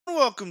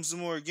welcome to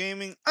More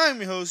Gaming.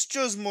 I'm your host,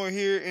 Josemore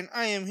here, and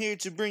I am here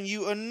to bring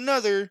you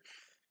another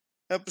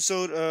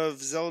episode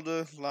of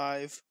Zelda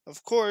Live,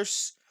 of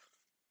course.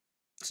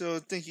 So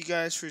thank you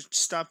guys for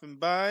stopping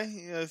by.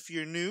 If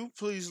you're new,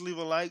 please leave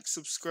a like,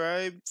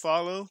 subscribe,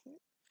 follow,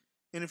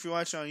 and if you're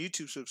watching on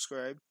YouTube,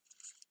 subscribe.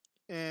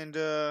 And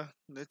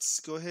let's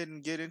go ahead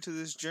and get into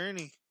this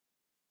journey.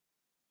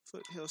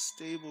 Foothill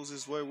Stables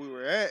is where we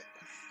were at.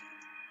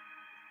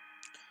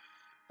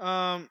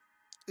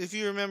 If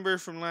you remember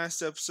from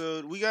last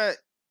episode, we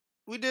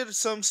did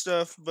some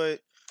stuff,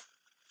 but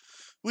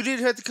we did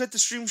have to cut the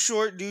stream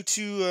short due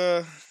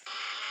to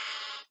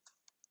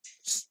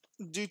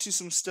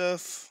some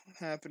stuff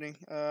happening.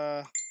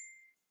 I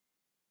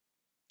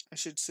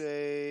should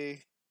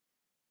say,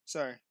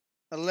 sorry,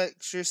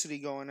 electricity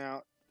going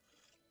out.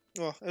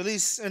 Well, at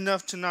least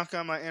enough to knock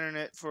out my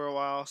internet for a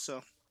while,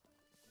 so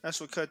that's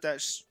what cut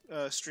that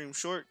stream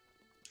short.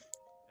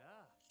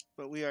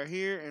 But we are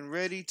here and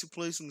ready to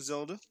play some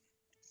Zelda.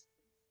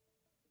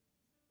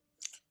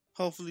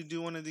 Hopefully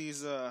do one of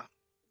these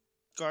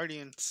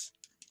guardians.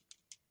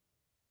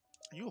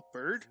 Are you a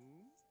bird?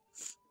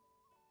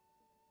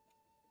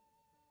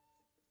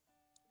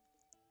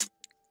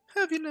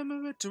 Have you never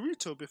met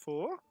Dorito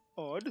before?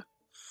 Odd.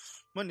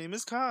 My name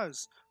is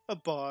Kaz, a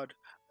bard.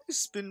 I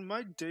spend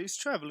my days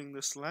traveling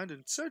this land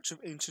in search of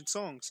ancient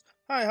songs.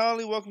 Hi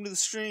Holly, welcome to the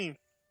stream.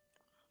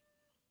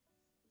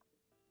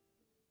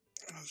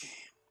 Okay.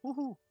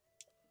 Woohoo.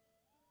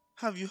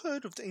 Have you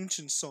heard of the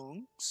ancient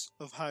songs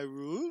of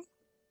Hyrule?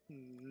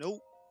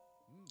 Nope.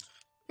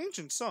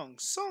 Ancient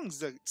songs, songs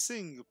that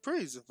sing the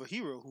praise of a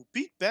hero who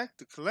beat back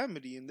the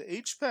calamity in the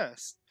age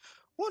past.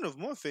 One of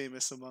more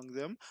famous among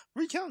them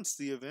recounts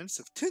the events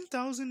of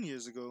 10,000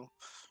 years ago.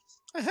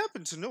 I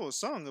happen to know a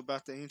song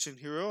about the ancient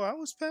hero It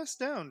was passed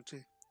down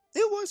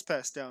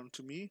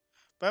to me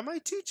by my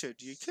teacher.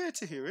 Do you care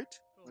to hear it?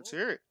 Let's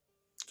hear it.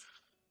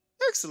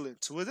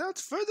 Excellent. Without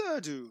further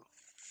ado.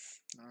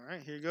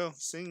 Alright, here you go.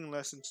 Singing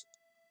lessons.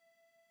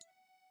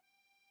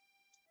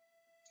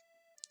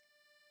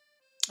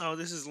 Oh,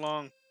 this is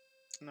long.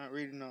 I'm not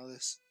reading all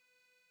this.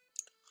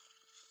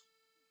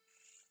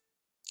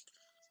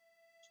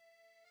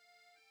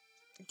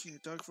 Okay,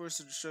 dark force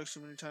of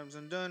destruction many times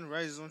undone.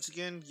 Rises once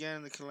again.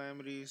 Began the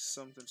calamities.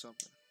 Something.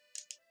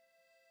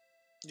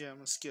 Yeah, I'm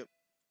gonna skip.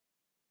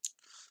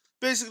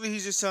 Basically,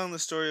 he's just telling the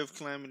story of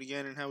Calamity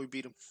again and how we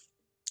beat him.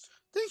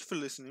 Thank you for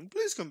listening.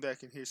 Please come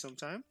back in here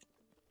sometime.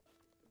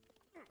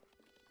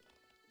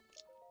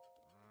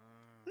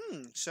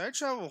 Should I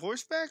travel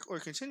horseback or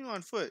continue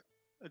on foot?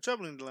 A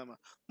troubling dilemma.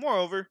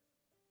 Moreover,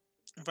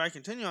 if I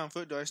continue on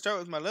foot, do I start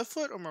with my left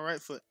foot or my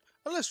right foot?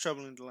 A less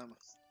troubling dilemma.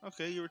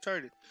 Okay, you're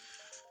retarded.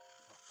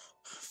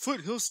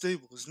 Foothill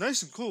Stable is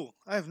nice and cool.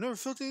 I have never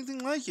felt anything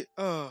like it.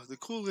 The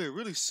cool air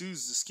really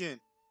soothes the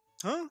skin.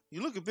 Huh?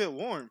 You look a bit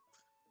warm.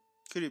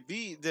 Could it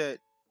be that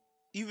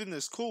even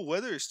this cool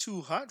weather is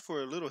too hot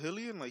for a little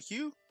Hylian like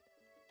you?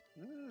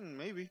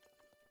 Maybe.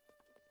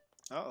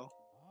 Uh-oh.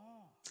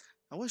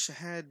 I wish I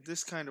had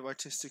this kind of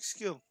artistic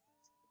skill.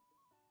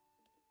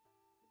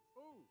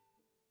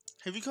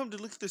 Have you come to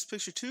look at this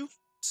picture too?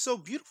 It's so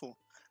beautiful.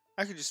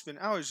 I could just spend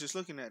hours just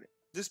looking at it.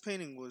 This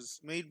painting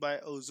was made by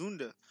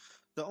Ozunda,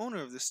 the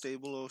owner of this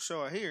stable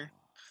Oshoa here.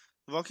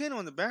 The volcano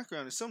in the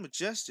background is so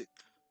majestic,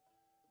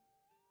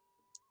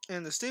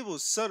 and the stable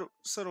is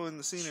subtle in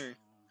the scenery.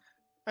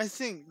 I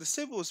think the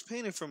stable was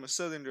painted from a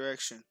southern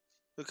direction.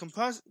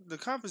 The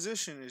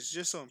composition is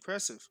just so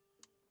impressive.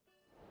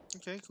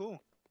 Okay,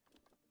 cool.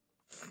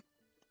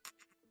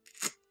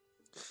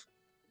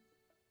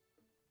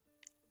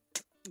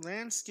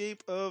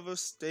 Landscape of a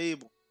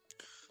stable.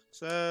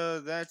 So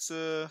that's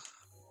so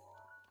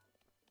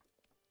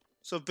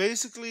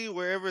basically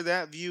wherever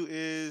that view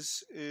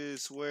is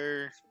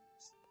where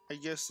I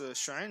guess the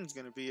shrine's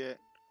gonna be at.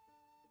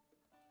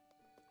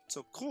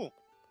 So cool.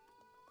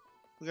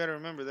 We gotta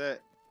remember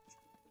that.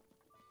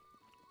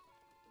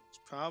 It's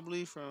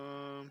probably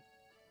from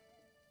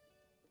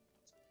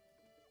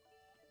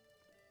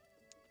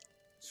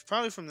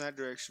that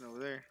direction over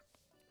there.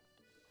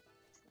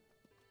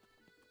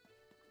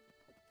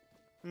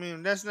 I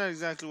mean, that's not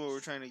exactly what we're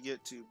trying to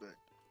get to, but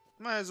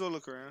might as well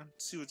look around,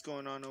 see what's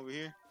going on over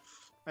here.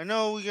 I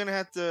know we're gonna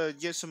have to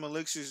get some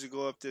elixirs to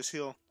go up this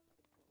hill,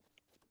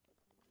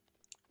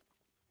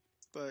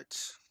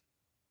 but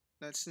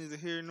that's neither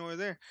here nor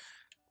there.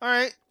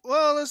 Alright,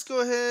 well, let's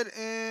go ahead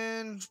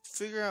and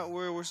figure out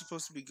where we're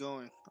supposed to be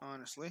going,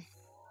 honestly.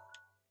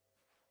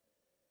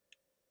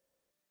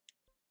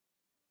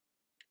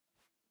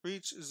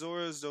 Reach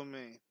Zora's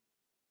domain.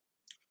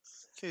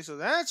 Okay, so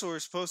that's where we're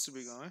supposed to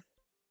be going.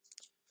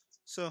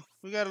 So,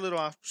 we got a little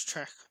off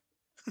track.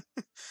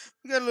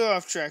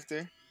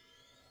 There.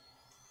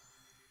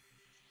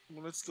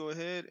 Well, let's go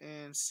ahead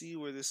and see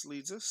where this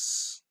leads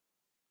us.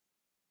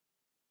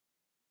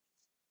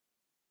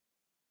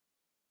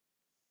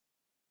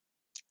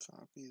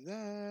 Copy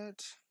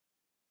that.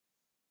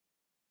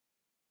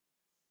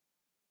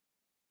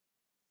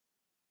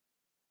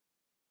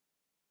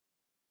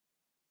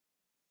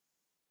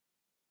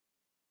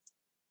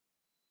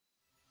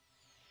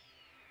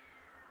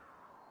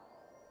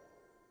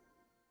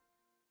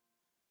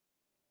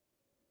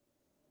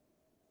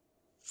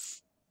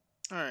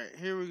 Alright,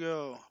 here we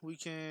go. We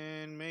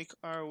can make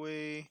our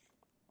way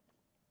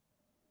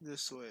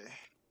this way.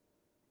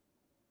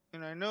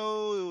 And I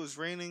know it was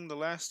raining the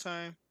last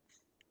time,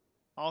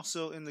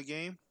 also in the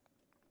game.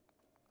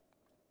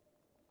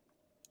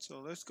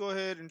 So let's go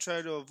ahead and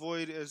try to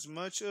avoid as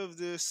much of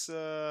this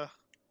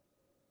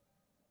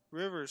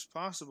river as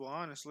possible,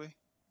 honestly.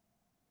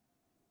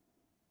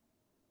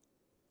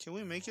 Can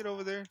we make it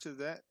over there to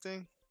that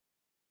thing?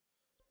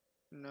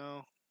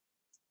 No.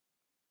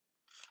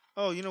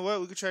 Oh, you know what?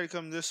 We could try to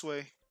come this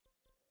way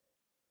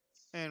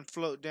and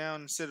float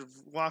down instead of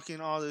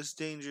walking all this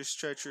dangerous,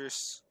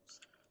 treacherous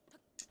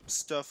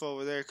stuff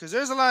over there. Because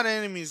there's a lot of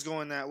enemies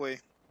going that way.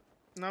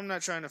 And I'm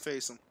not trying to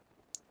face them.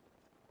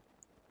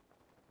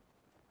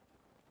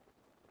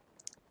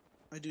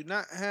 I do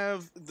not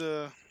have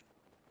the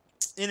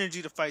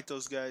energy to fight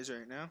those guys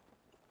right now.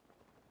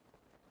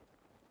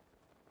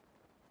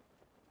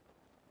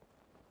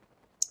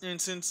 And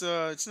since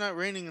it's not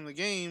raining in the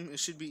game, it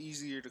should be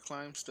easier to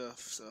climb stuff.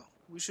 So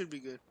we should be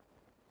good.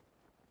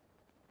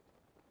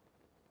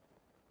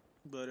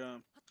 But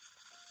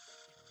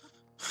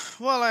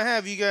while I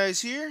have you guys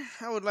here,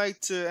 I would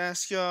like to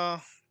ask y'all,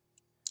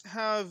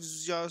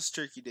 how's y'all's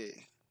turkey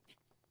day?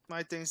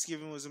 My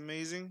Thanksgiving was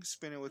amazing.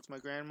 Spent it with my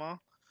grandma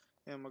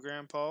and my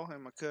grandpa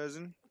and my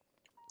cousin.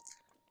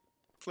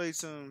 Played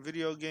some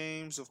video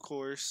games, of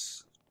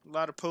course. A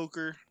lot of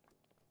poker,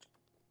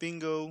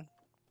 bingo.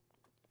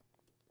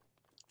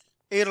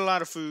 Ate a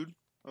lot of food,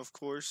 of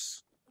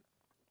course.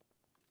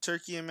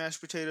 Turkey and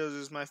mashed potatoes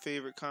is my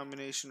favorite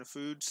combination of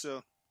food,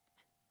 so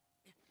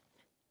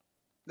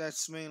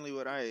that's mainly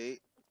what I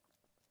ate.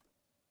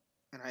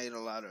 And I ate a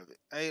lot of it.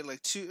 I ate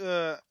like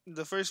the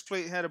first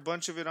plate had a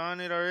bunch of it on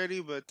it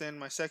already, but then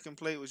my second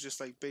plate was just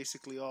like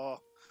basically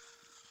all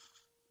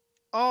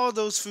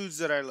those foods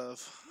that I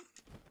love.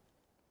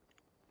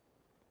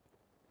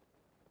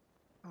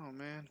 Oh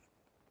man.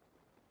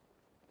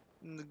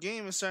 And the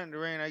game is starting to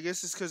rain. I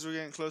guess it's because we're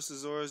getting close to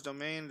Zora's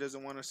domain. It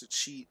doesn't want us to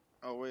cheat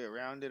our way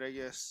around it, I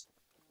guess.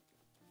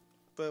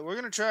 But we're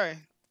gonna try.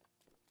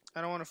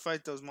 I don't want to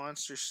fight those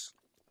monsters.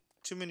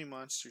 Too many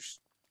monsters.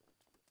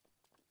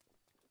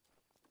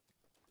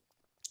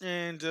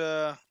 And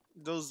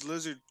those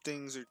lizard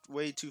things are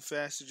way too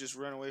fast to just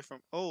run away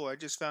from. Oh, I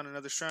just found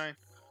another shrine.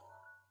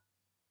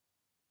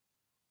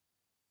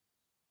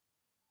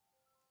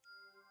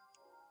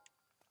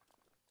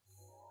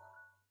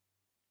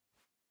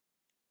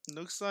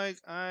 Looks like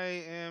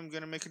I am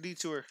gonna make a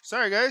detour.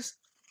 Sorry, guys.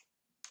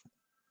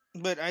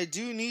 But I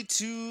do need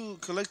to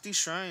collect these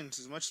shrines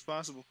as much as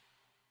possible.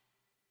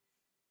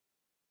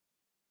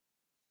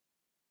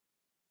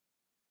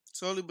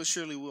 Slowly but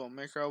surely we'll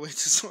make our way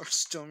to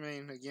Source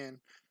Domain again.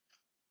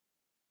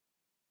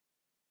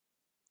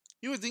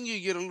 You would think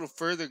you'd get a little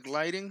further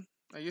gliding.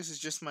 I guess it's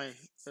just my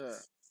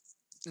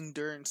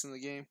endurance in the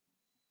game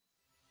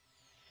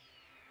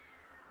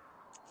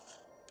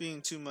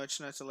being too much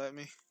not to let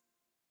me.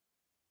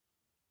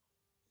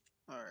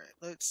 Alright,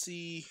 let's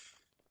see.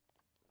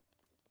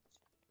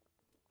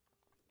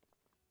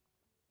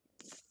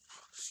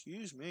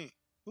 Excuse me.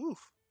 Oof.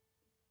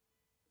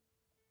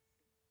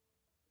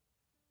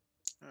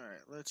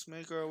 Alright, let's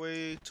make our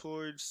way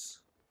towards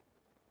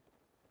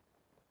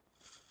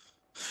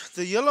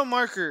the yellow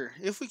marker,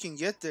 if we can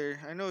get there.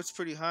 I know it's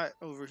pretty hot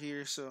over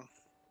here, so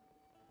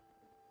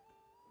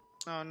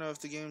I don't know if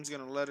the game's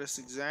gonna let us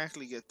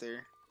exactly get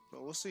there,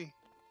 but we'll see.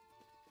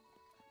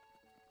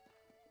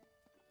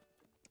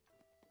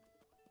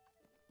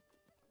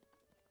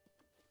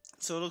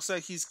 So it looks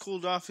like he's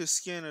cooled off his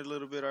skin a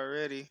little bit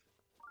already.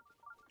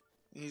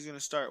 He's gonna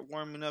start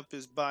warming up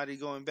his body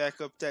going back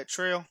up that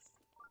trail.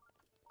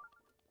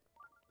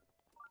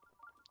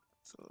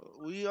 So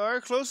we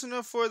are close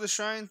enough for the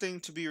shrine thing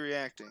to be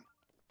reacting.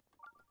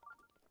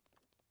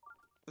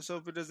 Let's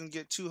hope it doesn't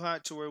get too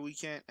hot to where we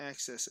can't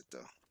access it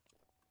though.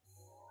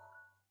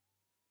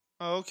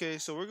 Oh, okay,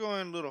 so we're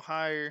going a little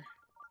higher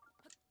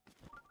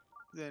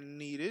than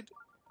needed.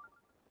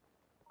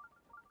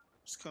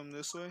 Let's come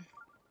this way.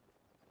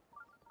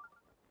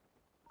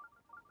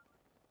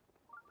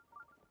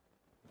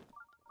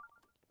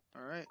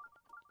 Alright.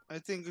 I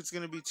think it's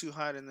going to be too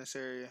hot in this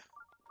area.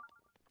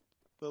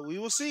 But we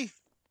will see.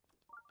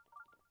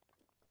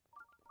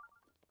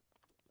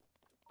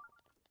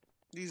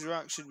 These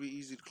rocks should be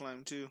easy to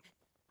climb too.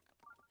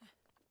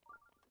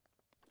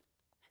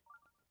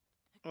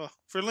 Well,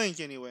 for Link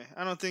anyway.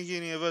 I don't think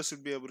any of us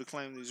would be able to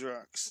climb these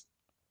rocks.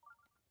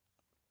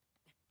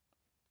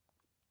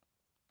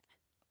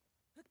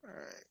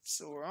 Alright,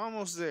 so we're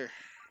almost there.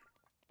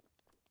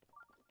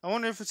 I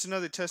wonder if it's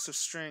another test of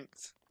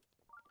strength.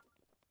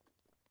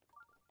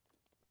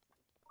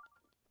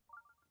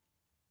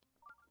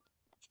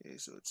 Okay,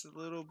 so it's a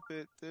little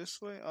bit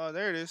this way. Oh,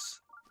 there it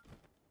is.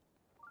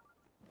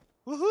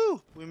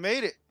 Woohoo! We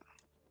made it.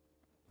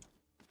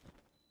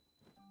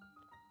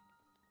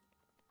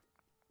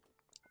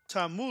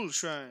 Tamul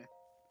Shrine.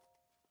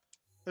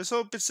 Let's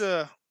hope it's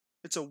a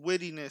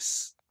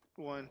wittiness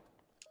one.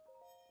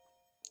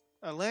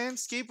 A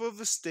landscape of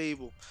the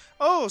stable.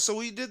 Oh, so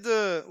we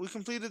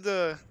completed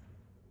the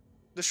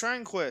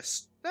shrine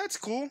quest. That's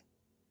cool.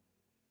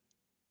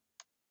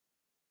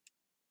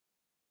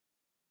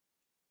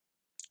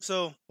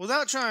 So,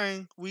 without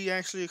trying, we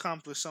actually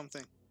accomplished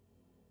something.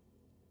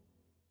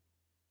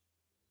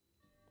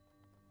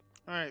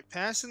 Alright,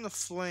 passing the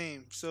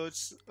flame. So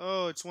it's...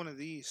 Oh, it's one of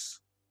these.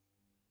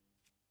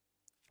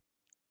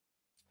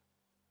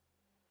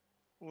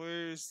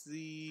 Where's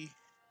the...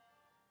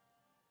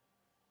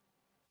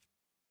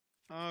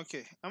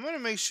 Okay, I'm gonna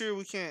make sure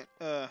we can't,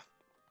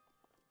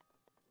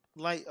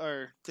 light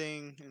our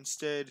thing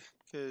instead,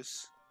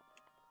 because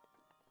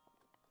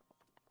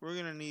we're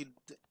gonna need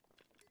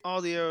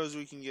all the arrows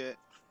we can get.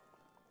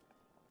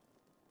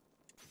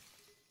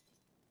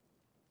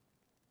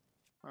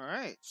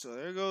 Alright, so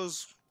there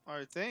goes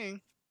our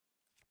thing.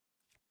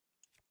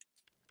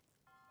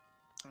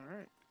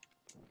 Alright.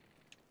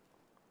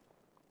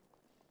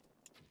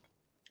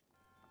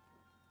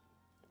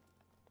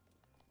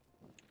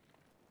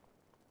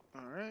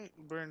 Alright,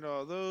 burned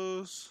all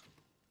those.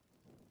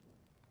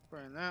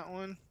 Burn that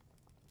one.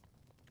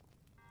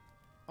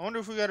 I wonder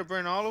if we gotta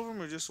burn all of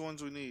them or just the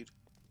ones we need.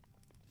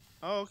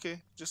 Oh, okay.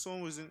 Just the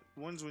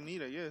ones we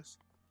need, I guess.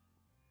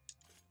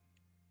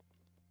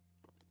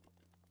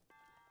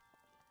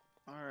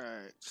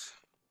 Alright.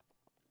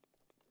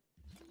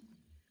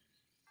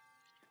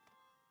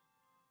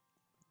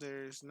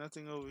 There's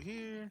nothing over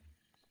here.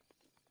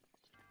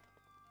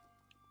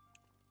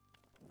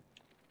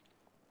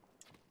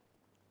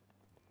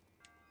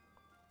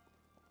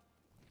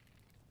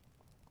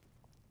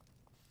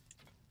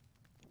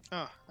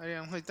 Oh, I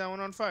didn't light that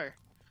one on fire.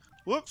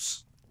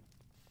 Whoops!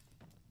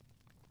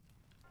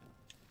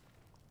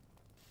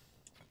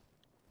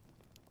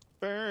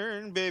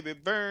 Burn, baby,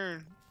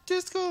 burn.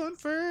 Disco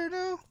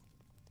Inferno.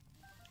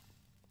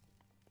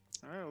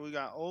 Alright, we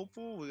got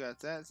opal. We got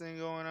that thing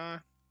going on.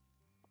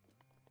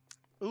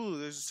 Ooh,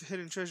 there's a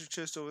hidden treasure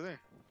chest over there.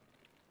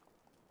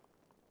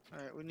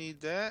 Alright, we need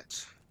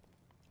that.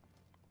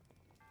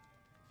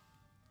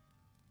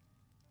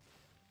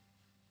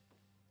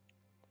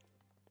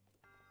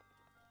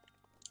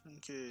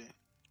 Okay.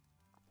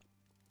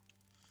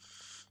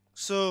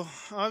 So,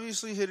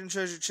 obviously, hidden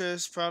treasure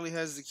chest probably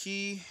has the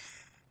key.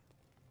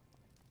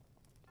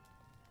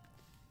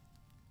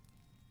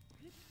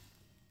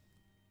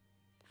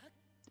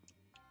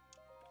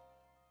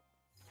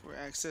 We're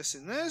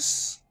accessing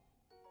this.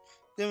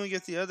 Then we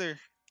get the other.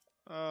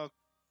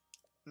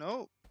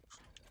 Nope.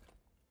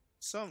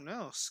 Something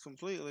else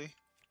completely.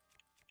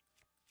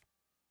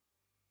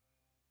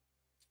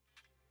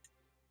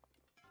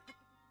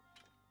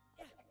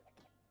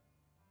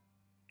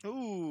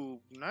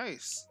 Ooh,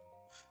 nice.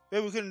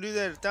 Bet we couldn't do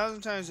that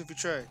 1,000 times if we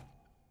tried.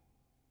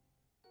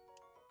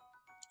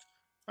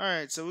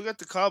 Alright, so we got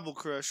the Cobble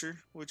Crusher,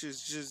 which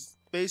is just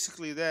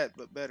basically that,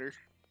 but better.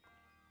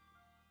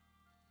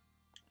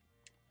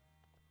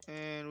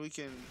 And we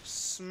can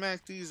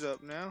smack these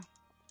up now.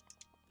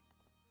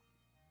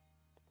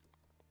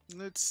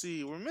 Let's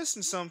see, we're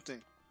missing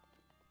something.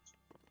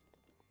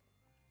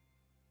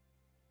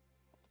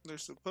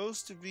 There's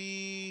supposed to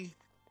be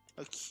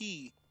a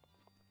key.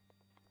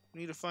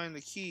 We need to find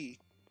the key.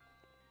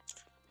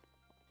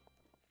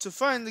 To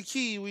find the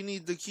key, we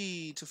need the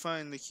key to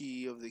find the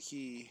key of the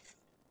key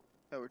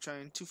that we're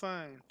trying to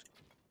find.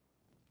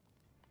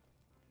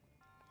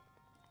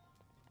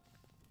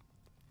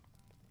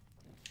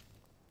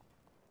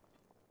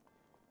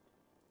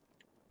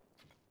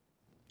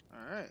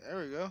 Alright, there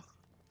we go.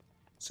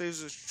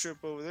 Saves us a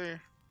trip over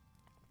there.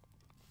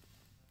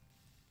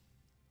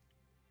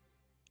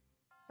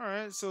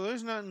 Alright, so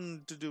there's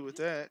nothing to do with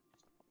that.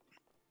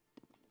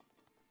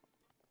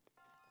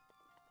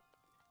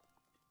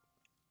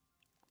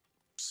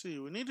 Let's see,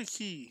 we need a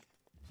key.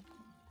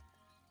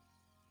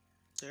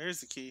 There's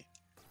the key.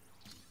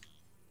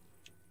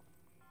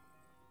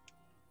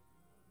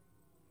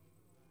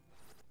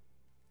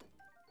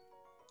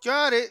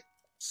 Got it!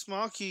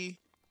 Small key.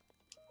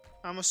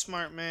 I'm a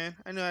smart man.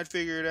 I knew I'd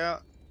figure it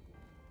out.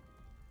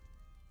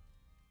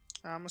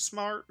 I'm a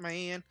smart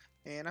man,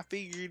 and I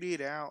figured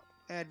it out.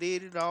 I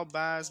did it all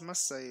by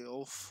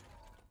myself.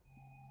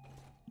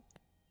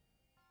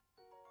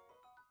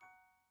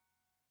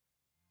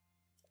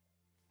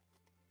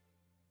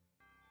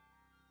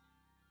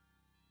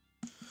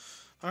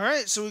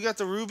 Alright, so we got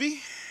the ruby.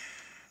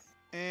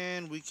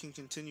 And we can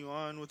continue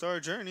on with our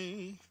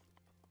journey.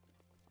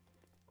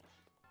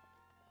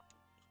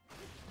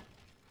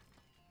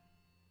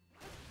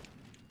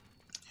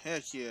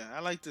 Heck yeah,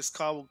 I like this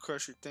Cobble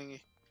Crusher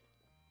thingy.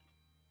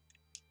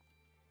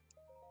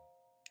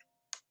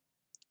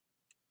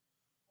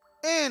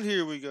 And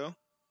here we go.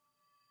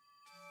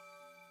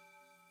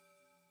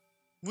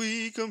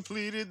 We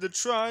completed the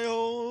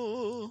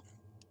trial.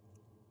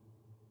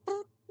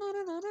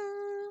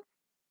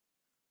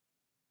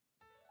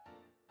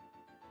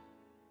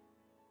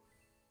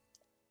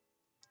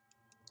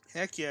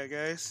 Heck yeah,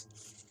 guys.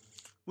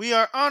 We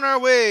are on our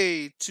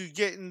way to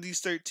getting these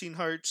 13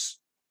 hearts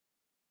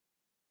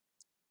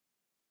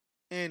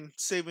and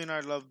saving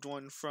our loved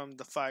one from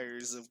the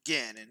fires of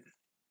Ganon.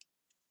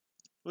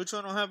 Which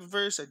one will have a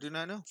verse? I do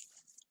not know.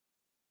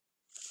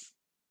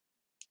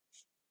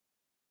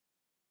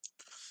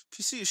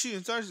 you see a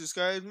shooting star to the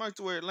sky, mark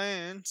where it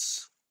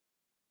lands.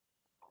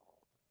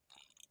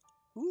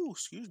 Ooh,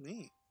 excuse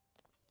me.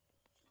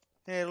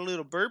 Had a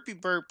little burpy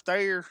burp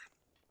there.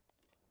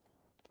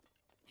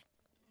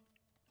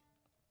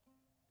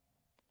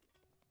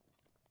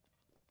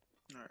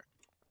 Alright.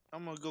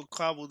 I'm gonna go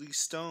cobble these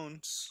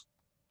stones.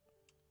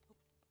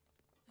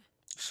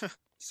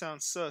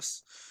 Sounds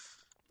sus.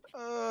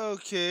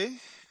 Okay.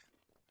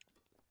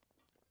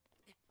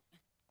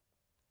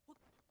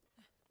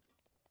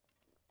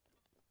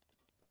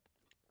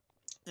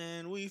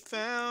 And we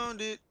found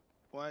it.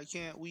 Why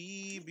can't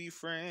we be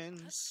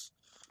friends?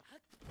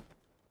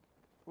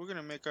 We're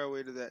gonna make our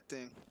way to that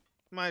thing.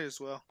 Might as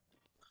well.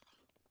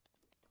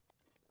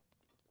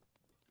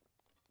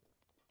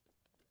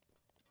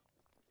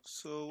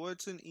 So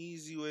what's an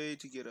easy way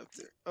to get up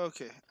there?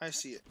 Okay, I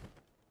see it.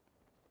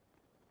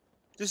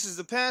 This is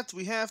the path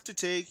we have to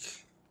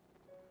take.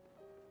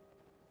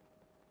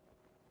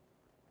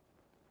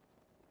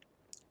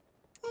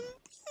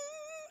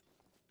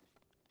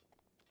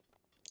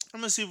 I'm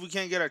gonna see if we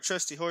can't get our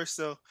trusty horse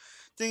though.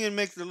 Think it'd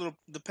make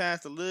the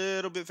path a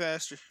little bit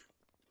faster.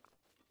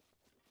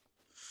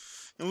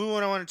 And we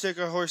wouldn't want to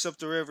take our horse up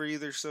the river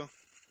either, so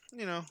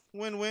you know,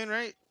 win-win,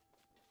 right?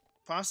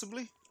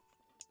 Possibly.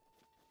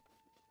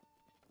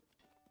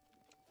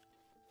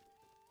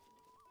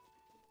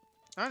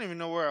 I don't even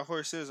know where our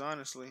horse is,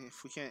 honestly,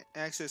 if we can't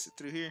access it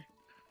through here.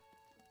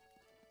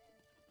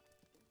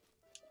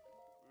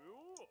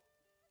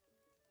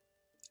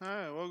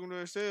 Alright, welcome to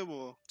our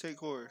stable. Take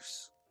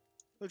horse.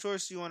 Which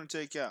horse do you want to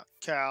take out?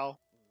 Cow.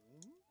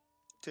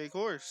 Take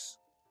horse.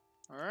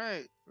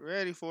 Alright,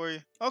 ready for you.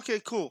 Okay,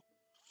 cool.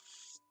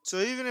 So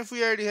even if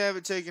we already have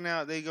it taken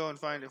out, they go and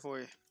find it for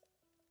you.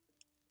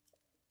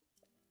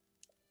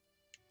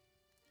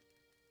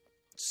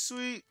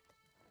 Sweet.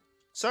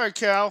 Sorry,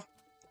 cow.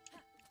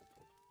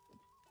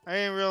 I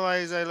didn't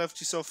realize I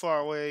left you so far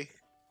away.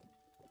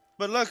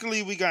 But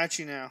luckily, we got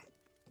you now.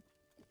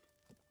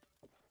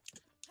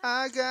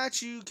 I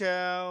got you,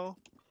 cow.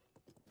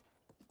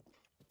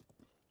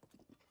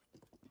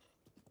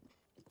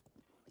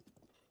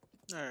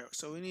 Alright,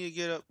 so we need to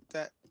get up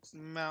that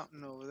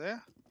mountain over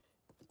there.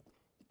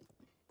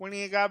 We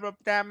need to get up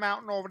that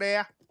mountain over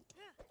there.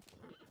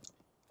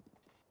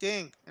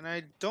 Dang, and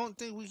I don't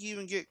think we can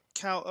even get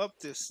cow up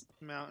this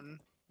mountain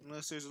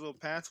unless there's a little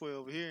pathway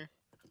over here.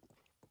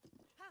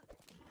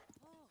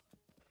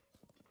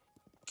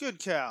 Good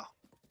cow.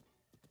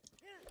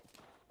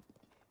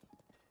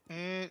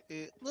 And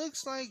it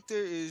looks like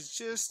there is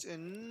just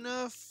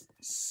enough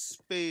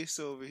space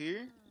over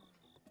here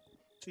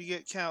to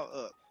get cow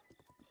up.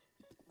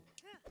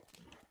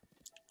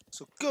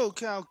 So go,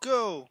 cow,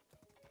 go!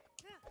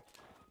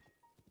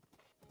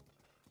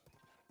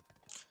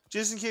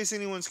 Just in case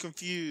anyone's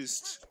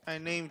confused, I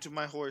named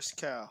my horse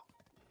Cow.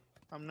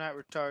 I'm not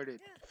retarded.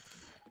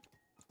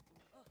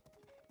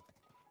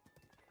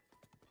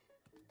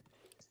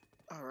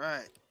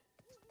 Alright.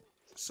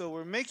 So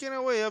we're making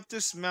our way up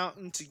this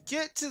mountain to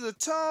get to the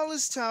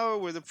tallest tower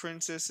where the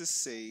princess is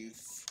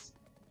safe.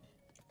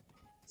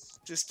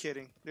 Just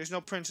kidding. There's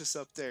no princess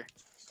up there.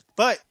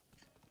 But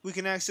we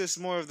can access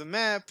more of the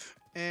map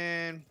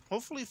and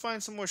hopefully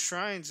find some more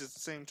shrines at the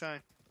same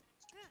time.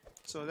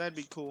 So that'd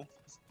be cool.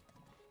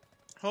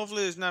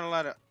 Hopefully there's not a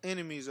lot of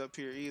enemies up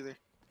here either.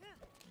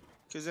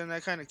 Because then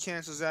that kind of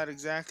cancels out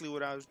exactly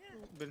what I've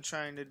been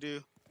trying to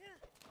do.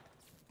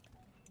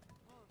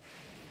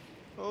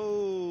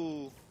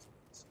 Oh.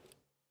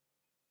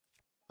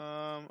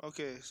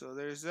 Okay, so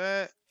there's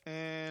that.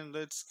 And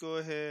let's go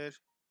ahead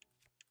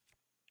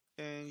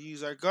and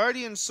use our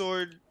guardian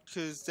sword,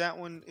 because that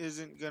one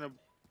isn't going to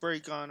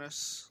break on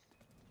us.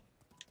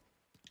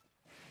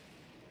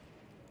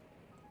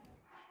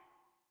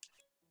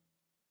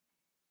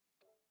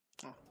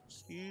 Oh,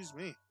 excuse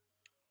me.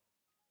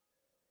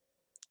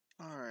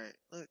 Alright,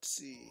 let's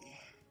see.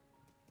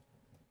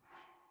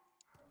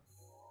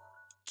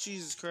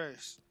 Jesus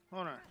Christ.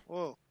 Hold on.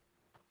 Whoa.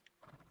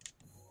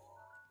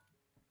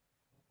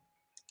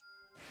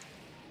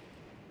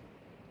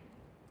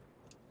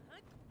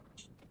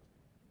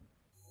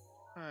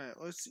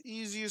 Alright, what's the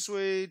easiest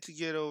way to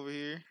get over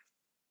here?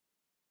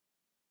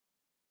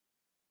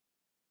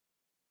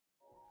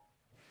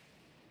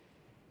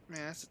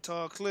 Man, that's a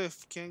tall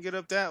cliff. Can't get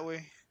up that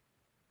way.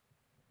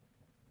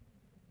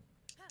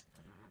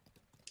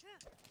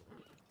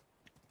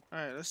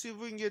 Alright, let's see if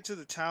we can get to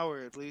the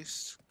tower at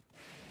least.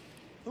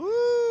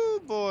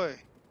 Ooh, boy.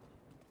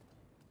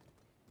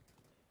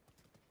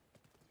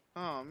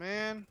 Oh,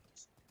 man.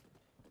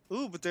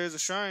 Ooh, but there's a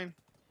shrine.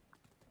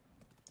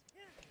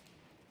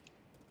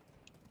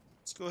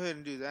 Let's go ahead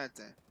and do that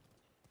then.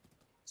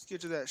 Let's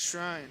get to that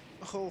shrine.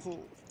 Oh.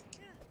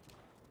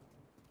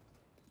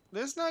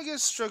 Let's not get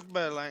struck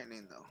by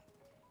lightning, though.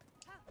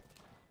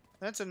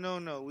 That's a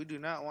no-no. We do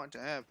not want to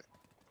have it.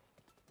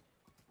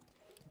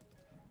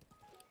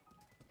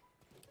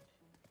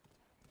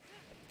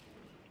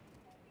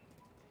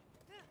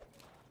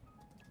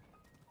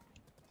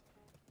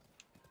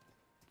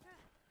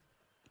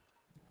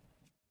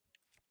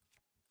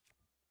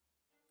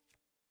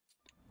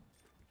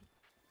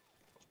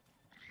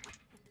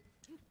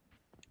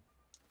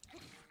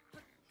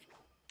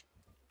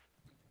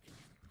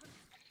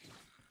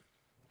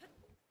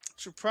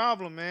 What's your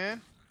problem, man?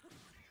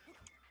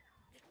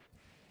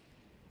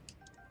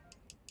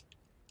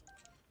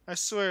 I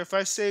swear, if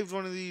I saved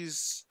one of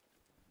these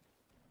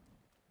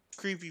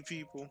creepy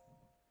people,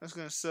 that's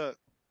gonna suck.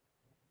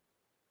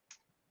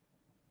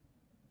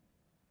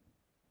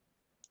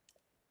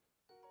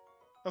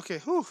 Okay,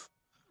 whew.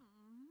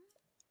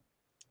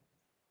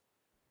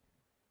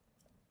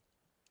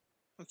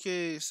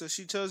 Okay, so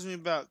she tells me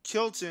about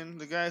Kilton,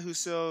 the guy who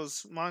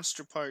sells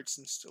monster parts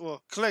and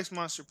well, collects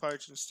monster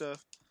parts and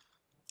stuff.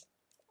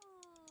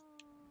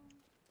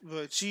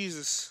 But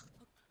Jesus,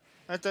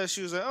 I thought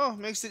she was like, oh,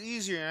 makes it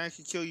easier and I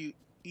can kill you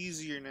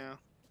easier now.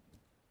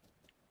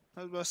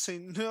 I was about to say,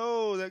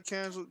 no, that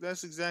cancels.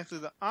 That's exactly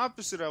the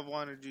opposite I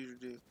wanted you to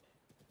do.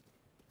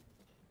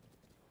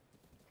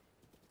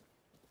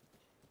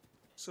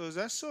 So is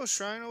that still a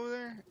shrine over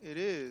there? It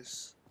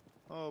is.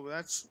 Oh, but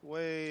that's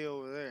way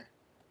over there.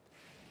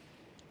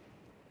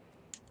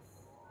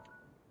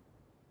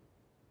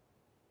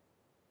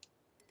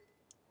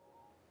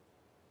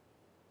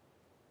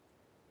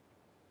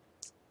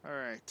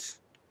 Alright.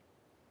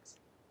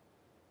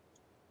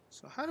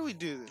 So how do we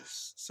do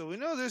this? So we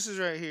know this is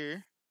right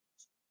here.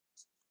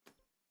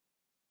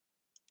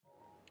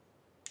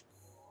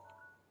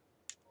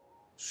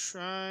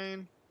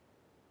 Shrine.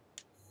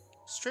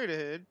 Straight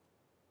ahead.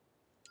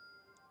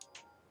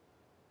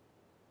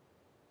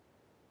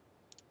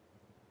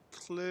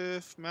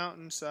 Cliff,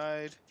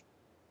 mountainside.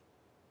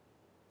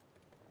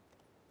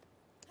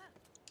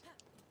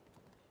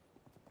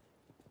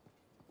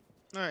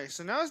 Alright,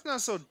 so now it's not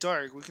so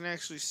dark. We can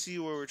actually see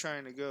where we're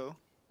trying to go.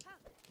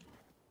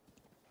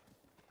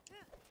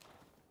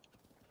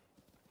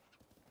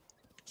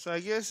 So I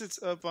guess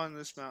it's up on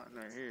this mountain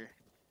right here.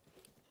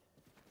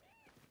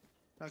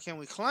 Now can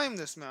we climb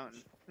this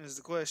mountain is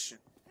the question.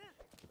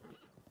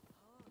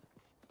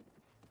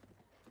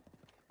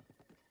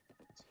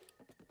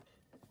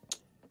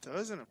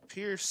 Doesn't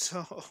appear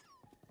so.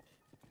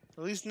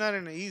 At least not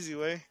in an easy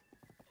way.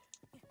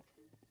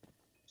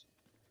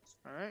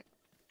 Alright.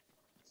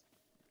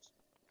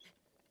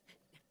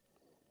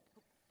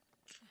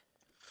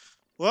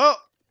 Well,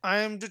 I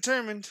am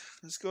determined.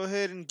 Let's go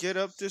ahead and get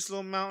up this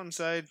little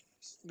mountainside.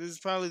 This is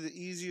probably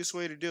the easiest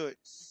way to do it.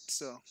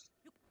 So,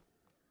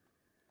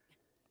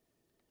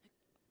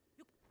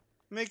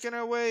 making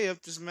our way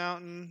up this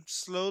mountain,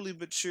 slowly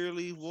but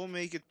surely. We'll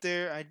make it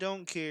there. I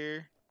don't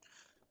care.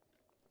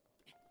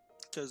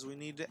 Because we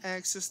need to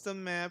access the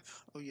map.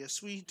 Oh,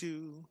 yes, we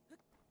do.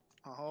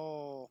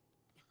 Oh.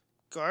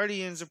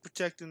 Guardians are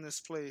protecting this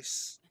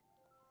place.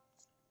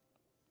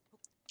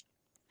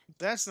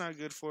 That's not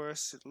good for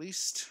us, at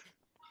least.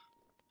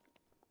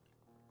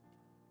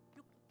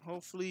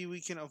 Hopefully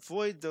we can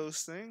avoid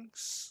those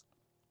things.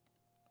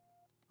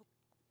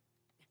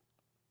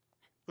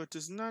 But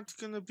it's not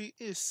gonna be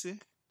easy.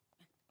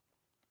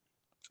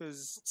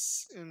 Because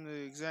it's in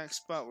the exact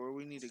spot where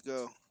we need to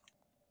go.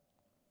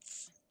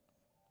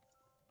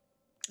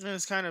 And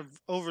it's kind of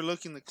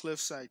overlooking the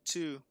cliffside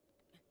too.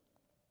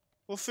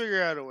 We'll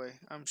figure out a way,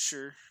 I'm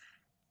sure.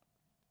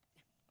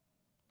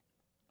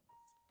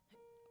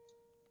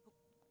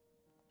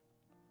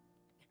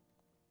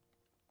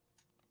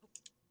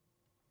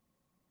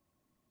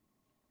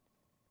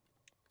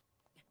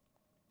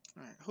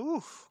 Alright,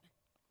 whew.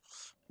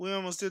 We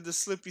almost did the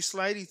slippy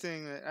slidey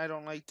thing that I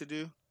don't like to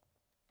do.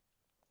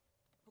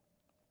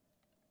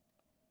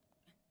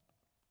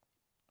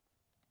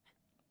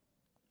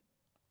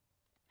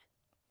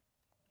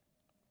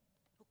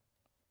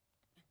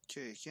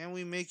 Okay, can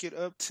we make it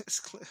up this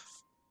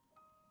cliff?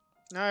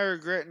 Now I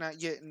regret not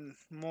getting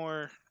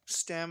more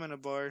stamina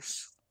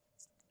bars.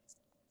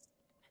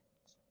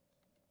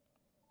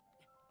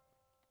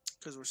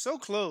 Because we're so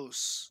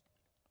close.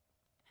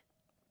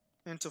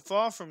 And to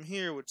fall from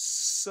here would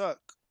suck.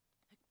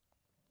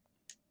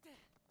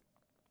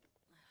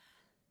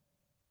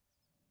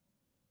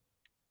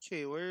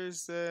 Okay,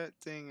 where's that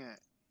thing at?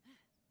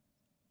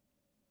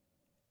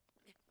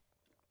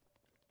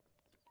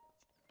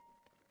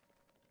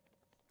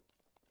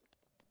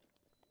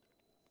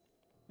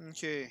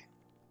 Okay.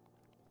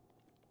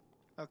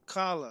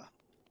 Akala.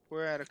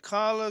 We're at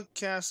Akala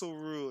Castle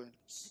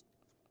Ruins.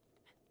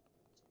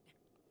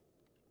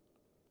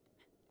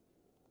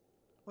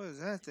 What is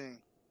that thing?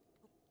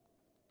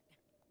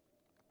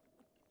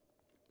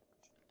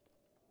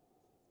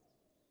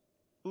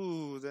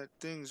 Ooh, that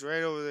thing's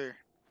right over there.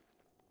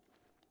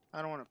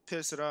 I don't want to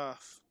piss it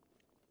off.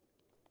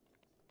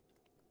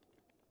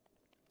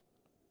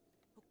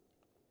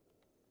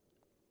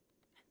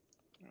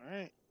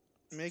 Alright.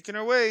 Making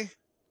our way.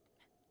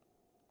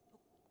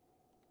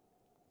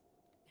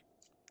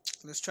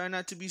 Let's try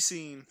not to be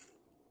seen.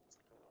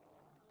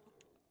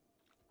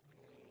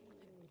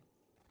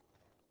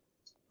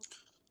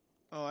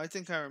 Oh, I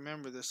think I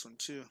remember this one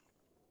too.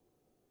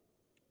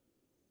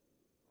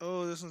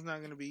 Oh, this one's not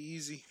going to be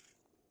easy.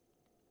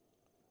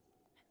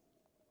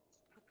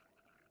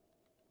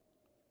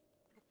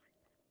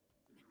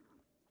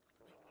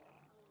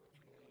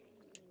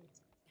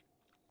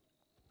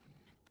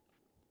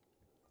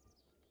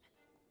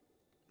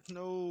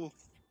 No.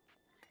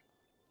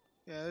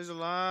 Yeah, there's a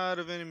lot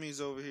of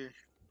enemies over here.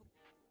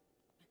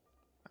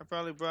 I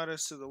probably brought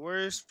us to the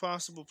worst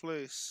possible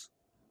place.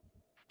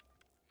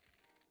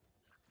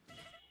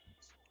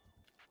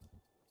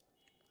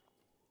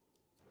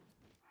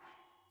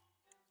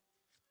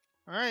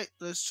 Alright,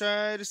 let's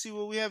try to see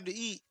what we have to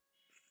eat.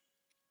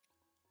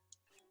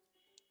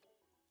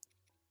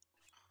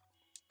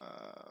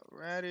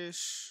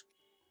 Radish,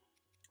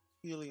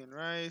 Helian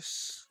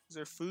rice. Is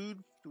there food?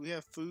 Do we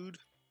have food?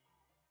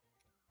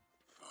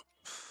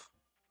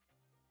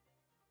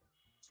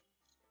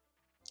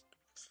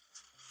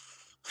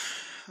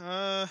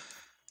 Uh,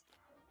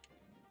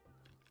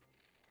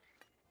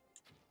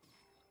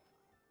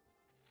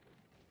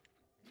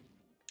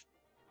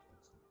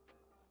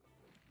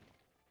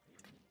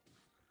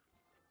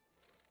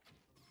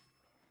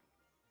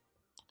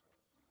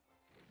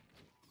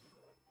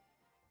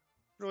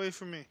 get away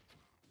from me.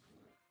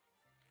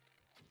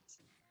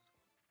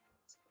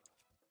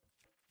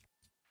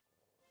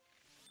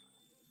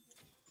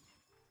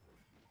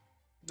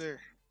 There.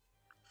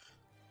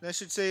 That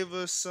should save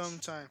us some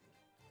time.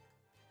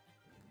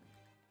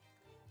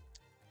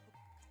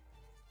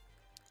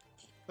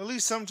 At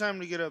least some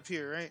time to get up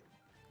here, right?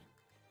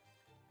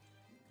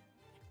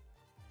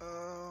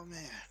 Oh, man.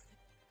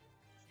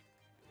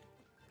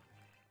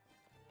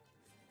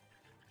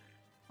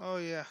 Oh,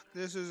 yeah.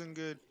 This isn't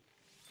good.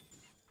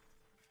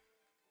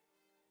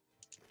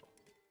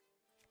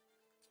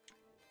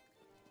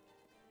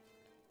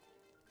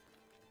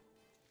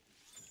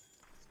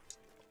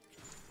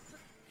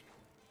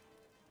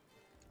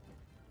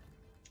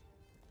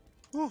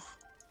 Whew.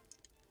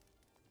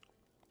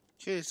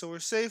 Okay, so we're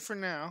safe for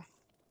now.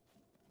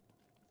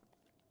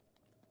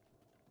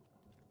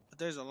 But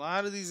there's a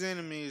lot of these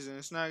enemies, and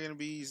it's not going to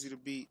be easy to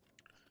beat.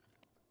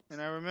 And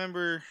I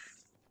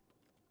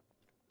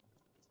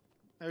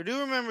do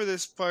remember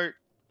this part.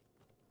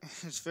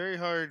 It's very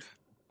hard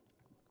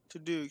to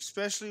do,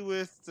 especially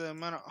with the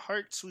amount of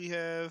hearts we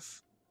have.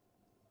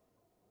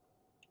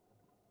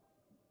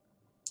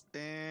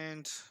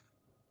 And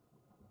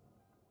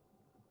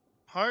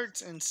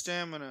hearts and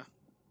stamina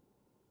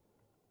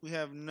we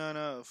have none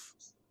of.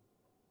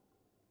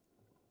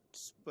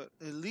 But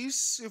at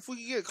least if we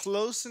can get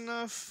close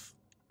enough,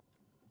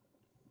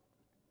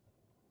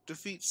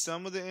 defeat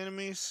some of the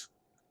enemies.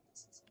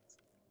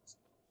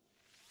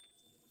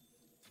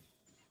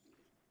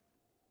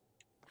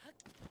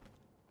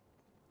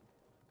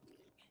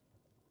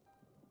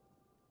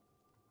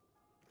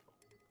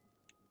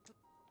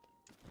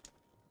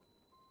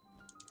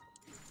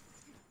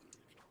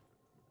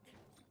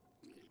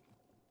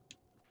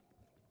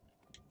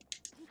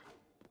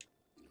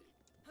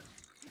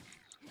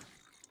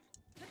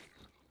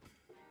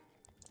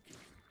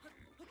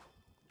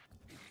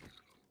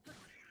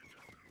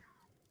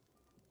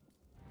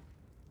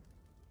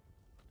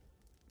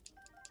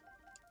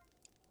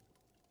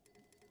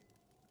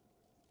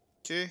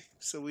 Okay,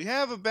 so we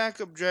have a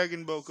backup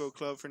Dragon Boko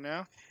Club for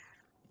now.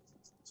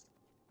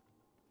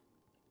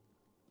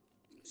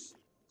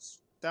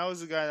 That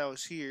was the guy that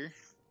was here.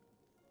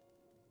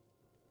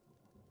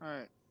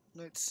 Alright,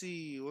 let's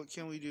see. What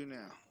can we do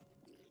now?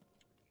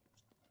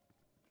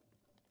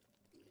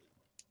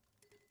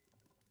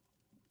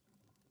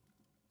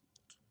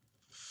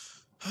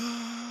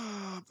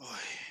 Oh, boy.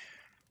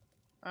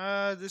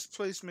 This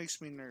place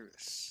makes me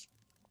nervous.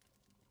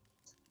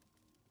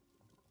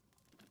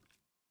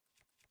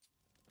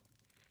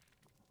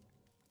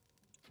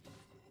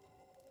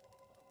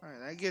 Alright,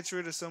 that gets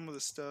rid of some of the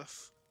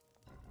stuff.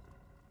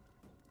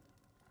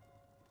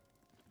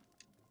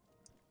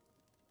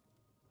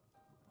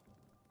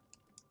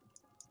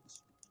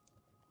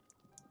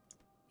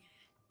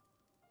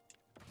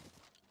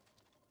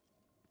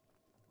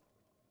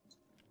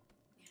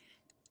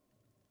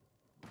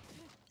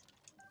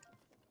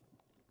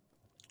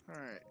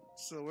 Alright,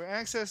 so we're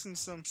accessing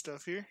some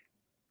stuff here.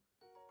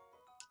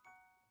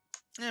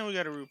 And we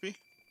got a rupee.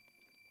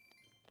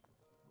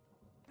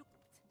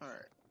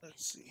 Alright,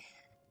 let's see.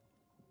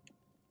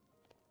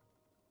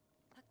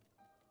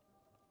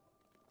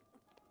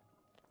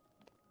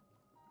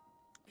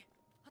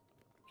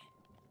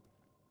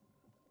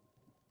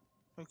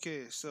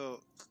 Okay, so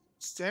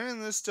standing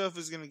in this stuff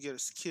is gonna get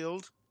us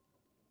killed.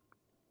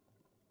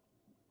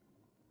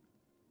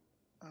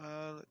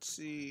 Let's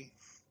see.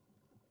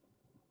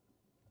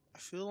 I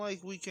feel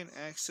like we can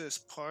access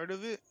part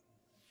of it.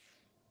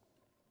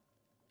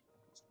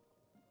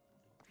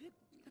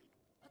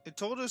 It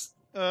told us,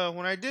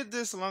 when I did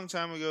this a long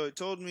time ago, it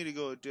told me to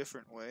go a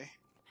different way.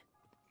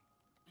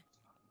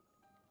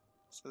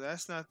 So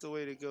that's not the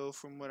way to go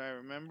from what I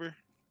remember.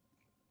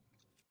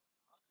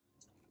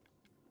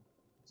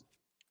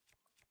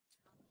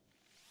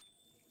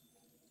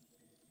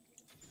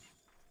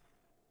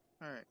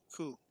 Alright,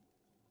 cool.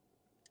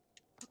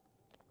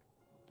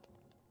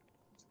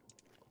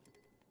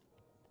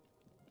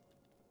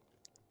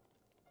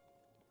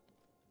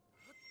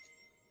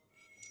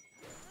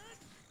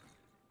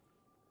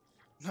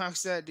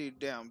 Knocks that dude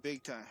down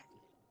big time.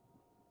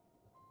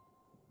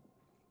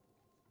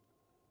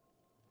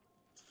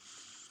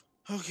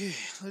 Okay,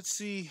 let's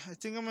see. I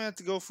think I'm gonna have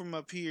to go from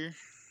up here.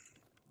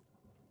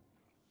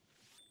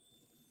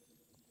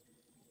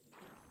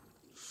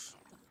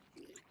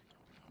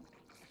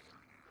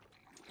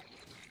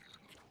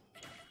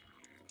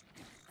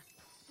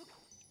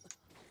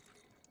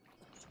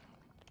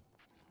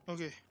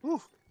 Okay. Woo.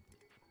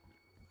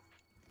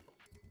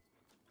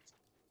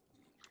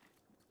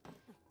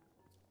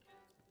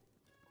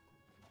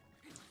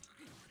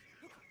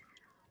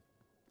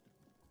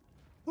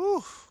 Woo.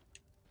 All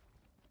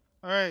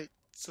right.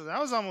 So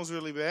that was almost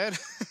really bad.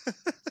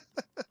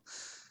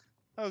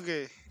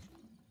 Okay.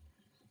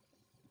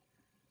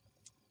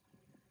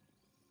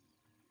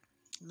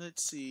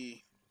 Let's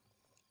see.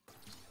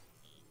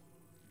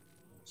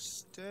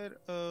 Instead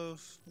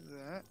of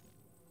that,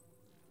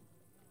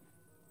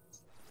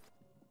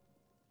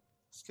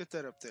 let's get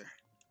that up there.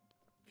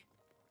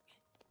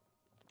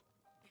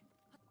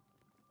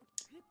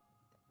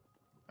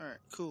 All right.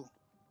 Cool.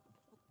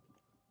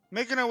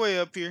 Making our way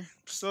up here,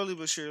 slowly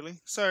but surely.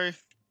 Sorry.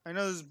 I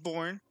know this is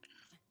boring,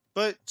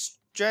 but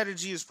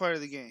strategy is part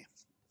of the game.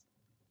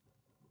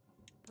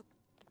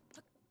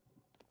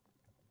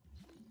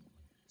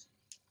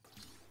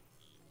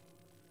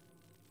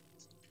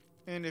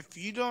 And if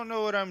you don't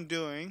know what I'm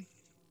doing,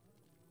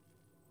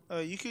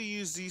 you could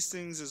use these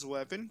things as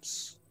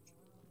weapons.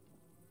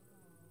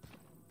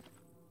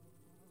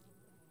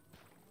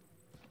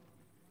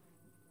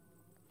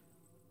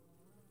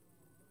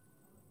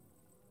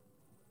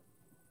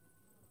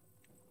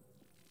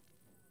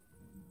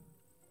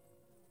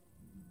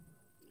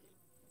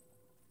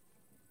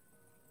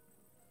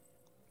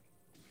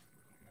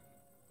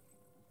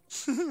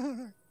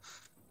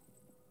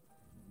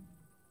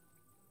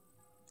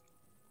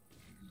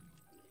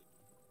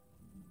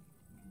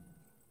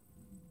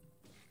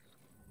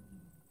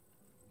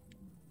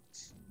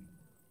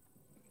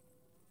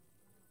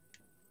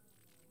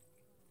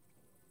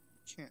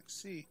 Can't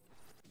see.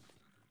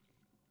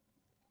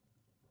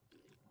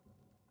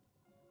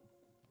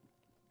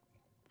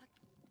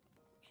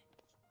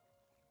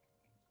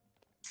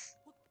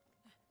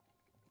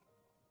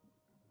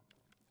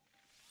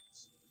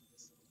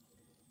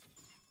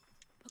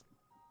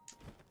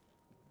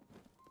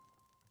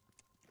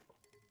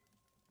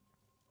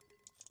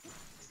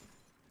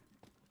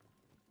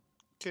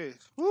 Okay.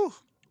 Woo!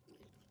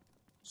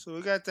 So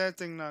we got that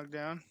thing knocked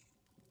down.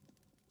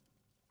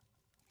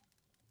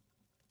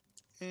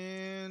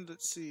 And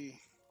let's see.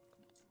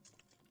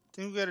 I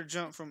think we gotta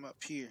jump from up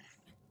here.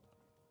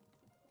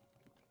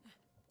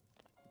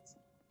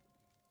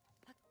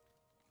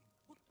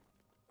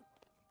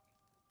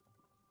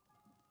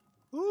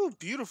 Ooh,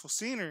 beautiful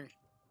scenery.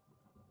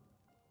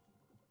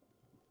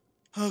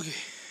 Okay.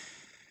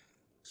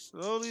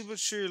 Slowly but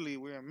surely,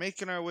 we are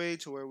making our way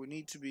to where we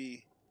need to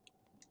be.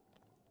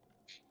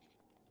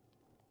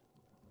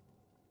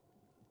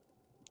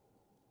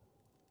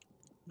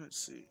 Let's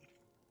see.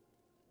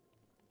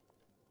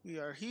 We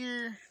are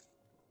here.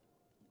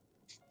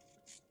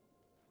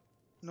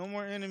 No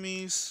more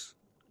enemies.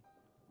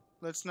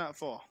 Let's not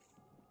fall.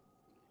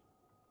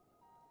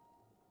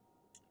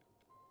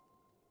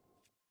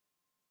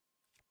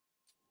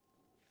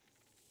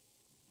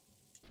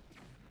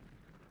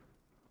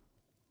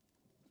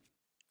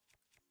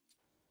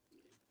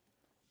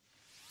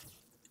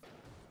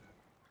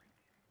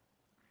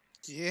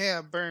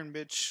 Yeah, burn,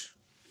 bitch.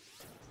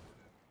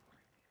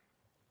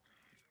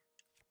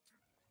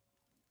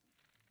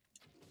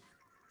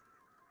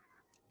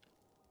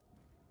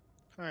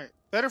 Alright,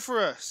 better for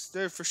us.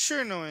 There are for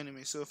sure no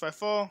enemies, so if I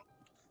fall,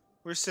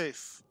 we're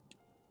safe.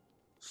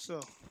 So,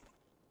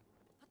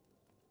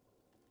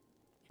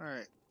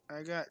 alright,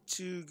 I got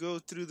to go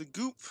through the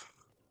goop.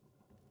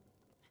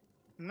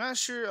 I'm not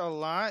sure a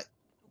lot,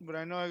 but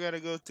I know I gotta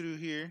go through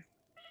here.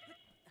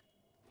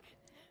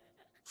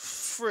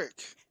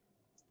 Frick.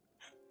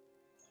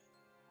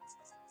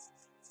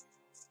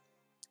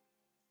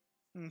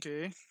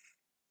 Okay.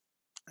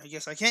 I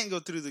guess I can't go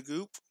through the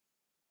goop.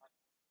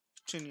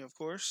 Continue, of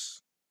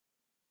course.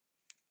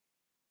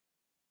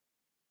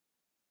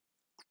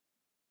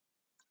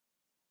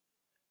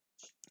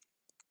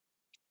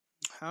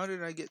 How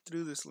did I get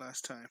through this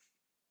last time?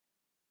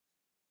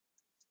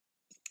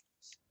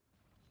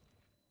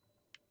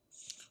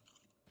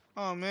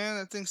 Oh man,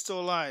 that thing's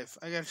still alive.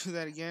 I gotta do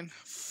that again.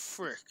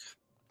 Frick.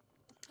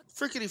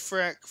 Frickety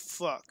frack.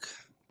 Fuck.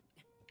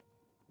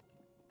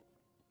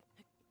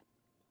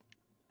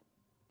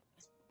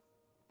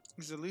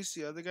 Is at least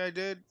the other guy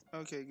dead?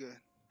 Okay, good.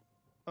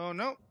 Oh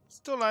no,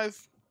 still alive.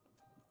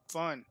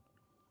 Fun.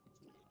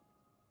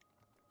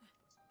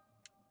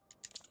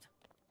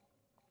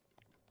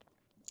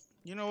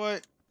 You know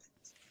what?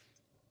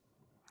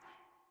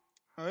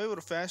 Are we able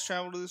to fast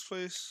travel to this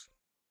place?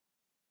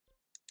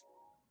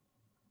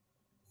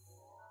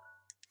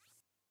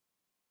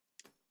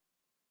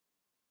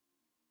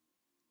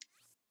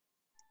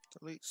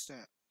 Delete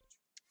stamp.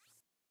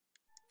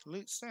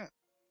 Delete stamp.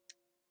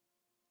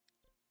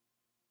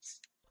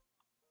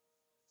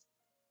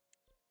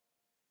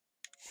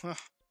 Huh.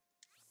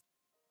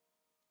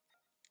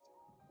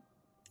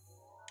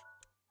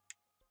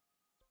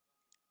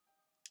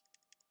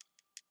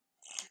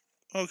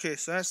 Okay,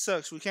 so that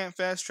sucks. We can't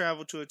fast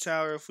travel to a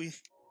tower if we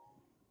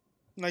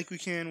like we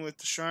can with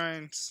the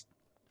shrines.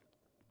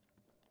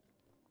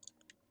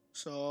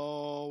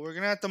 So we're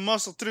gonna have to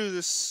muscle through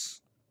this.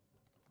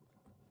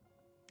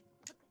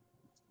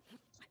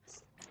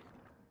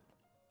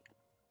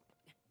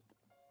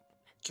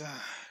 God,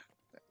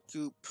 that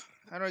goop.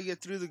 How do I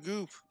get through the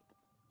goop?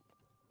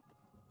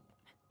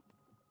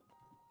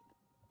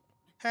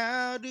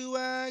 How do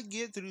I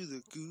get through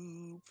the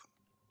goop?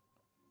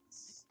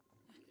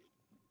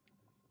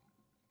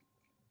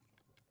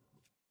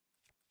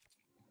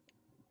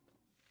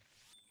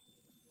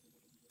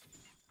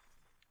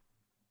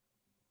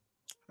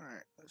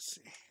 Alright, let's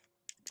see.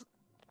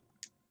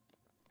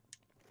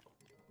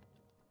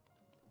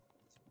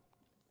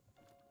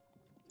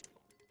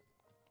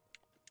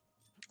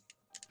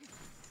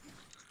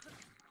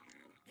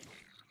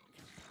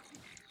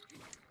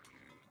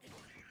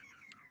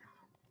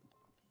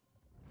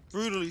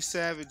 Brutally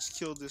Savage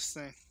killed this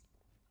thing.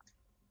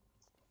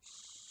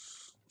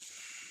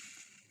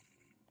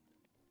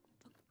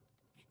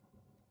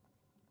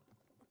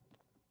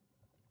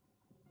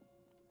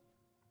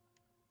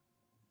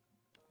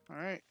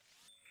 Alright.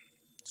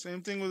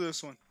 Same thing with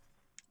this one.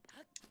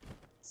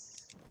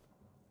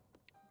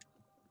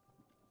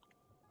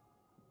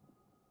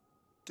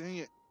 Dang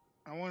it.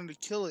 I wanted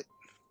to kill it.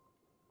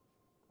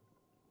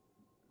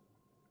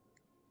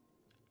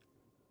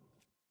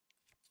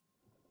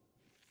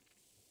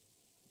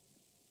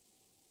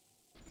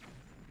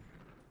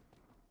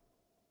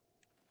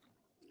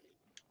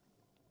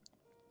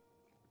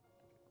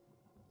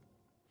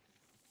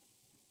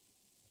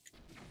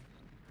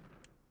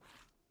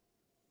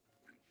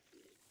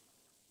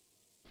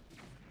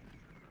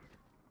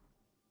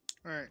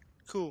 Alright,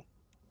 cool.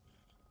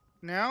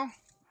 Now,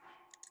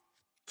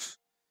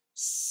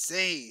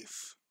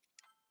 save.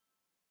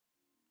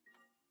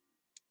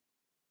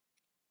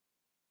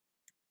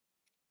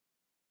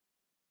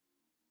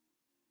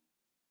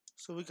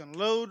 So we can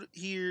load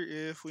here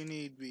if we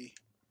need be.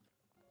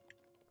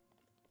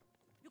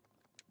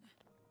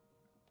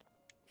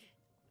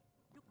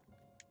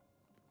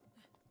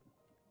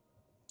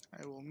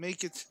 I will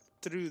make it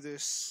through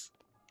this.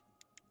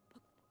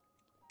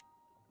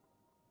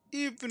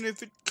 Even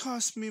if it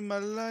costs me my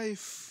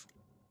life.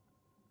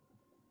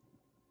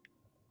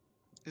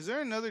 Is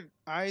there another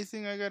eye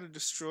thing I gotta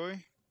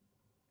destroy?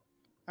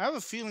 I have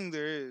a feeling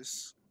there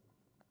is.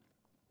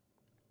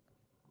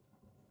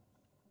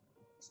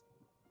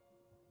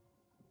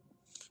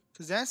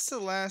 Because that's the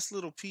last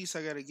little piece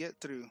I gotta get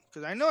through.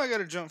 Because I know I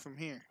gotta jump from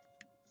here.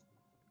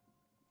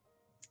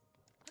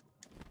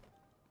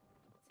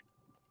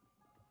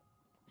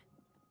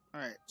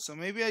 Alright, so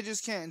maybe I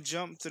just can't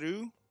jump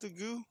through the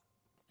goo.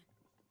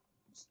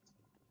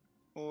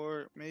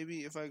 Or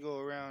maybe if I go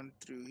around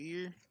through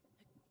here.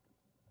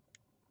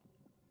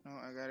 No,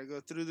 I gotta go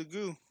through the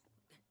goo.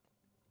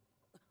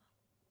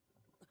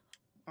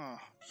 Oh,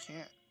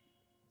 can't.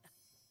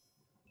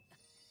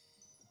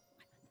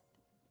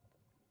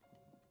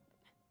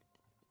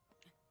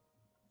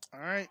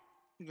 Alright,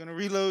 I'm gonna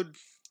reload.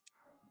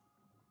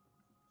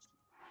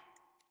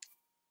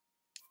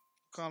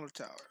 Collar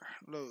tower,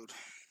 load.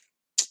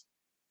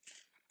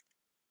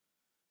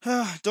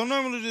 Don't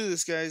normally do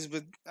this, guys,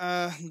 but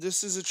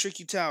this is a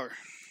tricky tower,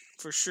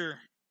 for sure.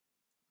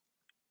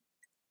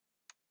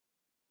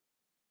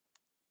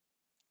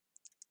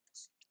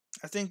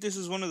 I think this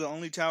is one of the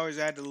only towers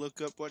I had to look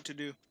up what to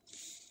do.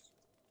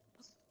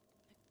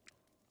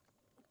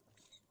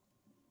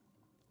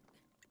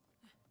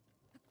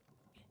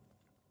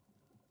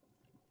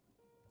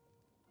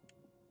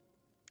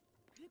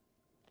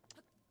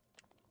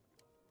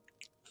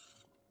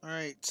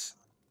 Alright.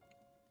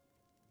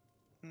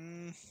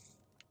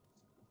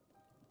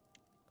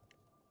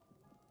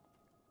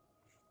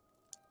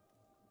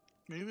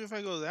 Maybe if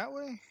I go that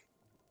way?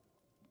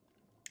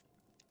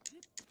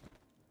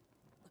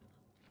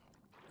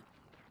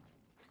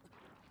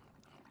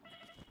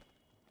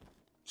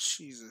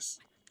 Jesus.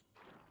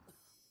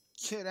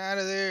 Get out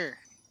of there.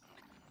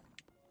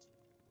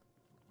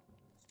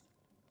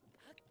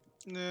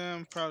 Nah,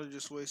 I'm probably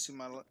just wasting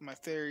my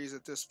fairies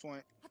at this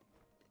point.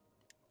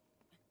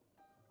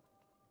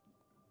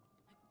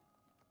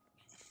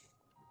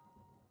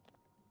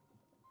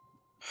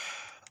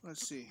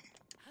 Let's see.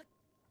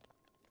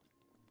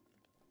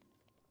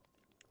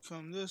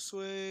 Come this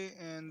way,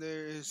 and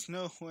there is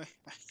no way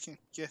I can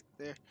get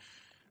there.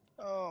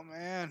 Oh,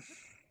 man.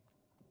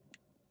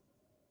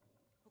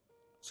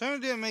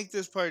 Someone didn't make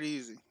this part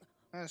easy.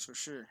 That's for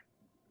sure.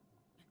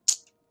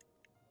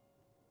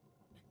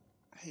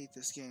 I hate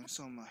this game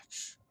so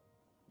much.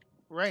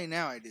 Right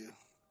now I do.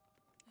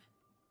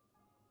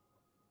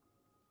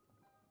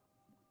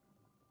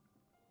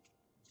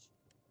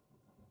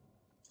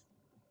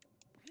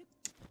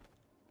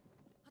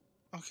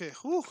 Okay,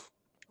 whew.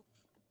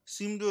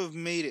 Seem to have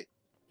made it.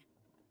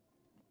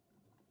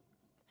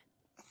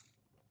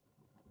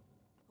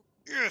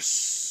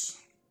 Yes!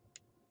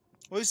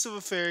 Waste of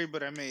a fairy,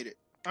 but I made it.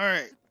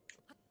 Alright.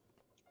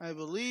 I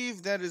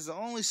believe that is the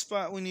only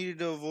spot we needed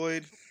to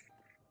avoid.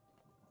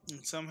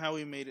 And somehow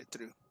we made it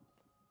through.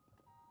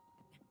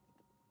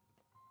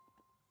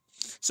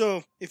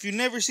 So if you've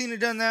never seen it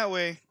done that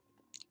way,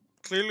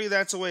 clearly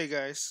that's a way,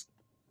 guys.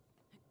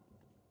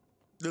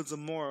 There's a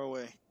more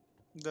way.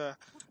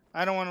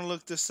 I don't want to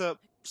look this up,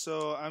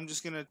 so I'm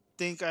just gonna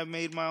think I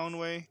made my own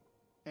way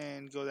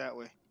and go that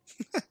way.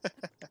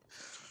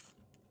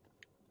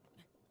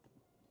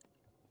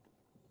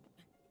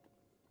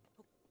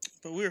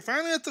 But we were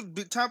finally at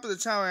the top of the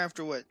tower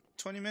after what,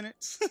 20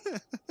 minutes?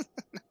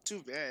 Not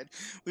too bad.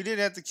 We did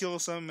have to kill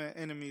some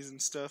enemies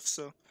and stuff,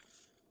 so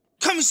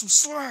cut me some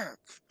slack.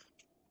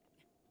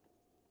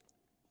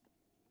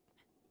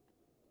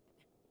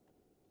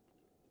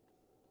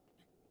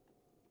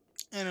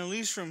 And at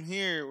least from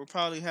here, we'll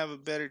probably have a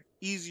better,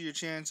 easier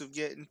chance of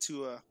getting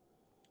to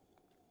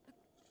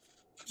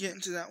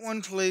that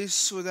one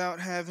place without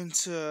having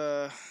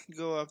to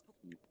go up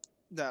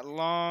that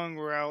long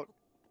route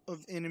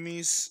of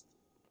enemies.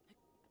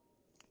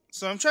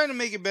 So I'm trying to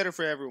make it better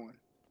for everyone,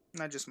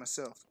 not just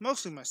myself.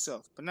 Mostly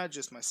myself, but not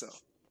just myself.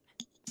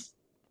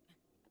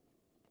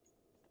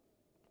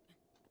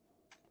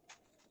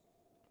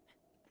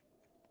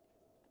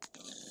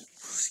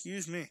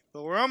 Excuse me,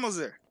 but we're almost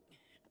there.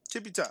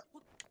 Tippy top.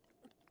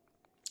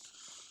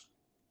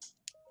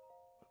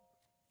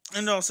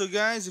 And also,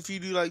 guys, if you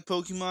do like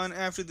Pokemon,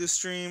 after this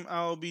stream,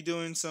 I'll be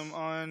doing some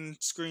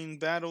on-screen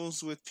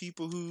battles with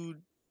people who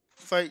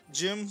fight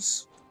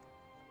gyms.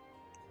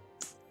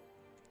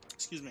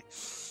 Excuse me.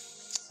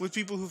 With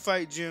people who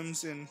fight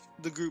gyms in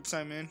the groups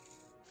I'm in.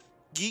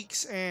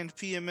 Geeks and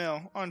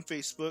PML on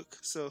Facebook.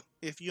 So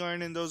if you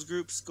aren't in those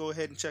groups, go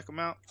ahead and check them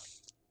out.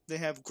 They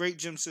have great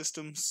gym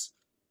systems.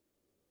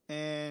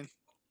 And,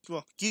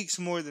 well, Geeks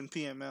more than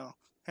PML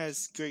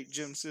has great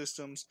gym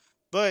systems.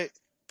 But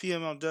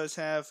PML does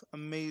have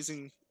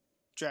amazing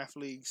draft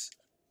leagues.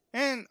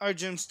 And our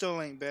gyms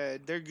still ain't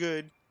bad. They're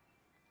good.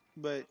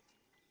 But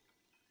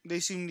they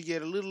seem to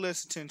get a little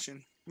less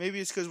attention. Maybe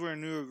it's because we're a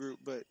newer group,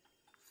 but...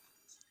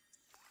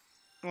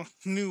 Well,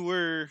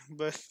 newer,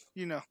 but,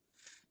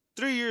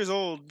 3 years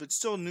old, but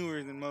still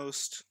newer than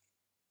most.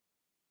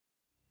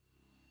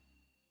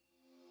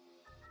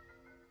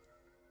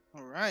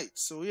 Alright,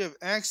 so we have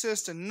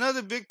accessed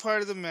another big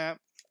part of the map.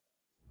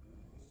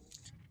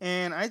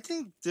 And I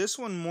think this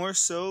one more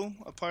so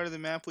a part of the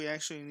map we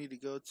actually need to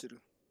go to.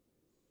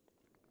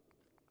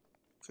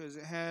 Because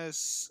it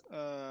has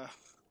a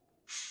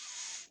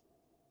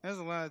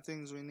lot of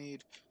things we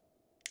need.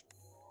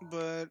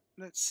 But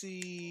let's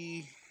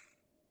see.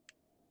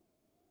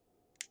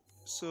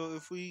 So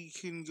if we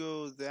can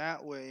go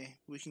that way,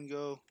 we can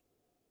go.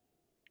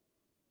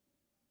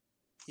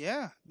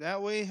 Yeah,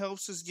 that way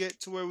helps us get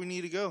to where we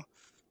need to go.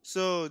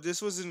 So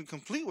this wasn't a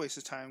complete waste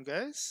of time,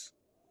 guys.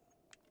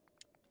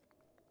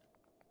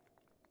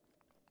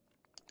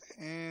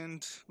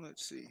 And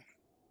let's see.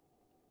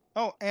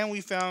 Oh, and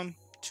we found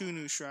 2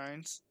 new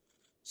shrines.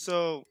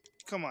 So,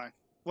 come on.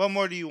 What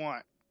more do you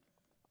want?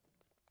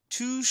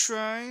 2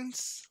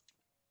 shrines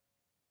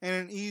and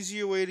an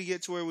easier way to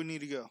get to where we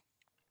need to go.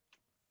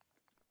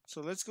 So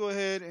let's go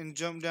ahead and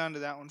jump down to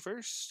that one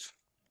first.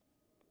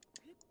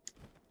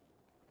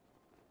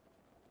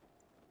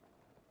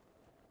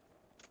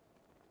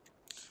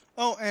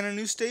 Oh, and a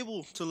new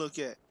stable to look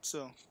at.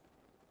 So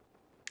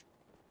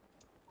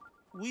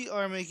we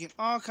are making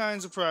all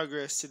kinds of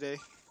progress today.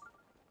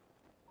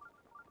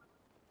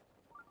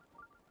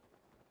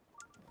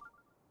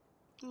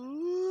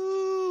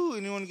 Ooh,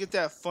 anyone get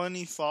that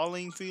funny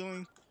falling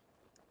feeling?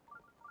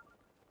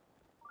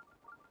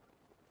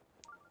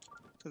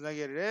 Because I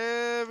get it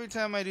every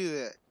time I do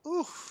that.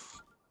 Ooh,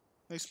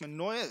 makes me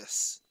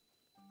nervous.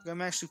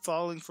 I'm actually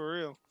falling for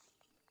real.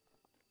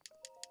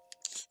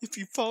 If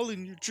you fall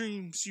in your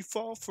dreams, you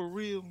fall for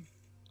real.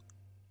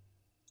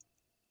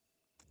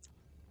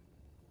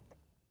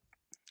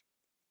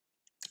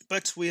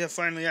 But we have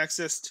finally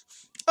accessed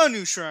a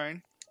new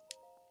shrine.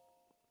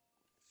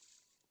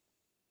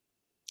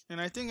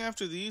 And I think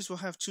after these, we'll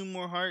have 2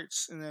 more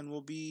hearts, and then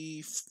we'll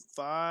be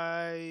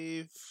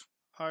 5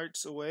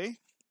 hearts away.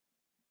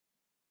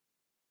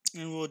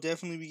 And we'll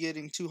definitely be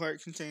getting 2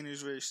 heart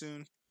containers very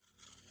soon.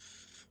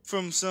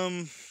 From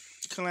some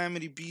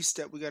calamity beast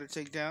that we gotta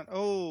take down.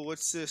 Oh,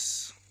 what's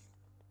this?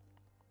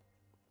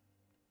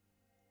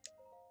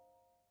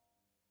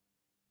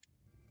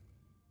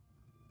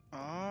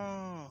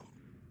 Oh.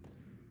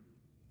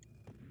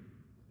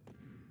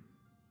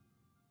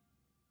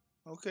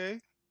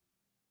 Okay.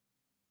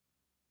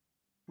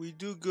 We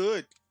do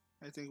good.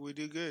 I think we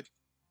do good.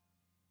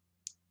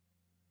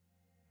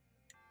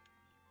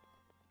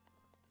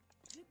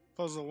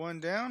 Puzzle 1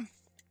 down.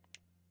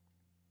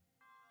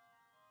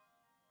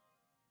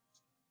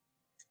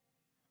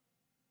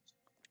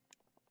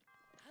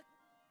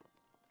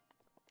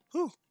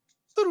 Whew.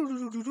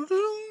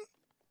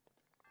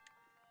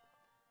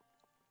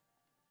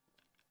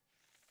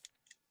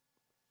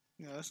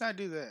 No, let's not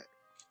do that.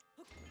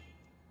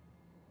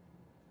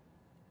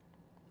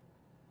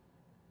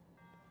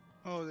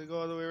 Oh, they go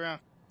all the way around.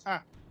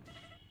 Ah.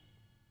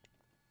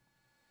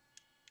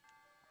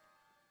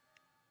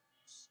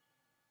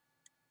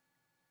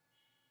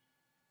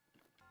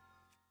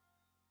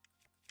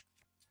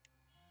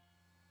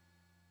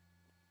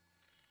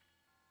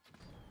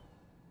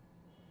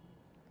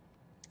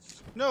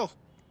 No!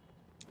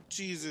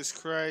 Jesus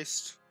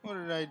Christ. What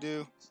did I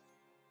do?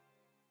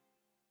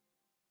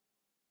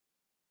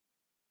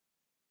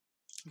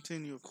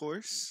 Continue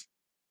course.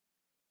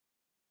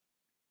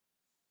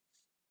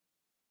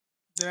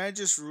 Did I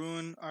just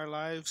ruin our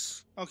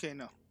lives? Okay,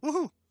 no.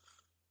 Woohoo!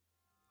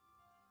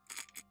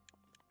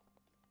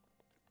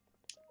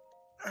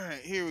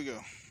 Alright, here we go.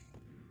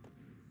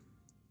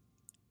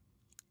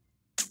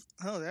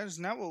 Oh, that is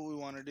not what we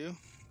want to do.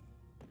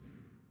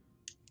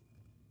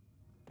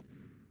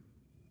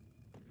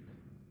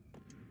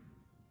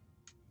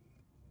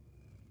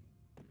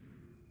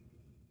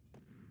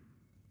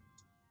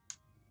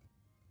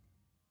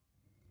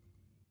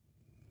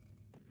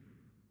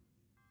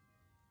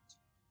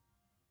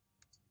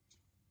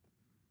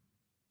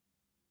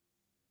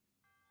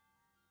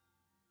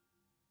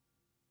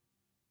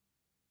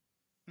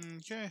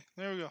 Okay,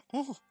 there we go.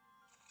 Woohoo!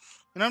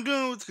 And I'm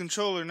doing it with the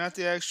controller, not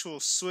the actual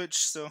Switch,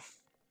 so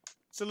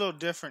it's a little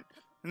different.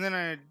 And then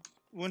I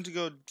went to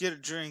go get a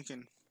drink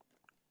and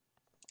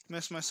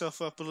mess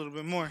myself up a little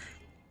bit more.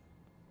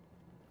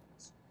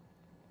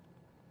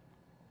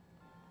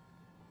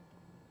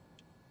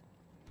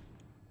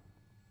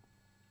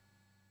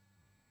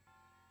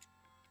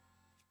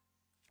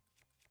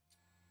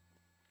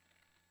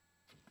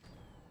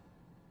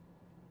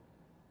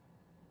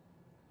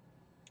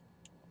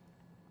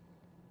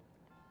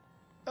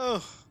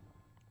 Oh,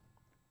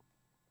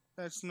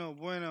 that's no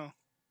bueno.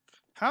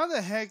 How the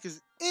heck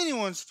is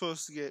anyone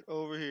supposed to get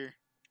over here?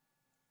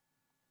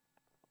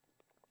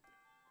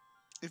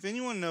 If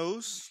anyone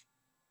knows,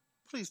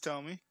 please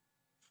tell me.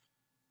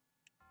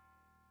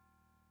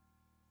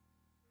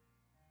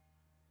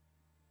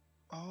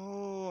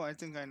 Oh, I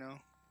think I know.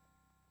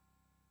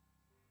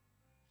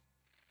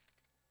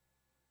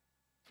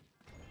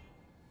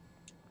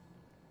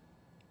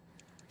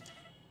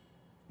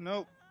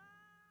 Nope.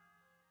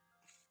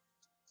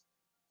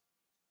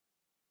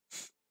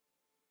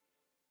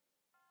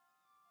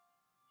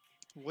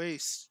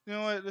 Waste. You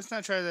know what? Let's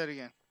not try that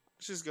again.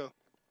 Let's just go.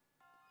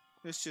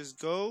 Let's just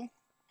go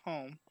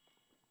home.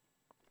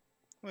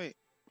 Wait,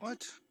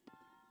 what?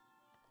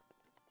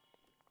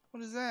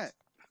 What is that?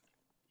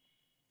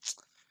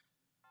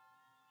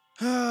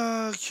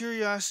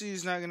 Curiosity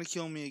is not gonna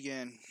kill me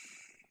again.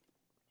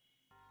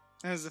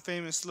 As the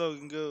famous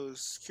slogan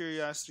goes,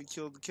 curiosity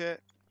killed the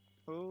cat.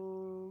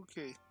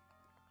 Okay.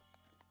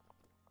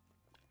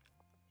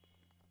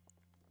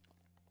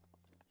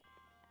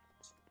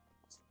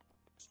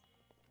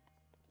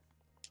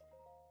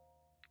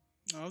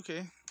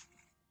 Okay.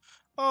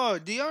 Oh,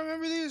 do y'all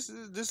remember these?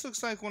 This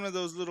looks like one of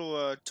those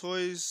little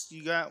toys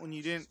you got when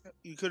you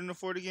couldn't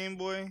afford a Game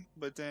Boy,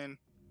 but then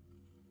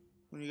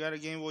when you got a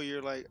Game Boy,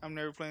 you're like, I'm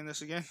never playing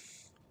this again.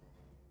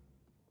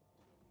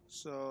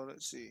 So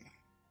let's see.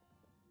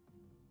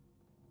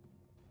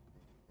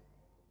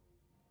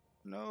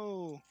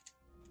 No.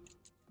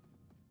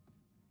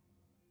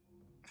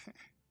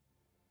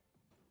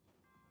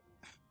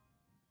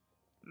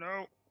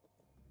 No.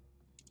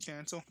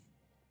 Cancel.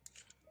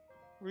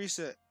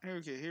 Reset.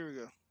 Okay, here we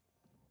go.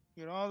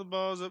 Get all the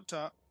balls up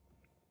top.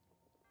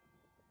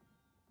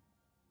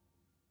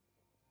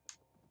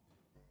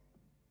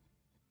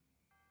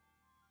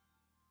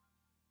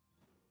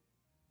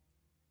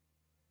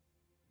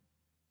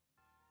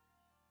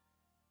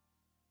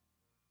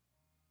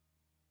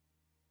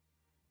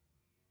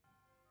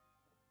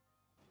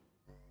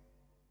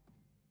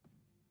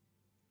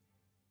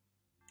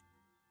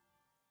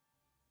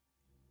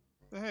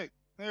 The heck?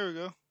 There we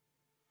go.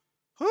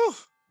 Whew!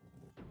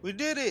 We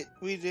did it!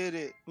 We did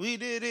it! We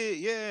did it!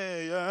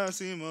 Yeah,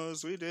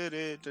 Yasimos, we did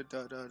it! Da,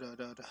 da, da, da,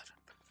 da, da.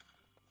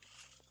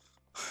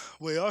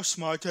 We are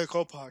smart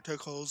tackle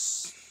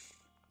particles.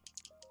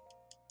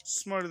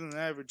 Smarter than the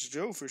average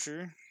Joe for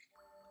sure.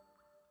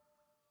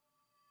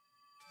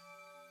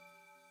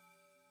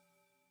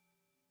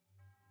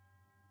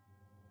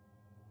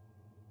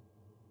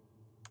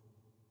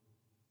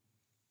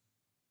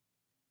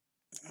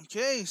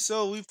 Okay,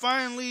 so we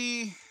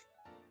finally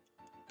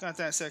got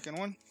that second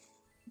one.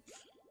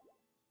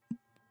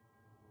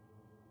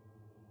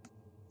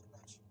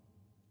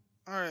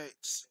 Alright.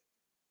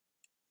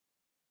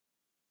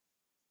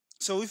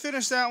 So we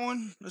finished that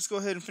one. Let's go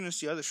ahead and finish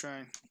the other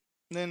shrine.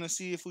 Then let's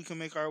see if we can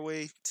make our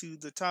way to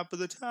the top of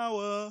the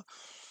tower.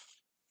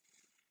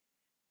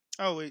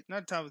 Oh, wait,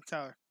 not top of the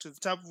tower. To the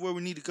top of where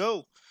we need to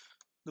go.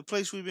 The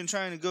place we've been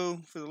trying to go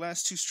for the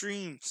last 2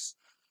 streams.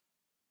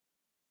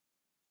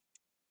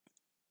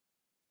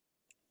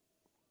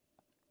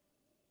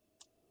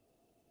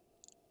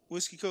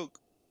 Whiskey Coke.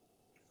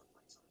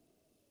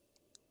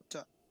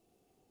 Top.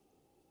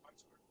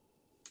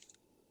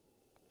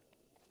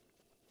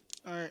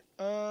 Alright,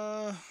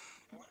 no.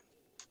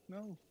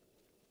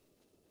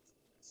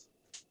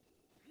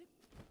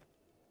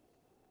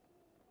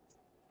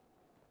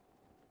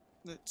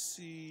 Let's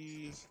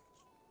see.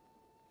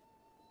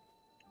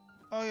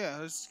 Oh yeah,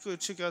 let's go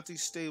check out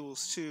these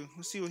stables too.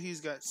 Let's see what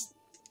he's got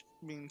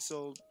being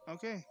sold.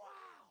 Okay.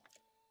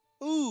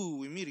 Ooh,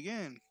 we meet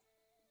again.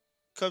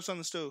 Cups on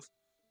the stove.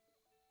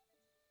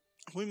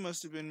 We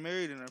must have been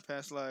married in our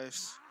past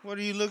lives. What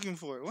are you looking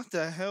for? What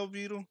the hell,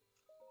 Beetle?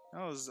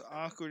 That was the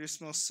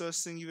awkwardest, most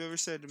sus thing you've ever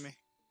said to me.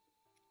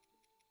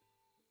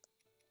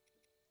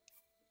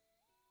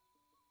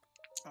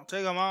 I'll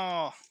take them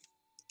all.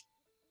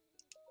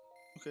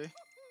 Okay.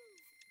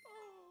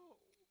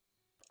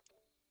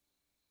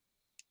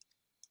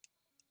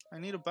 I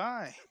need to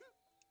buy.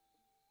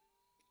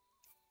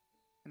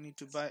 I need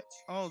to buy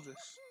all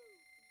this.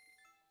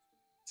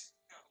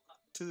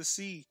 To the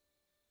sea.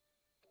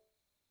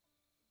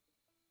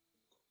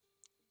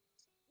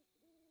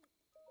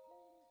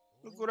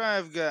 Look what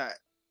I've got.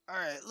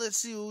 Alright, let's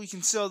see what we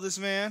can sell this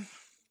man.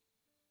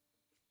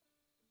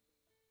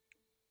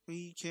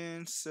 We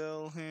can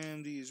sell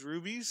him these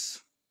rubies.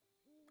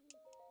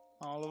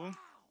 All of them.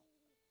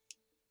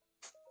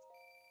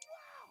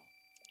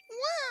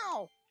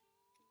 Wow!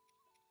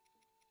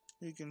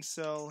 We can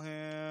sell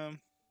him.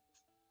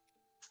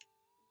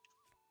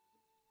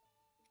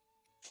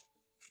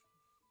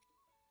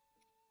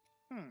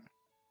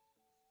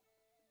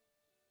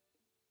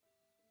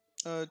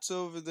 It's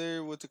over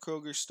there with the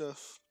Kroger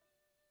stuff.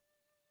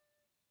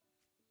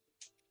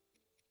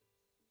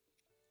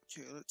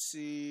 Okay, let's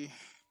see.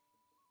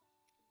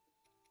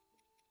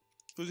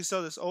 We can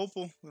sell this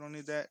opal. We don't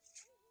need that.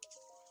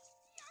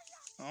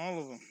 All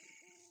of them.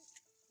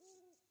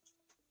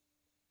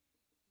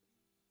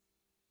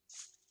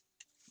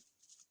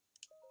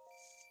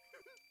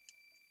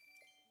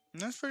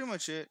 And that's pretty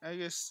much it. I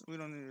guess we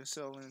don't need to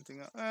sell anything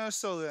else. Let's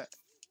sell that.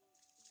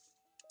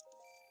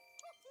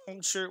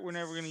 Old shirt we're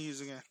never going to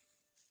use again.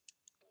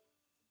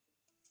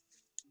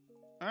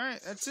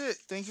 Alright, that's it.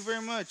 Thank you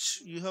very much.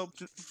 You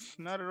helped.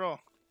 Not at all.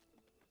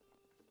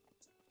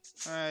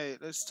 Alright,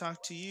 let's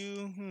talk to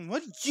you.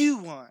 What do you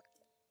want?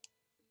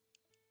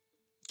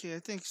 Okay, I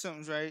think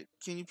something's right.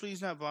 Can you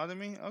please not bother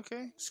me?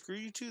 Okay, screw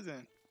you too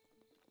then.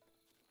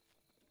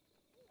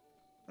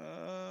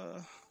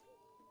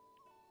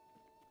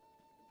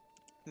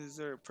 Is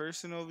there a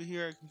person over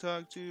here I can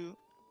talk to?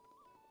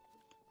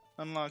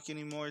 Unlock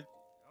any more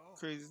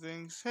crazy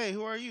things? Hey,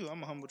 who are you?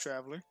 I'm a humble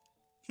traveler.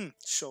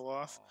 Show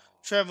off.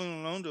 Traveling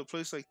alone to a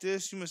place like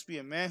this, you must be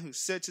a man who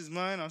sets his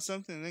mind on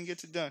something and then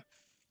gets it done.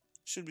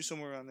 Should be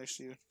somewhere around there,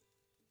 Steven.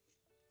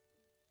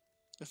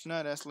 If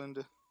not, ask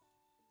Linda.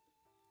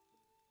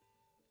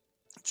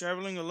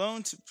 Traveling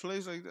alone to a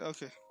place like that?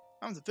 Okay.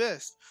 I'm the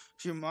best.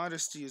 Your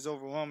modesty is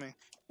overwhelming.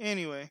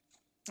 Anyway,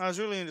 I was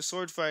really into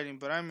sword fighting,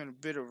 but I'm in a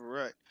bit of a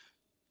rut.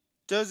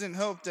 Doesn't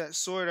help that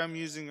sword I'm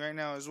using right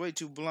now is way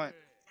too blunt.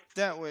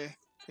 That way,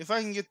 if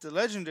I can get the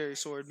legendary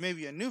sword,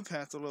 maybe a new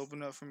path will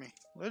open up for me.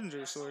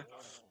 Legendary sword.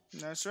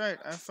 That's right,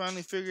 I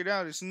finally figured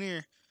out it's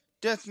near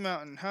Death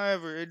Mountain.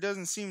 However, it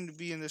doesn't seem to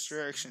be in this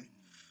direction.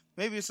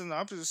 Maybe it's on the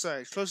opposite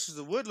side, close to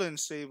the woodland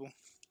stable.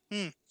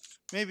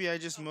 Maybe I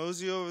just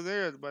mosey over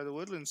there by the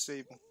woodland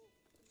stable.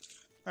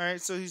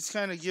 Alright, so he's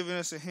kind of giving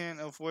us a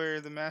hint of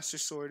where the Master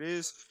Sword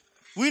is.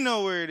 We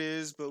know where it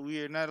is, but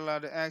we are not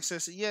allowed to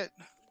access it yet.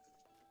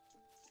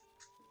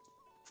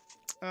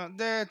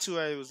 That's who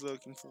I was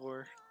looking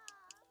for.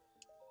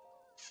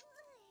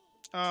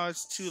 Oh,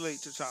 it's too late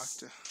to talk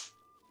to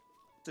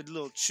the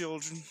little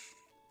children.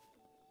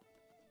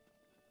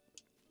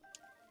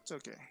 It's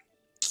okay.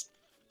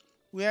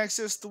 We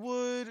access the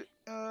wood.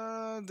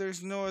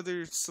 There's no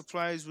other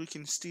supplies we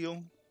can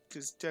steal,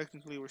 because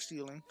technically we're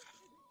stealing.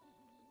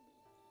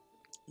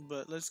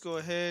 But let's go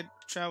ahead,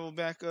 travel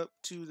back up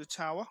to the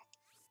tower.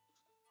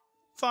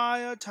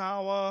 Fire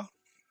tower.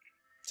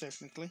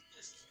 Technically.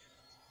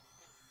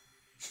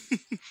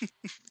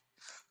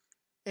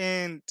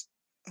 And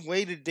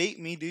way to date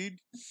me, dude.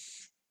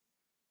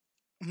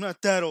 I'm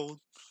not that old.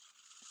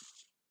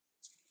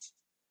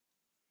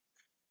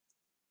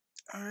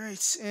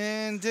 Alright,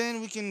 and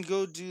then we can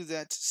go do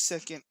that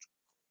second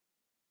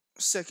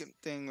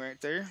thing right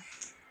there.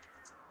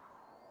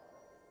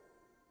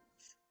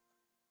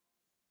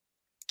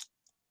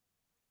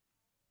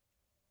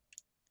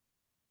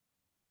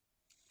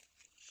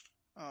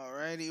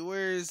 Alrighty,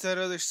 where is that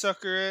other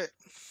sucker at?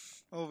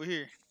 Over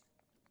here.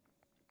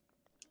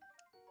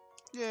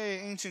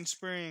 Yay, Ancient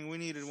Spring. We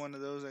needed one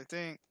of those, I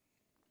think.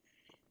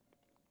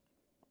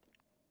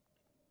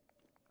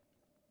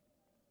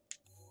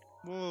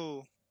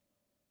 Whoa.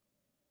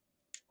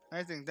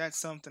 I think that's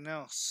something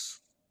else.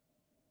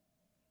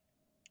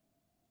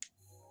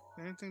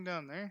 Anything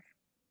down there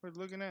worth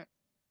looking at?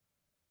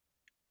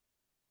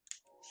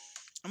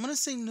 I'm gonna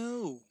say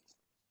no.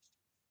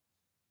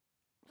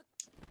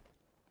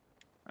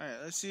 Alright,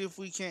 let's see if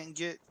we can't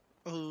get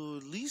at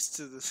least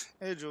to the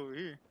edge over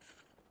here.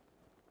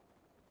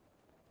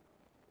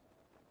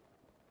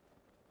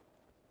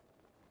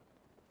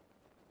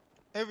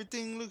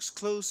 Everything looks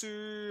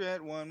closer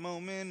at one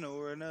moment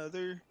or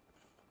another.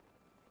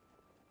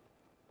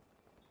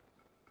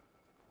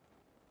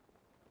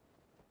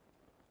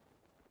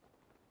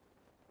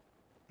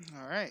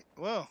 Alright,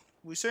 well,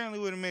 we certainly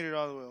would have made it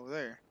all the way over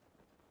there.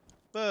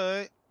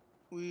 But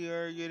we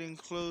are getting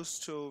close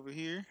to over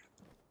here.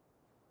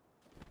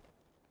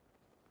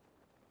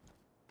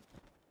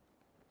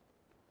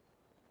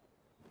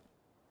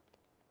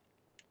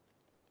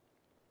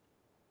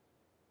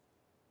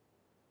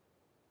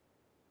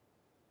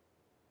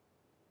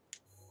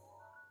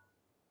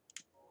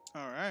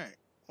 Alright.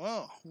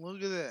 Well,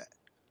 look at that.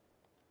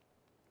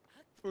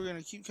 We're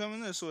gonna keep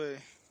coming this way.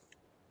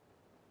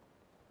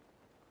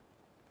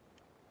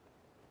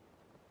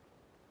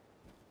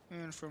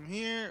 And from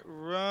here,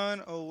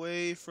 run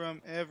away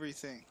from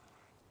everything.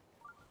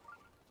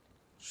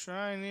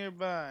 Shrine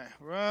nearby.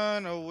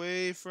 Run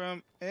away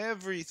from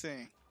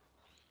everything.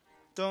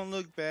 Don't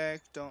look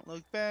back, don't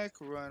look back,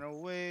 run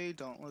away,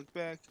 don't look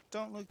back,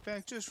 don't look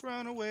back, just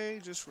run away,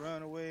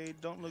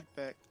 don't look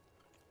back.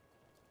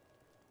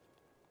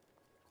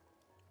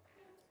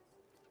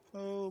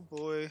 Oh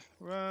boy,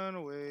 run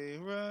away,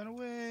 run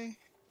away.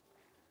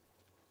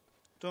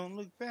 Don't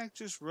look back,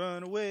 just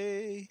run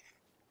away.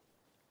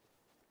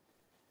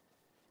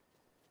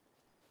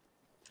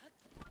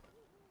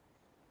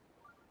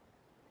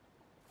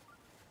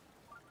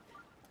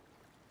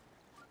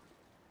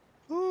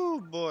 Oh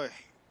boy.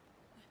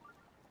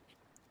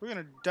 We're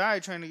gonna die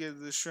trying to get to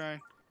this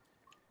shrine.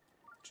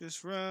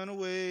 Just run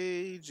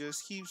away,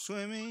 just keep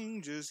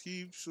swimming, just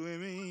keep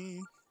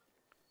swimming.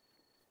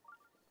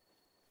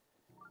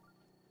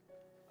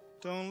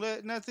 Don't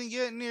let nothing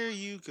get near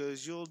you,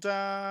 'cause you'll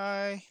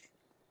die.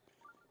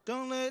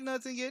 Don't let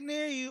nothing get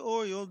near you,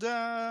 or you'll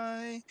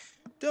die.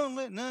 Don't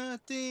let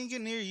nothing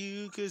get near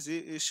you, 'cause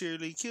it will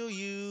surely kill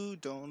you.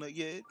 Don't let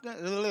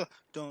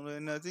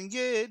nothing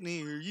get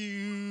near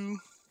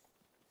you,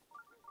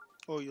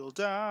 or you'll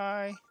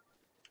die.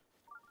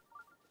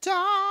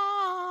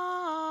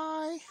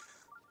 Die!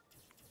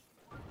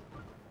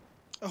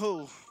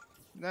 Oh,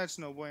 that's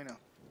no bueno.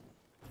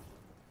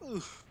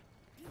 Ooh.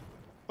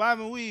 Bob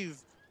and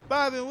weave!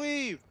 Bob and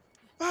weave!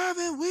 Bob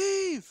and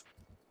weave!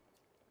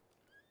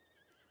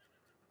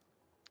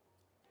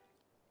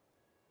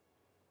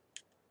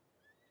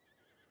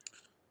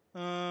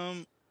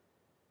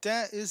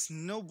 That is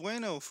no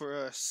bueno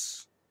for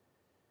us.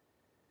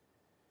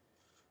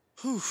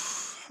 Whew.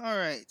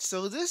 Alright,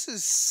 so this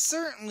is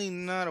certainly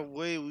not a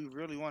way we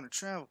really want to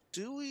travel,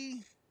 do we?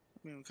 I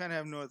mean, we kind of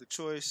have no other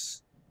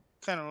choice.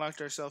 Kind of locked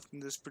ourselves in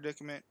this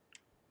predicament.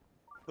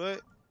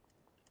 But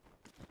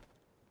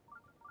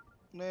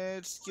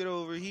let's get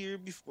over here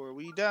before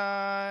we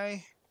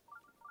die.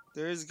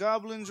 There's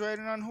goblins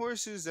riding on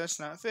horses. That's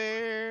not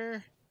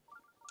fair.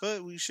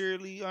 But we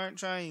surely aren't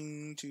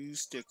trying to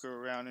stick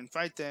around and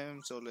fight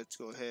them. So let's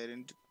go ahead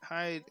and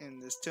hide in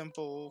this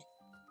temple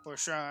or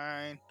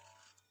shrine.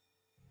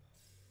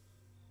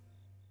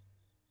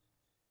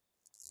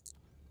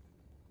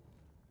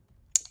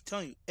 I'm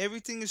telling you,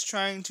 everything is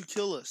trying to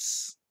kill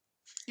us.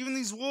 Even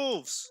these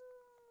wolves.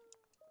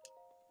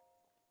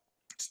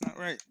 It's not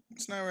right.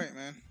 It's not right,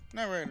 man.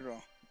 Not right at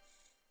all.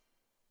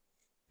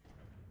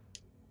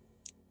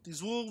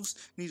 These wolves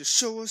need to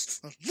show us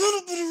a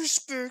little bit of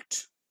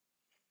respect.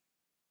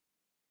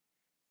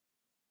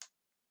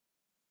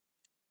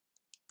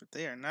 But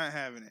they are not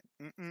having it.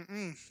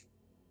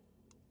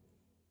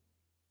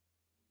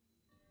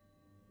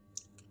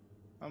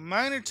 A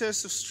minor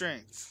test of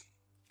strength.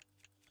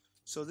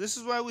 So this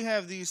is why we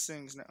have these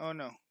things now. Oh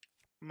no.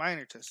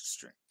 Minor test of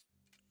strength.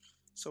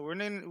 So we're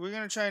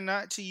gonna try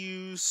not to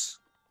use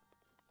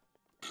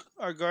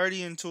our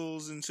guardian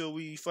tools until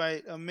we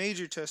fight a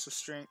major test of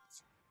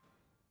strength.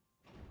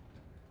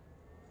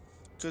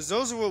 Because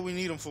those are what we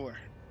need them for.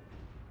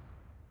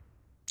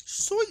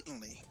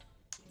 Certainly.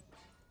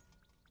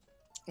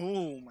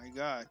 Oh my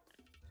god.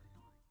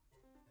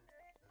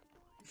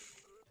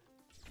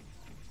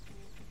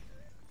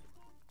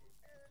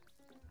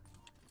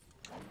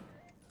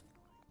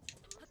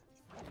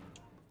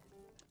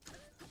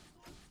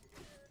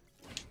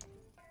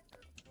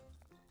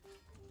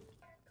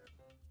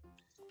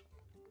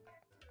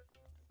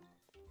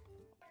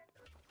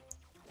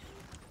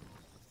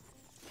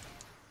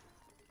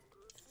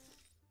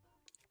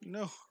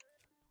 No.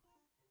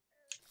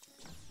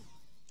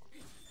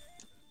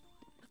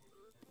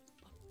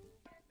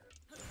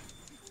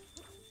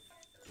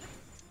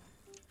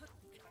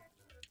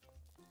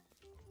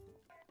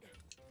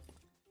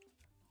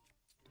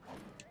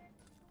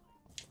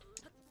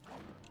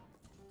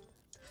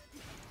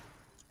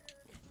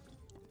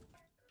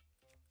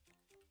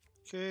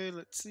 Okay,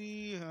 let's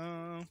see.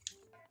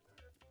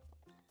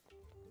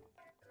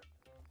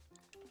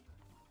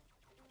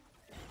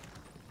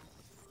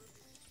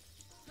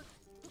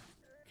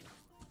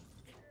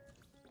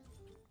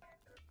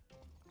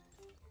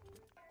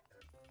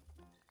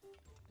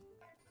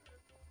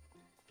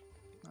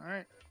 All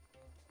right.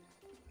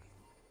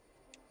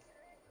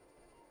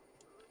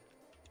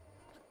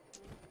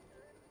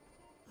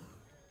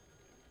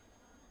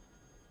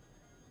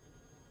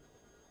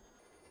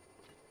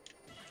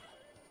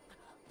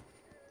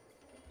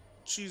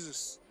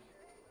 Jesus.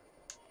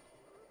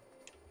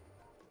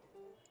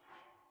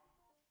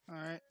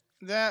 Alright.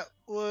 That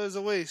was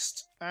a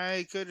waste.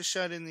 I could have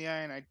shot in the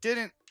eye and I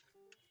didn't.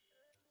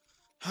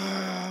 What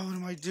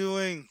am I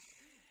doing?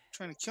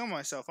 Trying to kill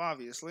myself,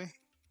 obviously.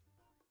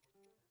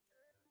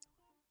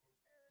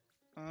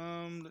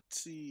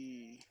 Let's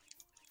see.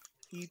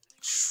 Eat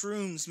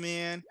shrooms,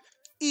 man.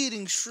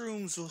 Eating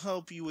shrooms will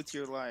help you with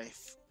your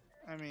life.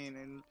 I mean,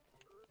 and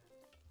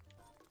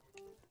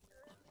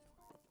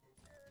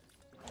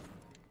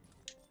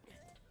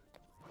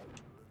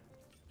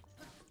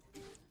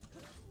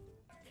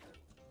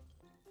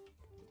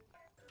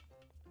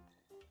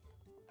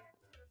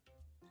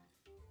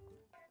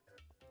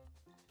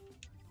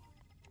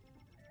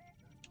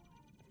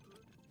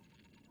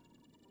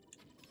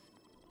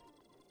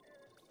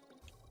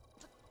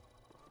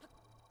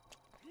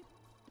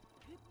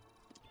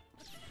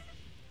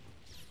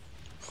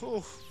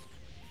Oh,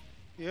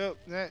 yep,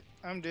 that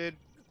I'm dead.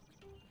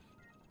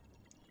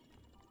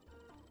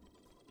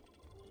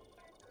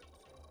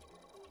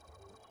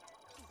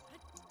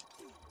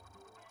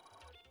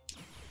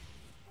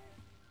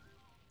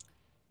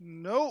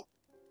 Nope.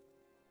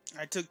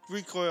 I took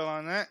recoil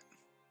on that.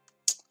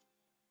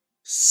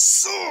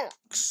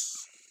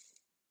 Sucks.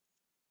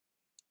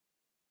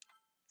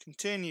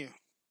 Continue.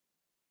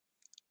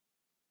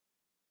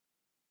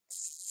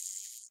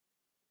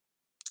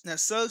 That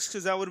sucks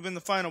because that would have been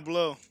the final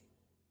blow.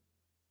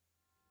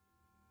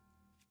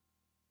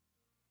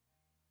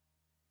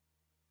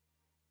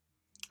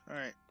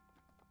 Alright.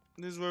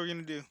 This is what we're going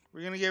to do.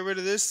 We're going to get rid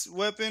of this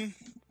weapon.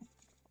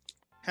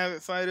 Have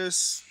it fight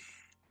us.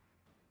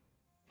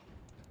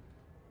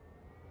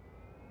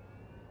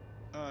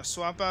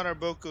 Swap out our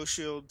Boko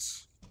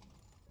shields.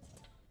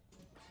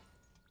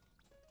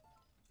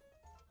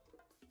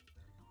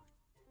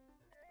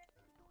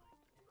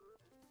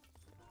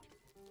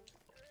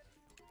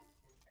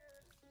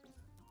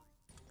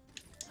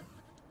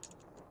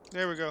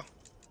 There we go.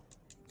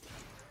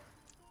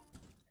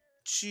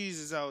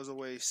 Jesus, that was a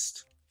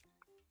waste.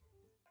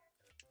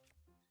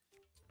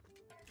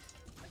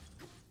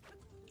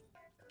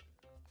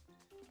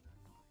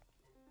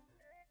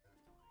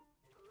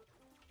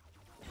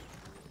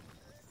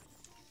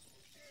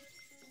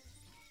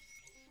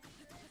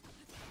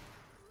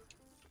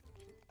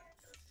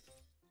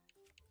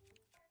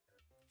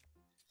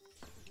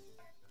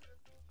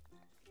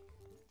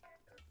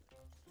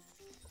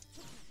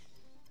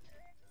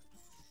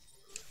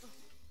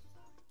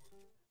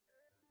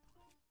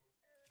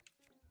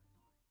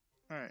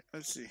 Alright,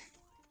 let's see.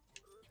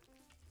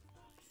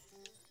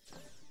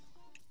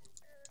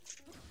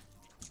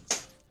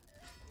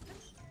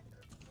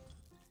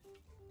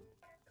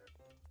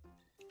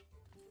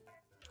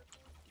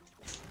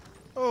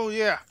 Oh,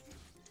 yeah.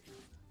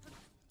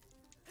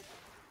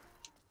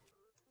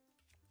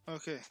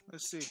 Okay,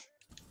 let's see.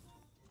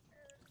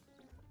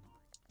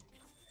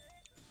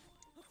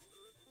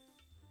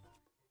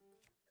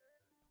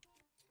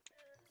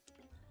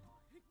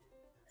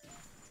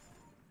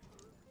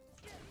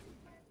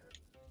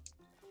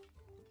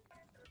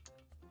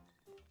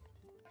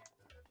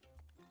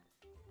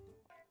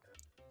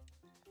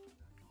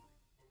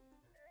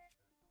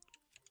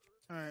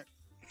 Alright.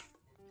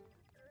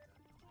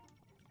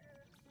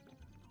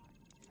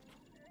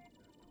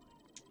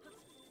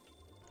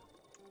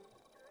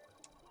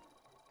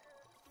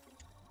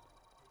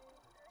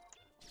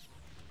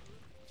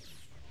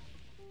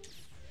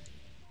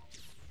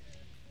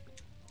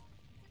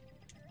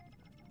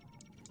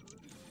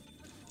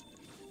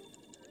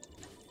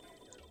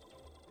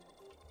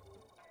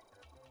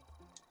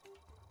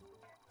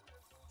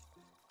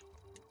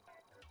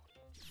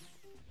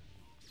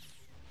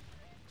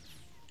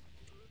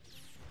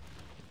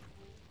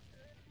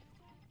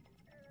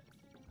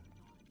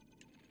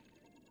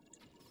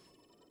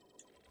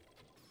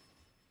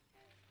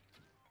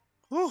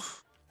 Whew.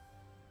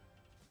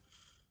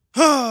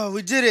 Oh,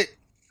 we did it!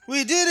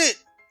 We did it!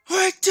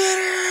 We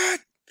did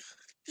it!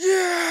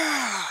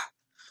 Yeah!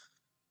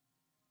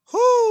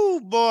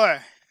 Whoo, boy!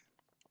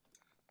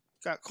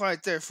 Got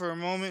quiet there for a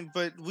moment,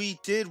 but we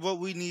did what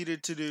we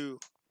needed to do.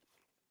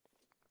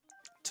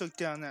 Took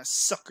down that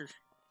sucker.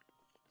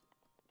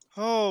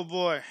 Oh,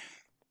 boy.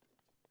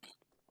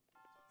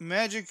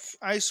 Magic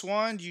Ice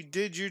Wand, you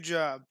did your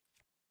job.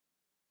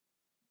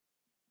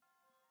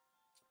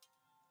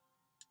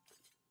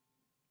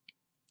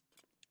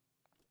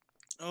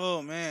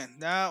 Oh, man.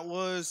 That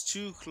was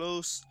too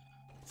close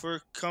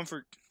for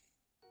comfort.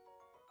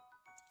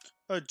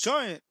 A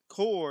giant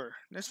core.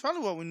 That's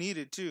probably what we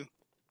needed, too.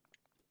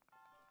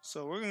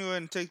 So we're going to go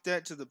ahead and take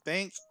that to the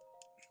bank.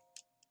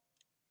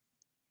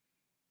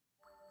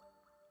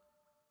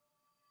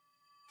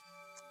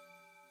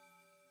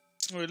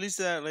 Or at least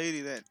that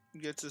lady that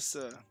gets us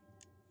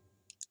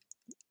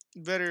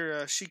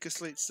better Sheikah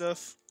Slate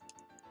stuff.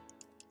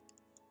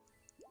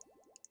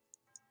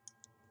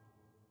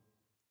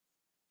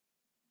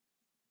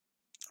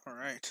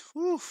 Alright.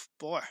 Whew,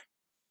 boy.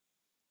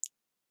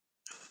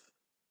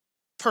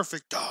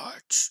 Perfect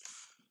dodge.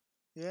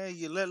 Yeah,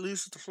 you let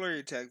loose with the flurry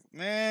attack.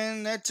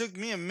 Man, that took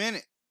me a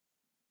minute.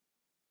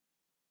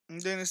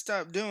 And then it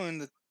stopped doing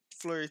the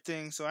flurry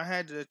thing, so I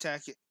had to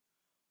attack it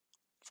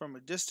from a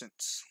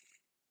distance.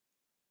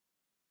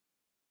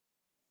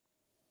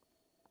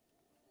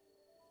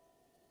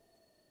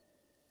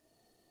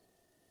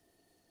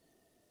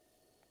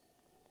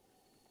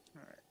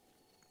 Alright.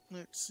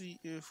 Let's see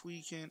if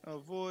we can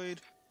avoid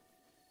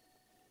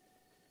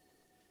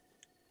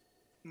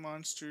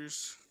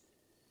monsters.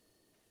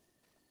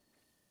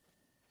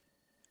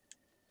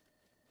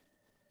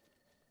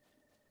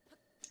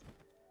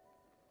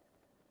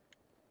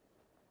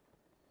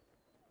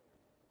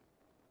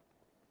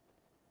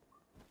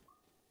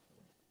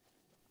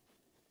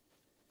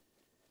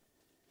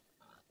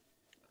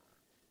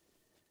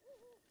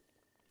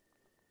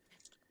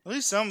 At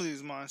least some of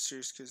these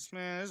monsters, because,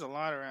 man, there's a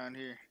lot around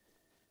here.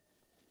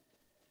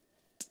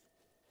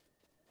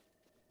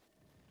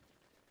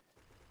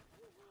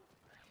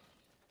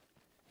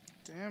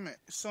 Damn it.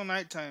 It's still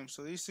nighttime,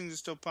 so these things are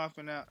still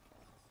popping out.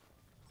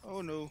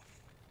 Oh no.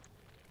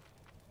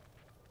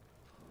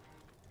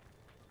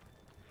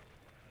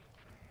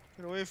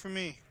 Get away from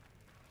me.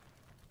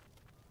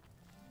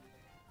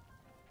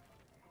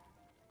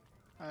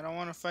 I don't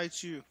want to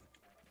fight you.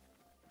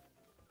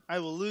 I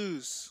will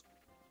lose.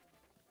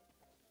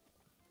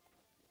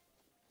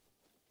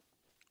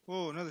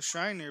 Whoa, another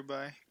shrine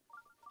nearby.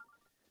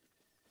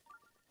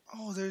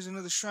 Oh, there's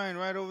another shrine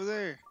right over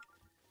there.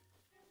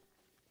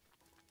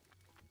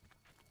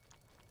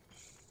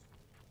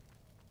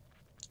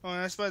 Oh,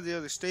 and that's by the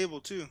other stable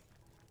too.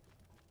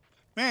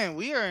 Man,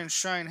 we are in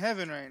shrine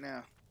heaven right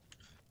now.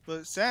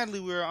 But sadly,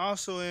 we are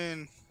also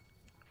in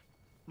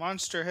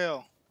monster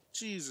hell.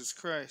 Jesus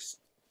Christ.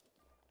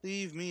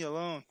 Leave me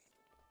alone.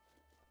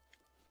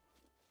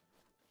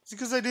 Is it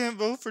because I didn't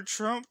vote for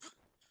Trump?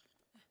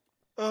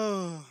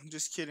 Oh, I'm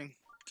just kidding.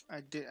 I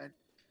did.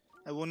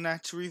 I will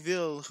not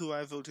reveal who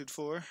I voted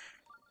for.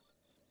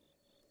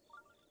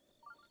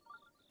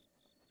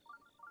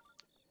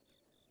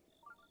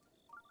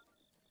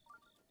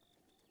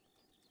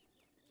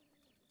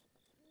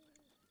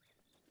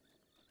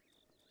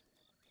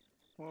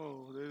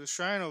 Whoa, there's a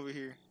shrine over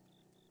here.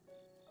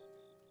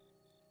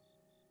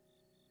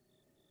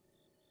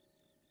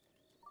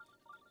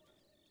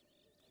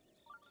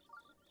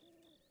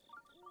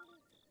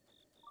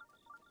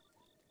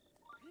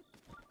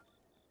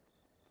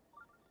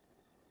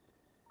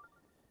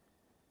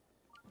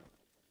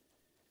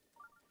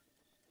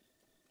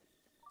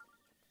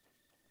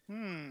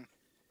 Hmm.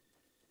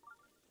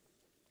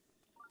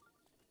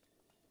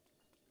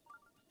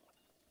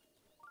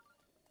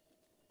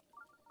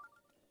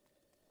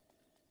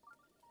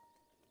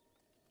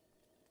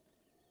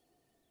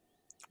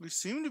 We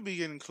seem to be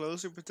getting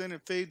closer, but then it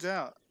fades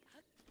out.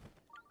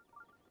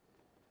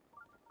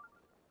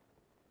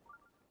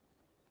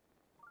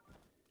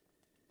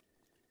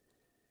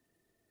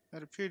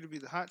 That appeared to be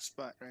the hot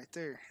spot right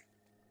there.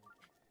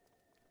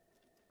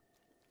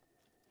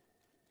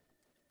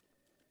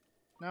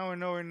 Now we're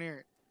nowhere near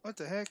it. What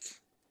the heck?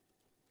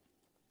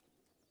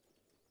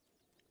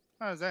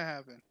 How does that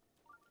happen?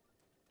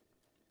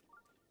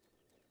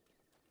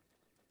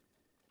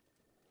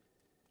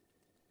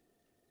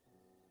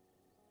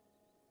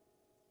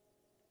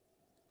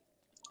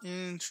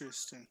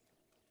 Interesting.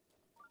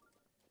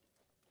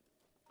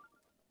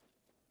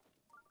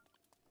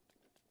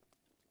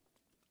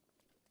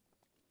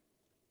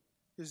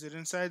 Is it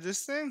inside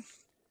this thing?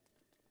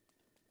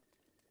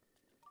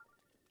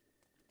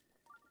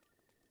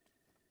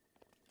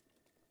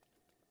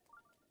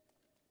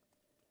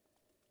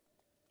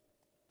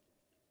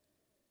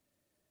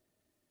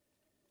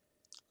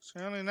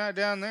 Certainly not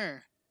down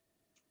there.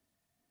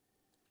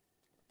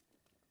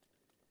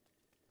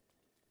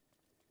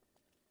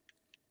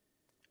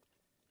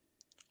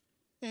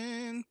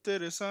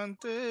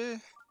 Interesante.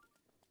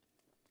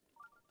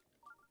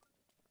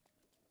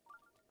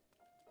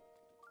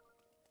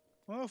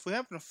 Well, if we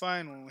happen to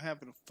find one, we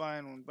happen to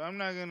find one. But I'm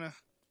not gonna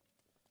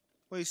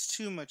waste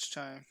too much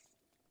time.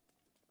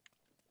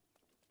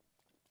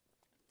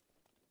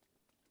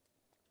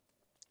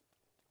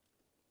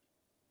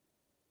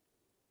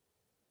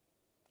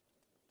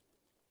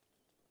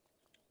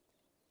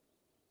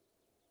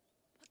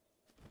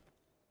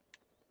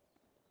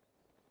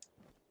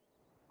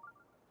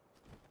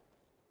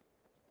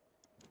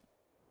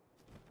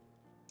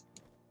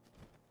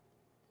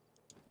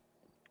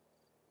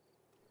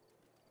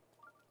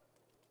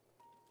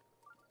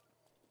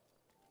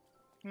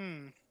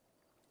 Hmm.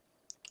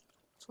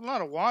 It's a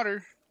lot of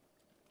water.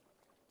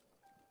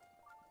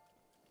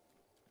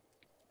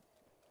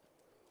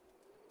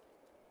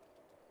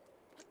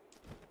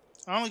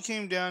 I only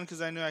came down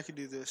because I knew I could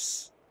do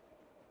this.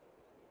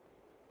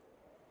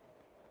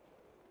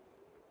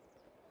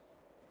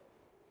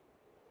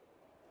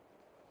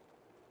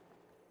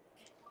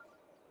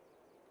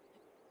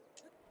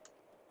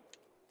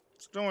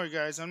 So don't worry,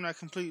 guys. I'm not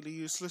completely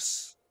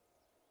useless.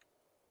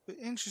 But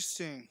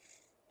interesting.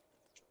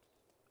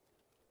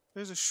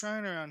 There's a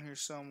shrine around here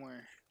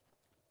somewhere.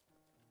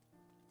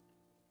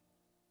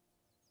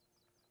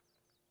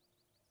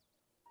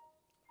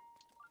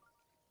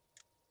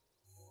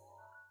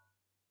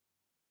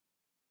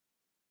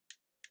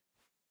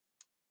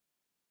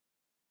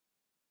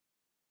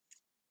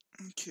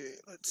 Okay,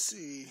 let's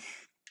see.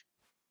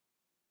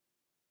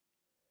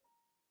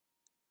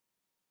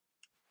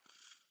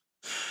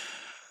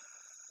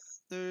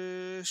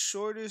 The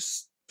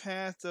shortest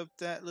path up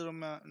that little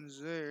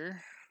mountain's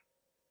there.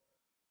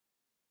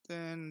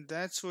 Then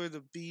that's where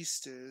the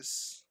beast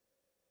is.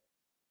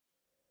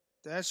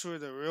 That's where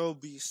the real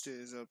beast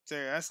is up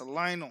there. That's a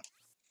Lionel.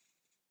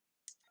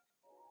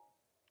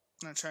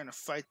 I'm not trying to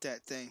fight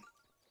that thing.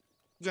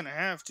 You're gonna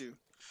have to.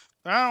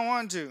 But I don't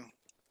want to.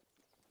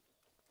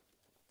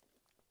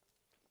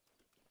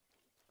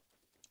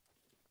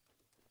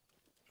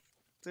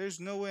 There's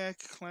no way I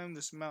could climb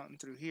this mountain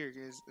through here,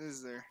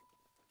 is there?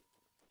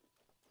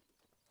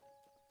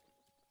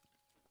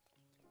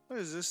 What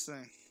is this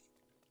thing?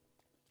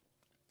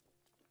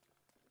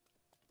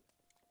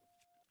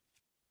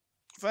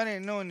 If I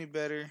didn't know any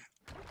better,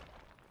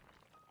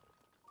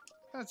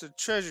 that's a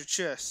treasure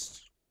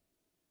chest.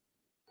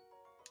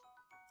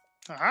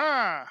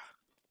 Aha!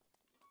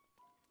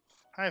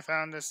 I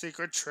found a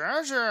secret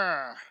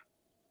treasure!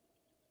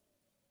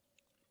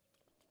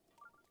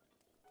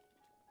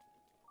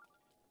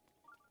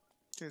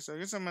 Okay, so I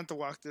guess I'm meant to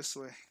walk this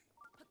way.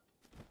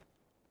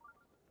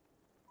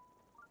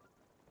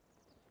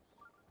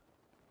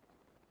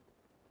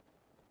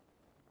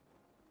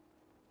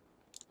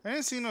 I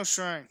didn't see no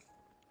shrine.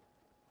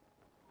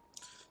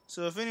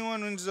 So if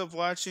anyone ends up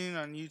watching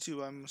on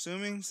YouTube, I'm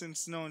assuming,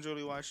 since no one's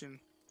really watching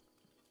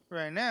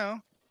right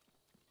now,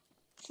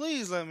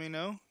 please let me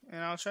know,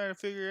 and I'll try to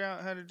figure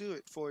out how to do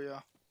it for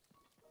y'all.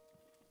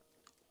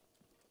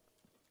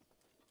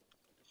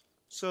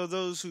 So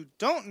those who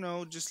don't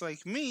know, just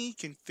like me,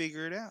 can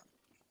figure it out.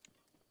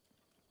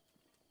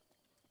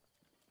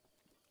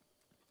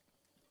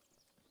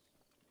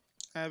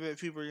 I bet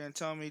people are going to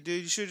tell me,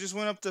 dude, you should have just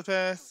went up the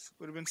path.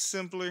 Would have been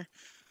simpler.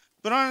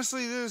 But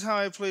honestly, this is how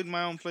I played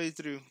my own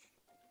playthrough.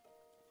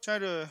 Try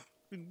to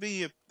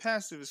be as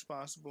passive as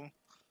possible.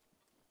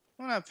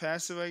 Well, not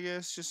passive, I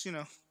guess. Just,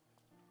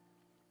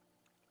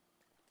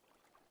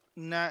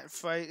 not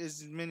fight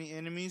as many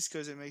enemies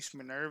because it makes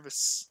me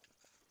nervous.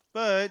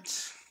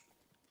 But,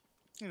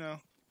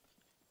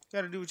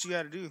 gotta do what you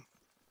gotta do.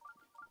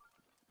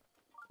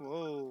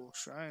 Whoa,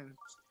 shrine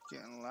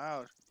getting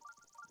loud.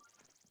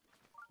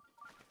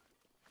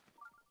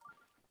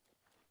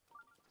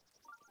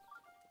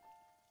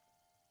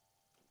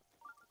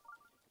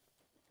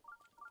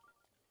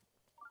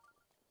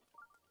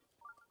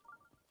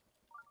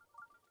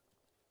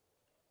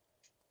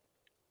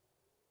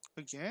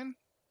 Again?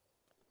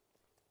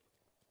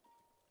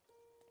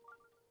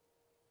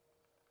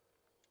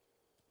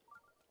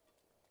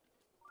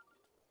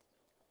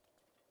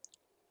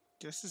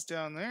 Guess it's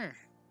down there.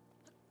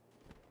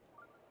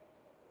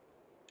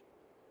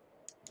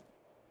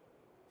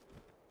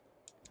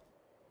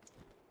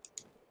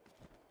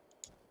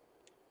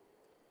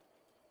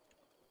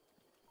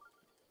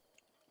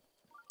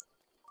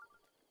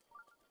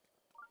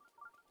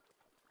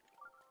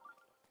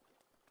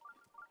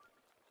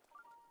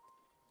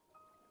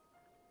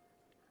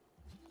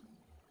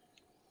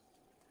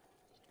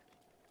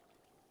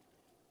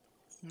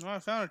 No, I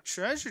found a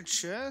treasure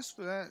chest,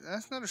 but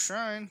that's not a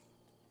shrine.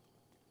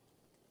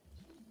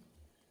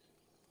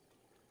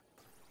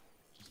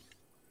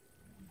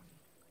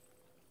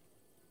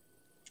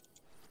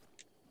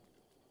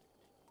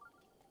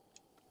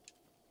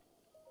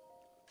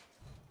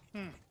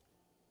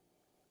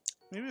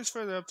 Maybe it's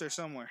further up there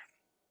somewhere.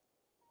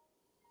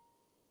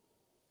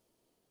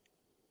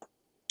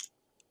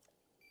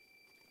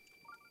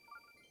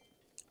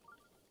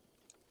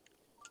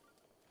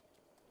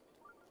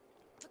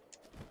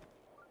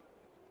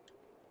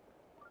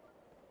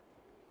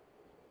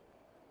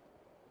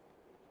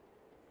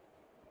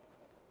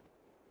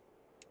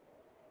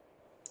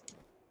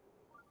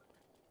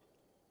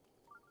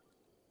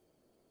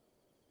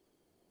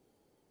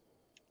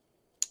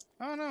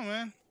 I don't know,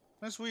 man.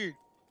 That's weird.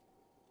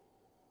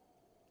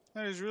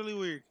 That is really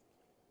weird.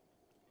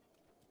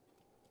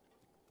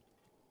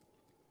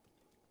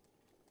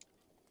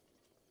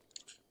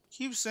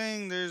 Keep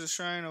saying there's a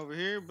shrine over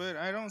here, but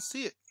I don't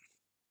see it.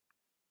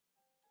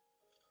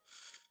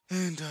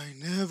 And I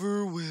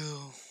never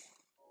will.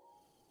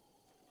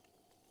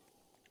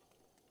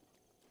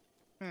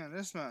 Man,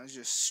 this mountain's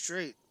just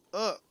straight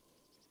up.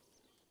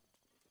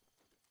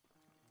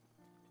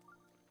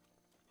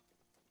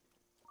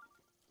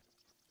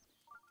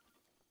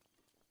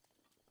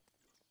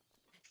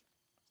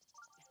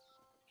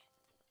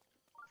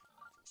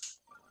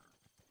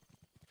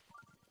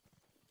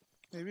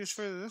 Maybe it's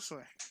further this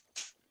way.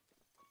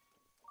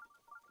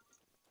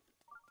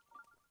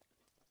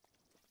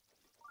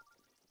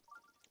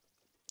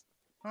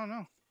 I don't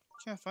know.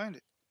 Can't find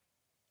it.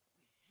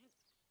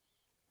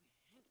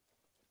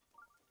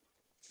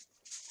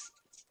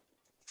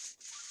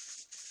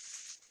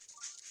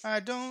 I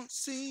don't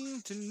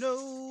seem to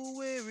know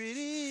where it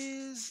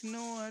is. No,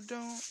 I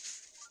don't.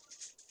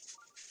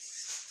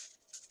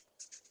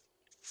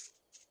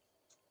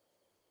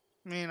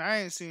 I mean,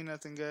 I ain't seen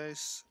nothing,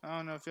 guys. I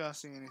don't know if y'all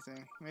see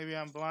anything. Maybe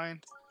I'm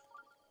blind.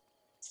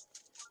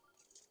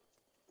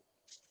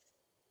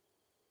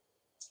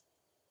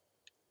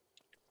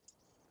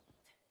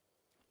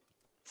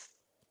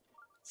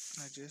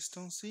 I just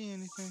don't see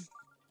anything.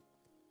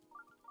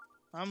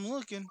 I'm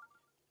looking.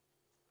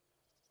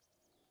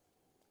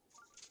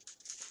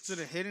 Is it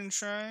a hidden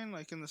shrine,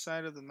 like in the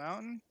side of the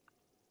mountain?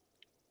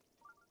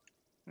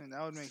 I mean,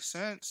 that would make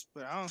sense,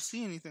 but I don't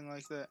see anything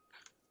like that.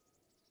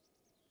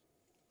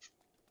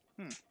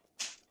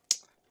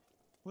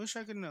 Wish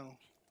I could know.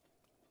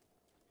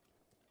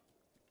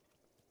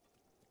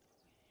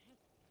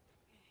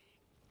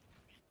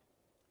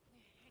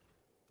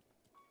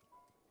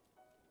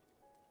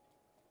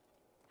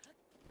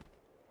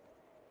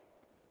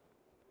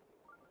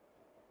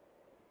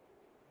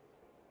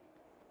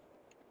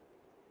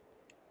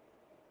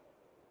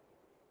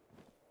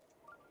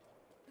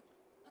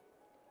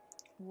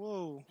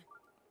 Whoa.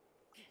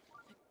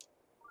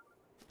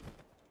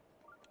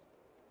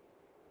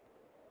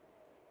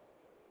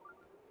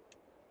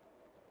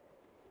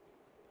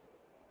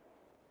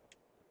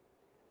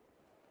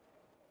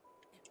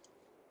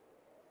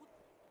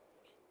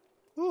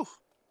 Whew.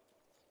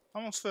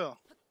 Almost fell.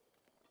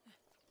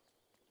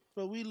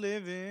 But we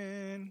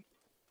living.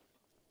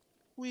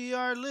 We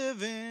are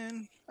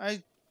living.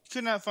 I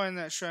could not find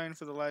that shrine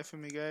for the life of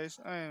me, guys.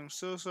 I am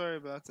so sorry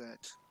about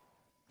that.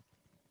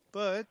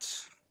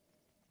 But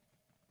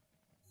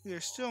we are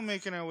still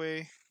making our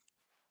way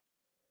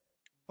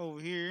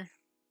over here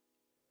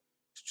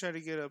to try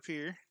to get up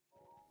here.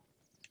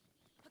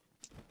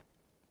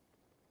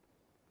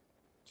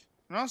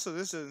 And also,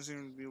 this doesn't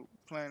seem to be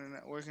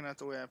working out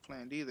the way I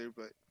planned either,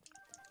 but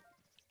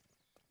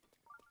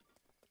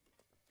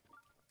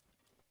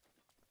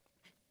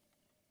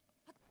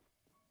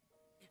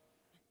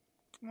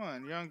come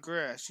on, you're on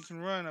grass. You can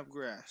run up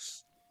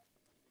grass.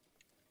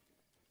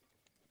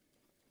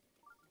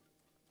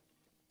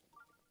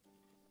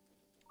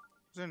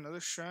 Is there another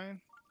shrine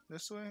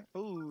this way?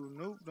 Oh,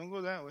 nope, don't go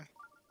that way.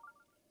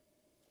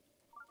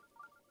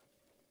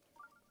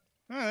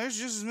 Oh, there's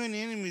just as many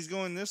enemies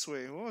going this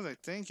way. What was I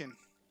thinking?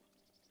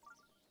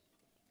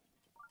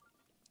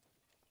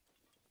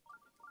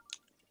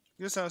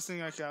 Guess I was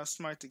thinking I could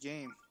outsmart the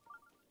game.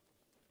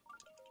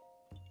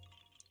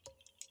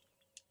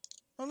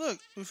 Oh look,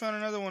 we found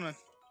another one. A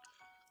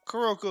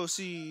Kuroko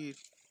seed.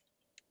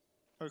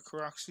 Or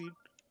Korok seed.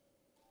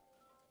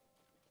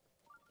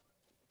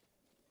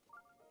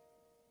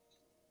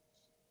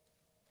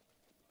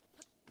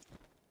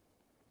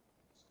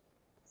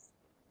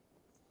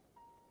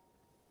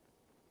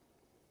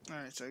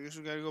 Alright, so I guess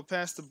we gotta go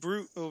past the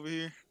brute over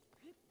here.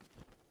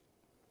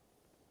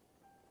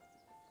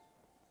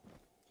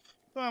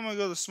 Well, I'm gonna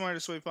go the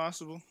smartest way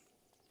possible.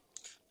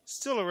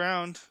 Still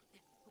around.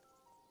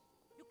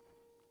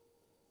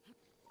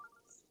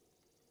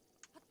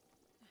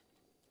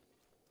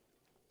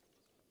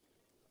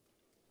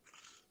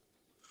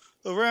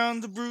 Around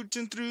the brute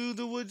and through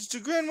the woods to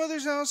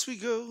grandmother's house we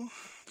go.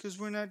 Because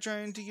we're not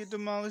trying to get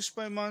demolished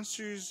by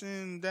monsters,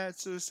 and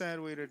that's a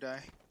sad way to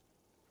die.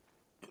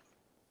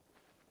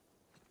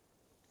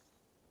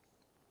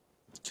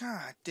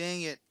 God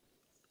dang it.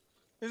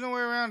 There's no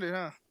way around it,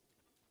 huh?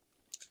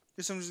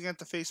 Guess I'm just gonna have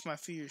to face my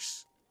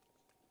fears.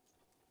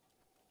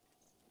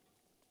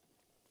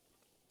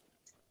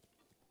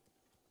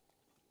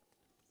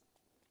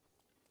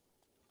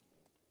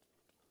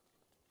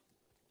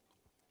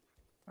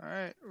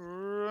 Alright,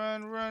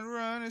 run, run,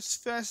 run as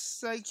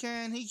fast as I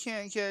can. He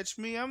can't catch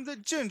me. I'm the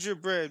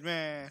gingerbread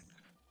man.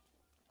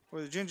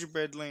 Or the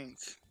gingerbread Link.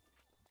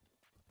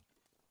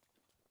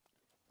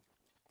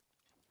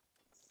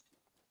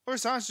 Or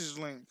Sausage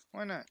Link.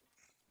 Why not?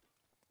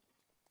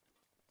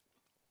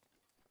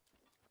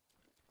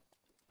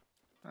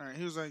 Alright,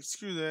 he was like,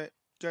 screw that.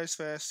 Guy's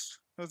fast.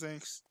 No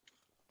thanks.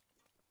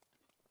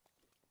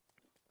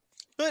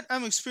 But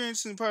I'm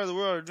experiencing part of the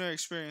world I've never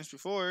experienced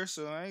before,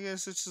 so I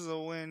guess this is a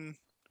win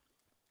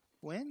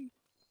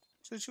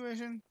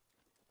situation.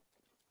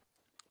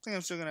 I think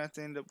I'm still gonna have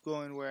to end up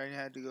going where I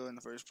had to go in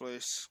the first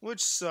place,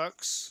 which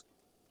sucks.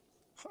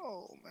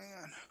 Oh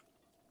man.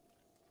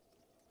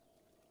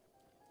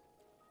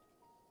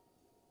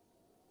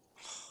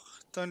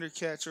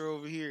 Thundercats are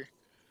over here.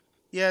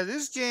 Yeah,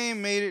 this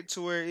game made it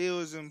to where it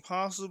was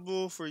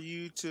impossible for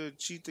you to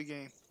cheat the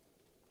game.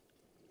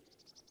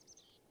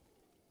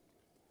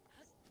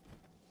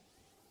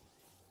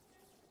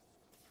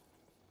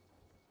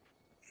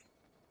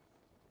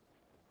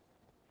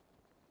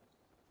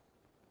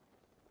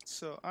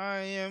 So I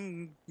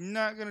am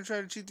not gonna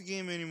try to cheat the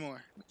game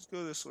anymore. Let's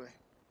go this way.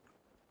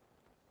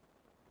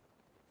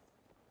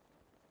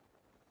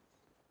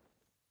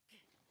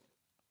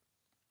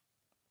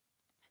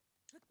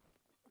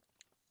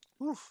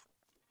 Oof.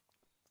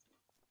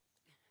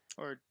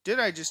 Or did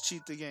I just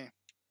cheat the game?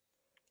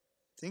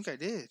 I think I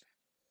did.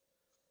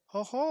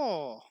 Ho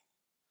ho!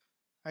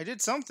 I did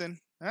something,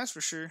 that's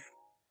for sure.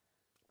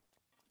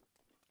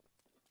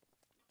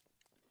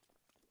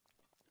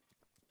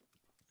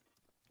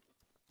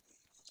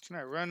 Can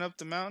I run up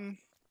the mountain?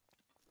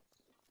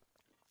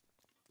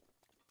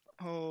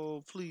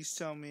 Oh, please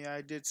tell me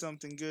I did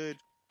something good.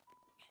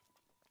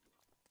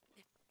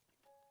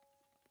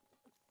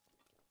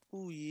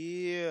 Oh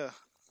yeah.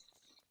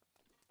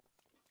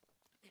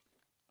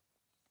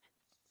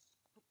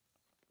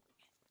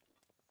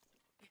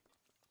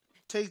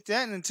 Take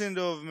that,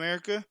 Nintendo of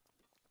America.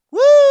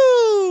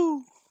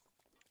 Woo!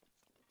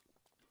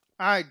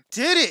 I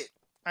did it!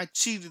 I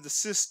cheated the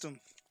system.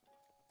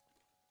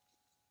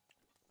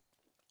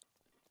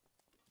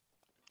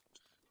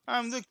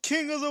 I'm the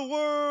king of the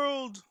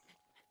world!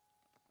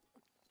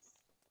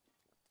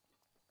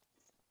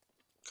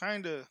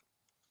 Kinda.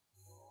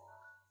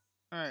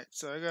 Alright,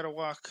 so I gotta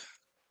walk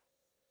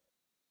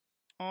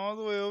all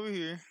the way over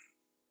here.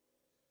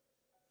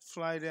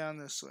 Fly down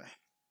this way.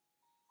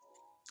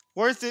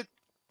 Worth it!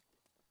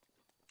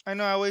 I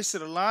know I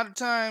wasted a lot of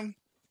time,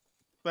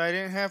 but I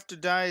didn't have to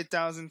die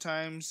 1,000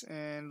 times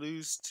and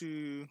lose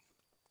to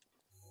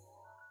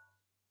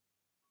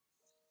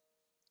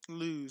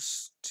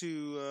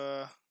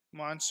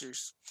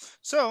monsters.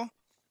 So,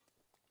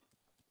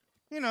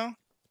 you know,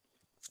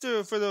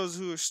 for those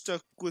who are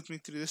stuck with me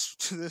through this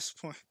to this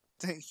point,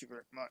 thank you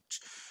very much.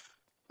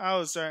 I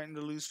was starting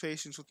to lose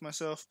patience with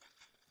myself.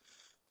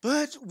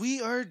 But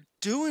we are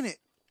doing it.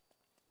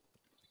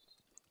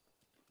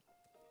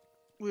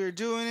 We are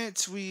doing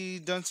it. We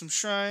done some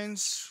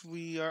shrines.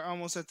 We are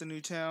almost at the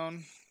new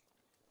town,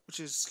 which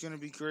is going to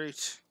be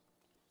great.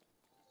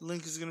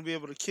 Link is going to be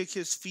able to kick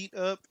his feet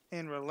up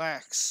and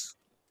relax.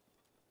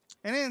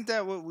 And isn't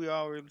that what we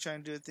all really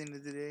trying to do at the end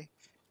of the day?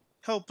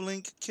 Help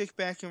Link kick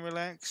back and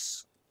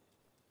relax.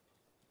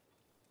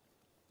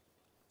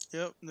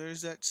 Yep,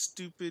 there's that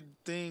stupid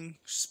thing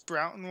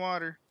sprouting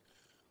water.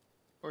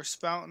 Or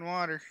spouting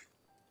water.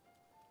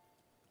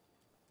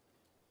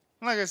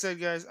 Like I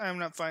said, guys, I'm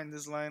not fighting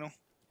this Lionel.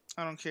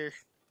 I don't care.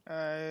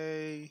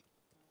 I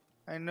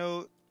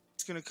know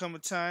it's gonna come a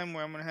time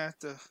where I'm gonna have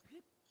to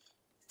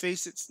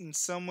face it in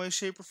some way,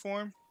 shape, or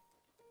form.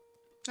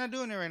 Not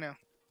doing it right now.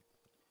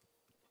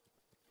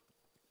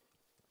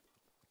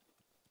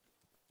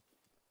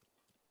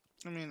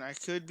 I mean, I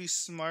could be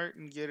smart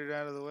and get it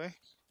out of the way.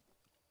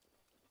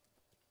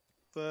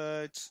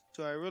 But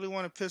do I really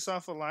want to piss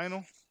off a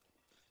Lionel?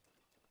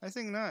 I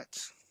think not.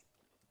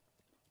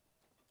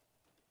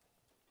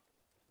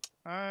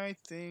 I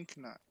think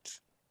not.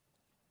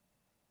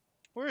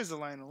 Where is the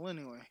Lionel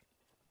anyway?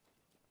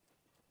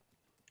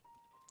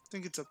 I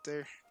think it's up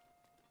there.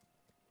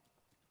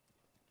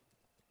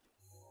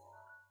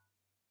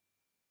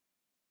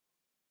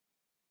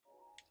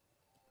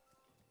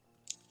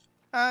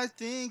 I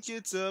think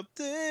it's up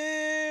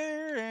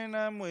there, and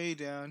I'm way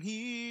down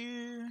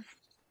here.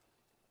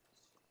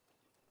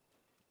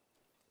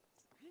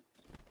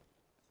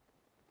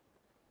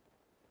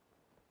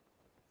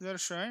 Is that a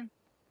shrine?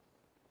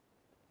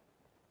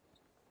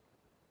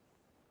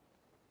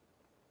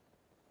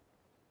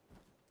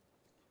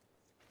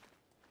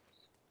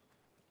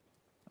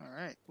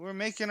 Alright, we're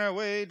making our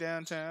way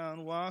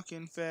downtown,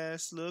 walking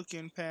fast,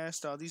 looking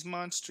past all these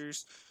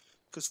monsters,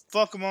 because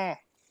fuck them all.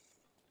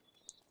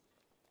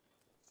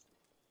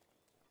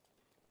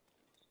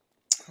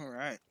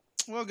 Alright.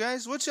 Well,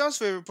 guys, what's y'all's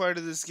favorite part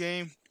of this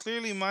game?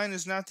 Clearly mine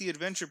is not the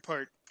adventure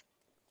part.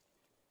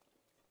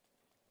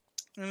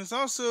 And it's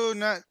also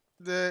not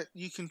that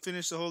you can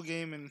finish the whole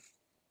game in,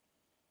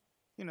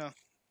 you know,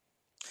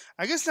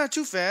 I guess not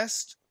too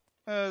fast.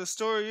 The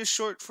story is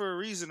short for a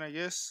reason, I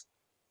guess.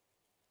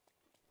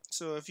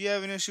 So if you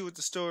have an issue with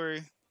the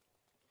story,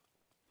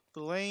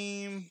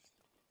 blame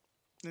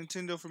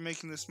Nintendo for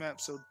making this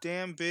map so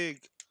damn big.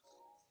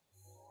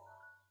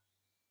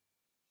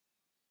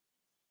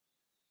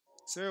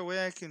 Is there a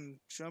way I can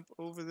jump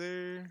over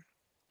there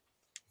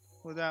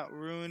without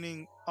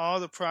ruining all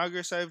the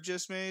progress I've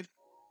just made?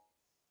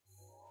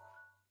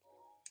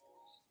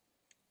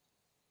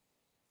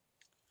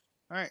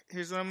 Alright,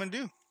 here's what I'm going to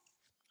do.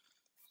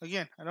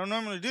 Again, I don't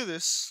normally do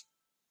this,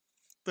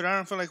 but I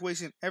don't feel like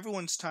wasting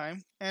everyone's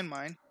time and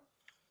mine.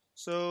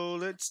 So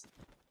let's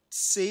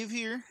save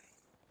here.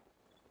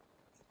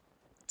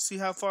 See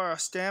how far our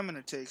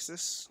stamina takes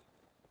us.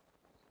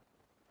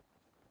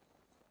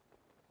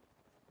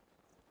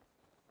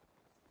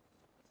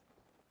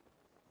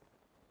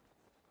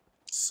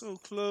 So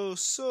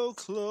close, so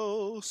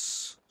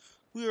close.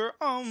 We are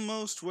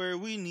almost where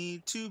we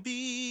need to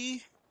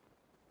be.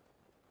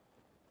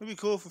 It'd be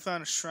cool if we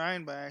found a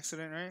shrine by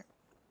accident, right?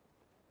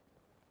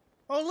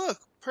 Oh look,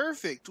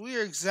 perfect. We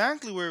are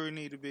exactly where we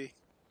need to be.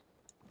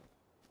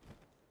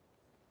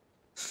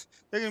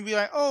 They're gonna be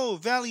like, oh,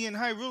 Valiant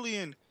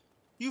Hyrulean,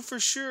 you for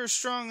sure are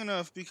strong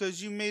enough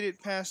because you made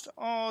it past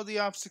all the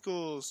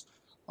obstacles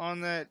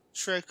on that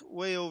trek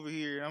way over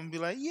here. I'm gonna be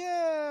like,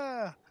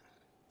 yeah,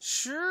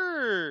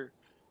 sure,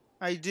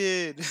 I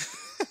did.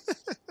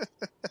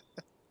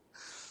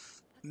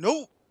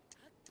 Nope,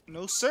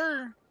 no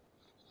sir.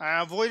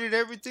 I avoided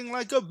everything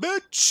like a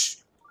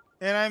bitch,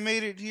 and I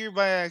made it here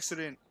by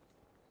accident.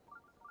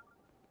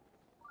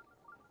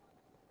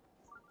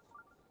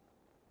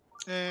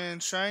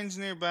 And shrines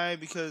nearby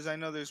because I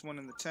know there's one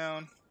in the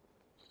town.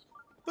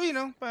 But you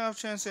know, by off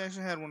chance they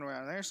actually had one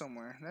around there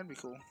somewhere. That'd be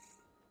cool.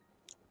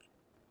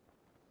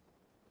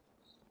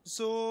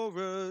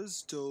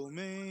 Zora's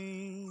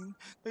domain.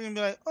 They're gonna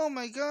be like, oh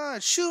my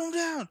god, shoot him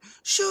down!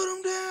 Shoot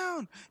him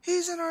down!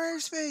 He's in our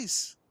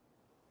airspace!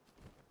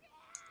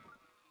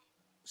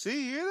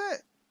 See, you hear that?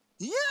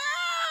 Yeah!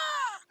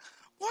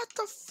 What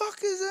the fuck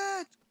is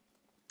that?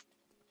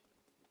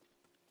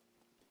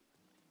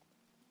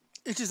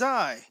 It is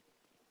I,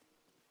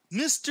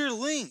 Mr.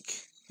 Link.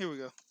 Here we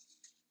go.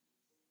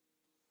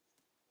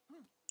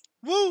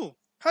 Whoa!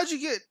 How'd you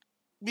get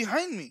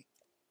behind me?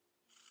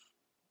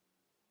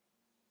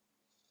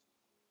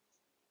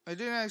 I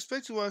did not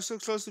expect you while so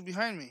closely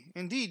behind me.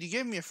 Indeed, you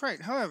gave me a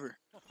fright. However,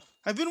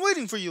 I've been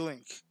waiting for you,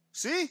 Link.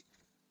 See?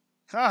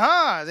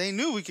 Haha! They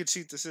knew we could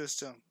cheat the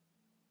system.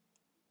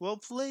 Well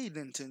played,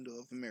 Nintendo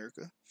of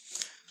America.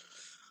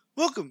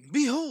 Welcome,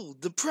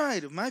 behold, the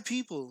pride of my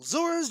people,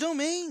 Zora's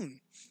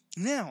domain.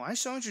 Now I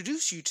shall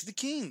introduce you to the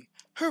king.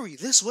 Hurry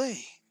this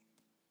way.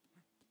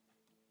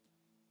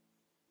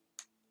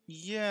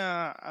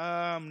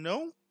 Yeah,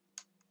 no.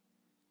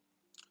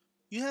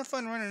 You have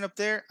fun running up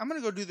there. I'm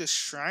gonna go do this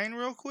shrine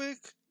real quick.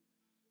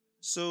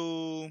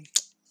 So,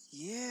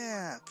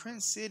 Yeah,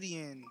 Prince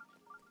Sidian.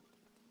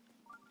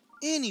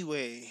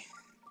 Anyway,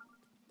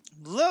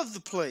 love the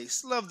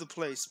place, love the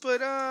place.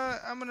 But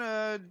I'm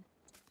gonna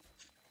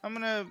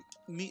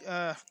meet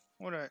how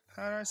do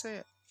I say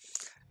it?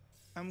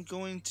 I'm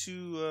going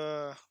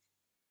to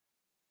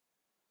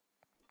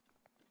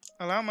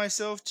allow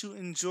myself to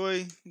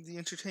enjoy the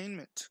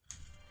entertainment.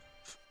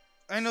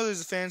 I know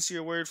there's a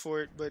fancier word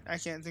for it, but I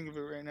can't think of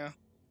it right now.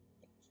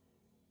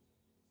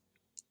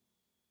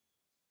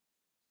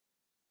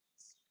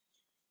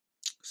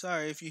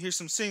 Sorry if you hear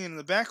some singing in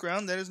the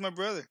background. That is my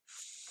brother.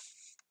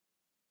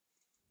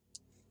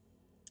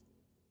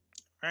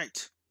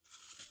 Right.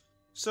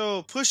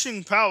 So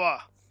pushing power.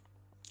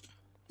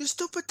 You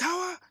stupid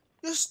tower!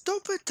 You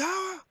stupid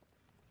tower!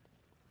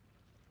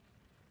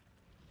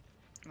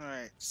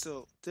 Alright,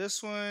 so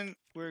this one,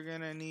 we're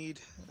gonna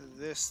need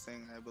this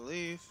thing, I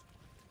believe.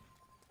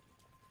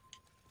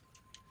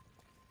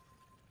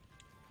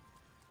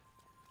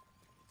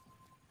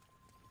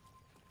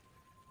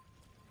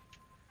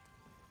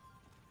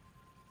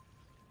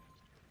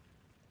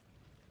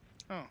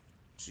 Oh,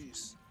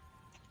 jeez.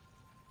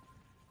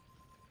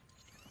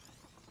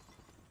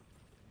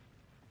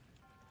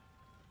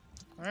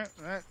 Alright,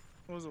 that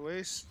was a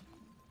waste.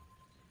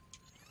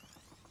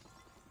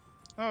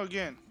 Oh,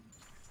 again.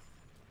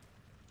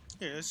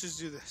 Here, let's just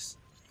do this.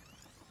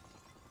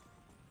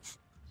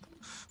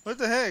 What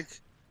the heck?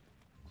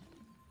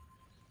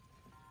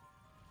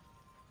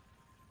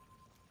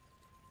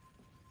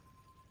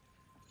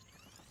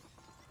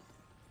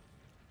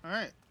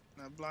 Alright,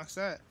 that blocks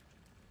that.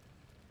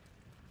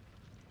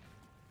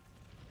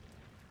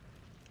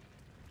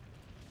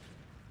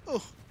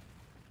 Oh!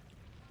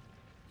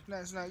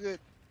 That's not good.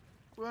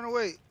 Run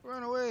away!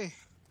 Run away!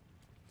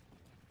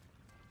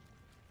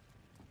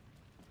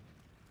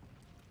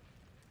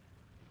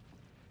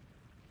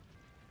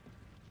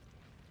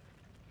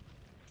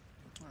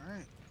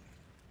 Alright.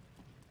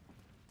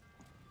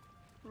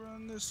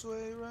 Run this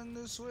way, run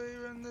this way,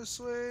 run this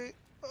way.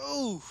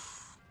 Oh!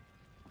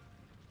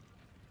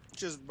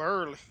 Just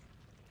barely.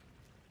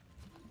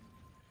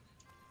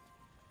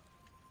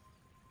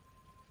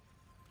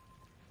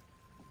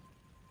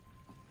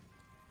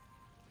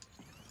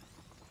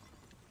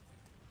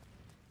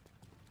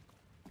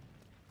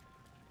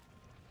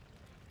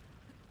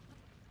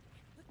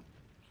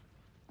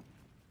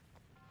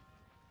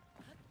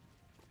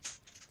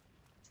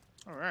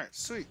 Alright,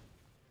 sweet.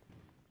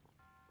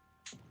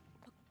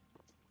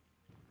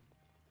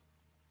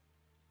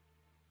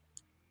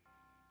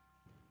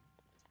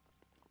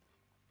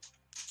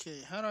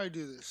 Okay, how do I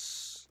do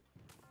this?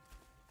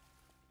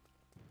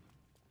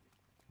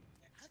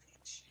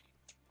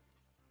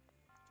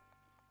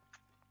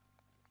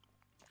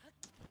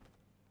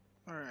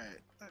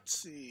 Alright, let's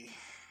see.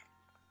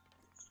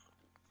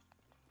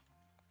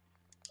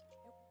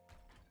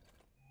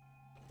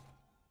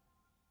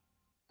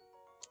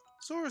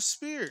 Sword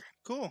spear.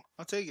 Cool,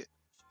 I'll take it.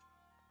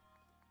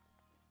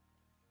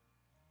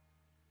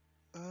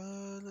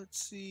 Let's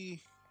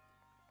see.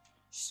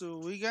 So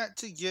we got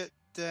to get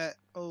that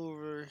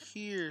over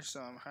here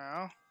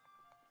somehow.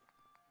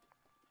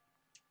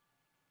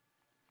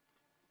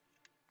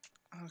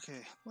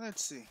 Okay,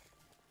 let's see.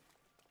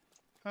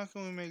 How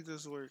can we make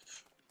this work?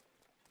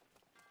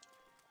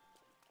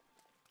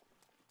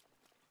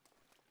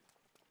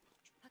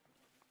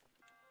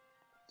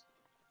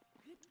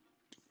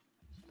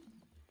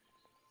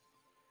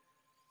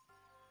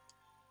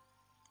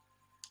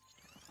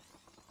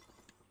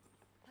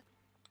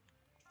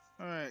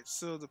 Alright,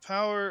 so the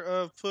power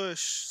of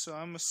push. So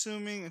I'm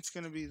assuming it's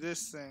going to be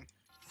this thing.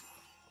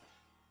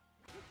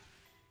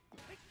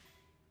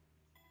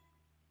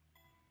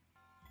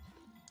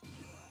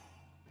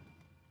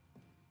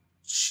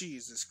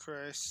 Jesus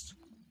Christ.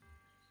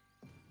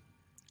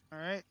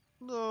 Alright,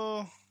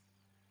 low.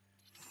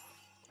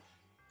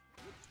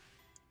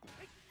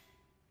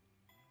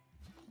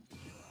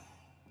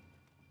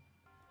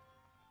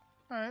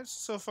 Alright,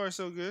 so far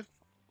so good.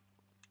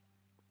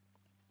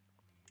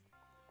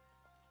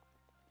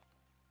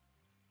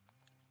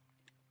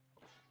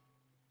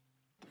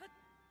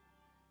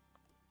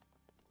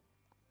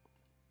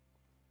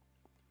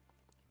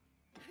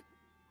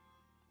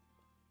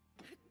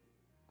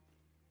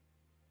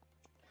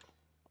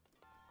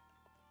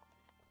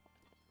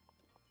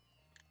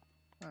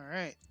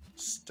 Alright,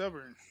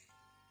 stubborn.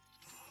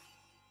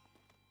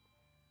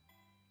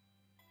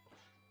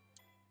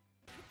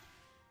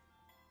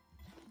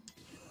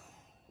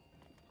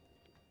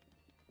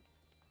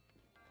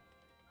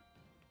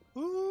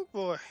 Ooh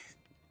boy.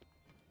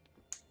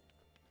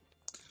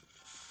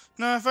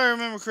 Now, if I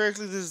remember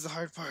correctly, this is the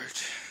hard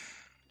part.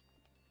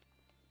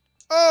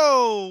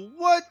 Oh,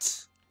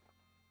 what?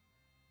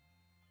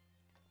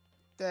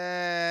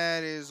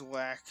 That is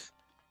whack.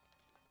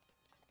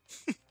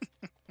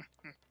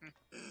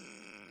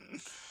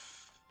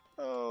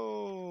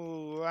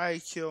 Oh,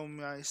 I kill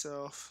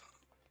myself.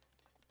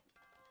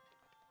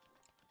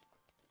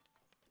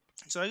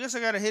 So I guess I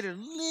gotta hit it a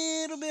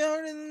little bit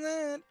harder than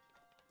that.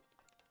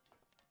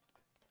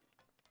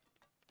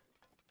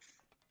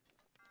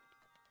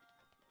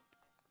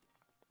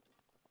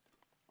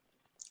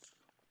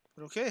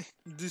 Okay,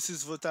 this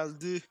is what I'll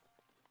do.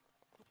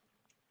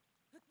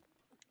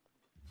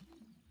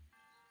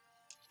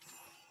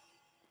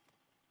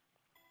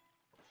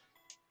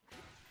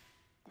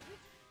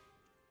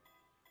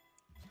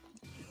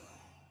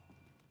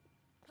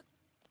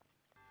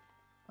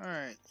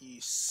 Alright, you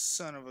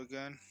son of a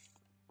gun.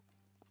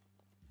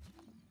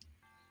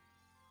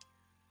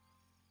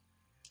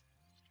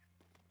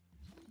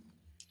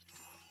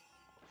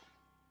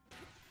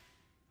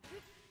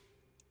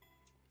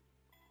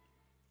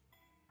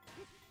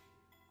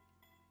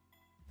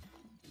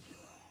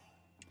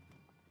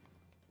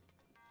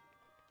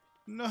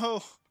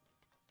 No!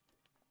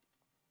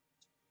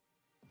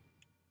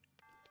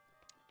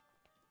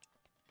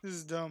 This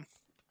is dumb.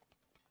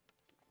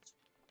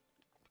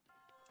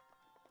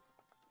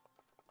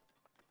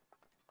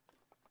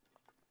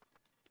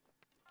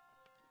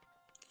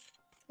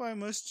 Why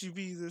must you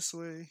be this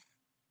way?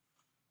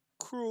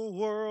 Cruel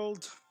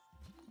world.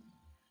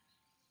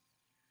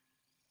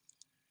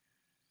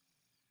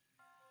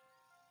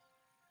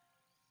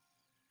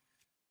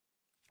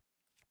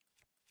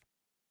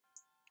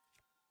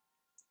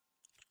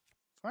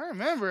 If I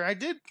remember, I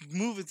did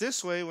move it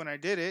this way when I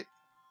did it.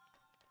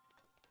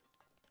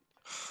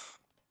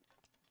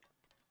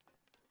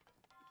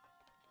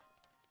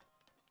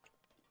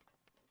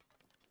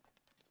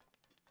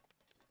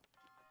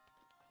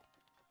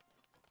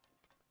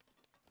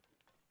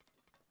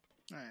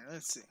 Alright,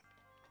 let's see.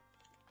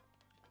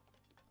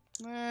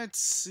 Let's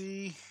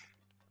see.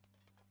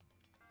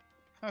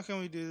 How can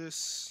we do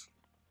this?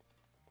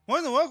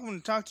 More than welcome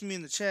to talk to me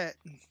in the chat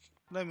and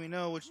let me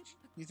know what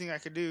you think I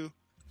could do.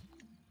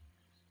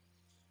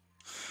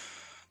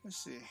 Let's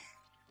see.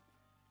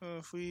 So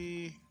if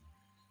we...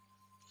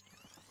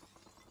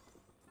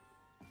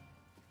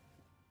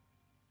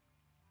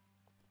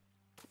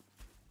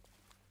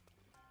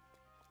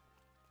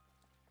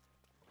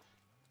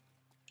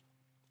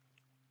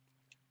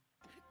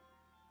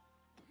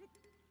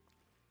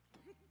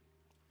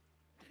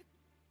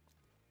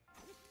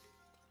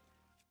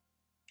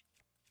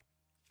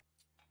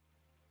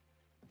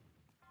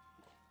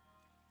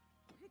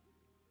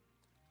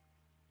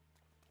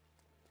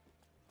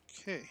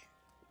 Okay.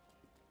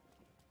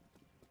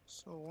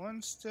 So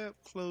one step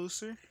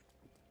closer.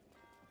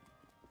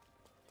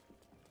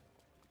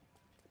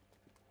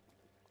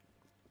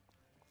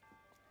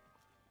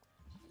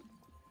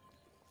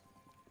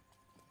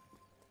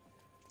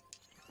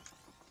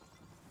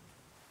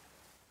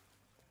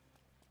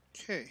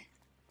 Okay.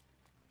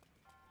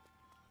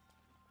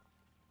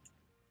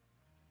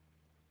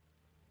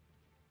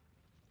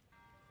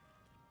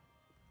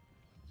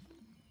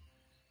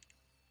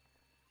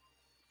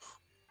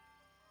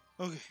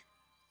 Okay.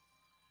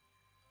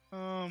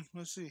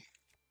 Let's see.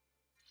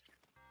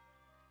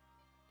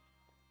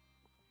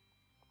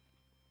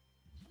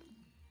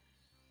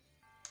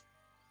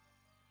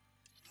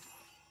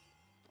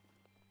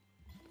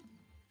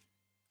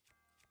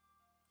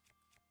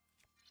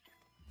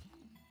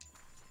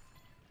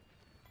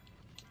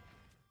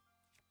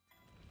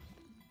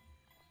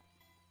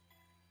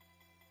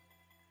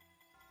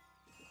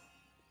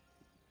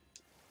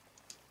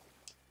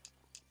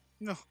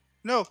 No.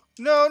 No.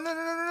 No, no, no, no,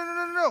 no,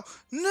 no, no, no,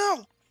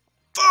 no!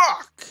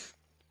 Fuck!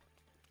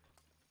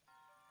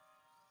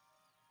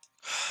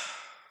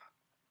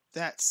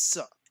 That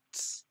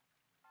sucks.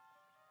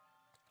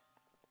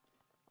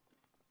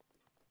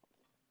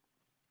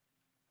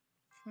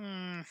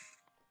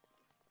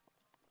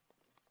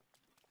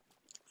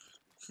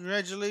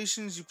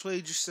 Congratulations, you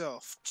played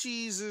yourself.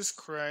 Jesus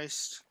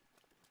Christ.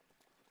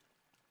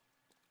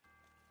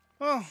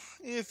 Well,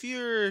 if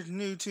you're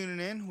new tuning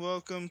in,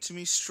 welcome to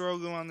me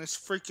struggling on this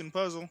freaking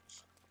puzzle.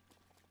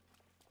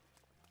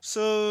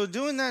 So,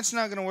 doing that's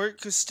not going to work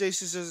because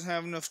Stasis doesn't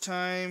have enough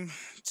time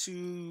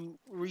to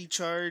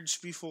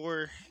recharge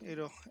before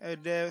it'll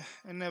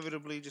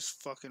inevitably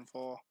just fucking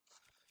fall.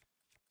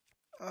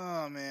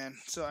 Oh, man.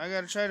 So, I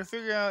got to try to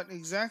figure out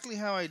exactly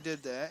how I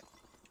did that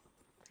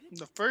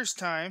the first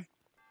time.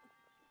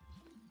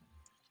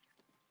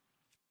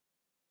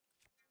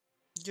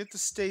 Get the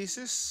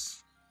stasis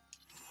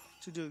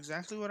to do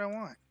exactly what I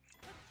want.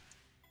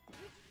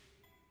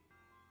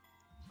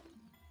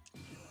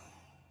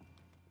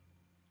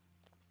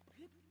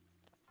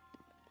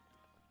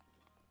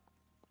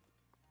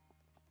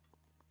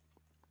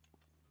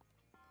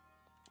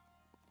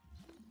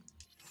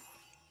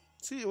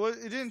 See, what?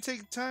 It didn't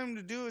take time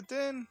to do it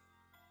then.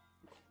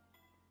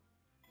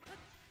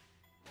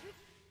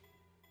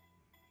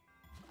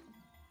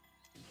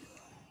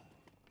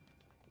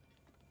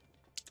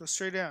 Go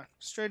straight down,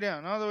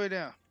 all the way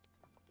down.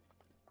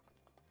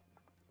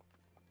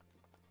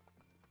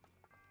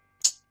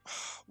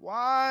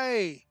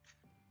 Why?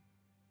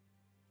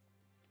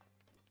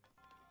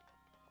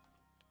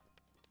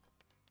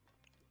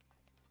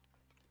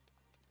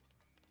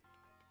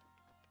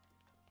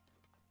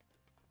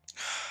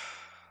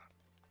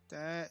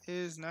 That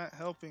is not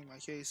helping my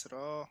case at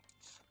all.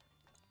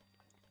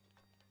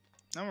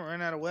 I'm gonna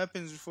run out of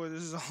weapons before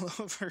this is all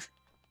over.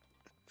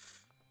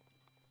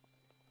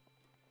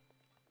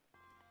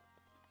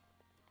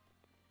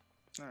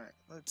 Alright,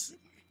 let's see.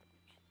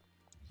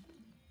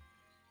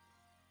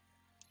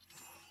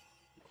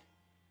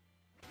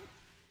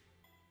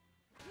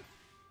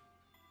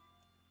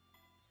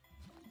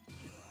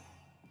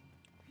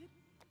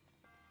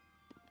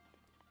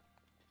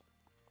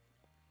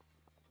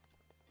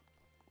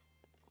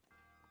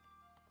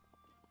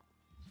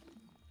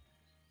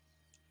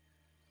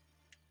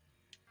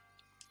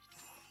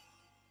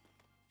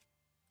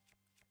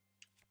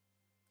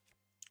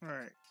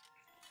 Alright.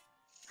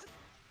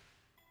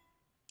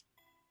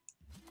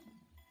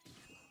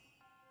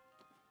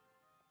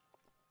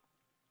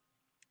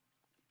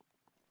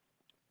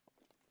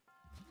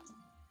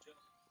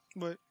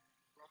 But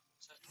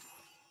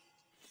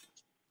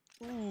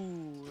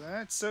ooh,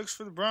 that sucks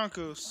for the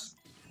Broncos.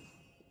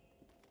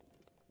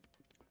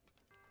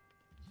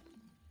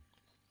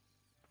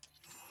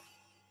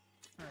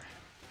 Alright.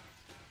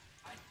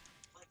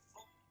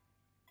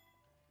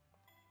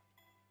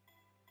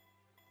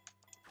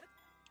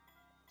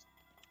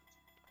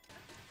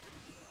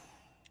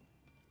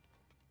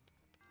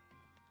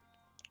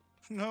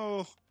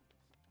 No.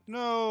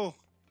 No.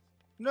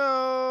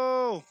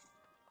 No.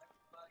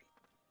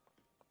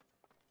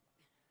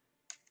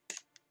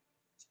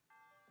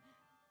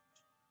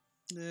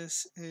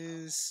 This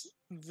is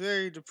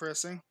very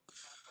depressing.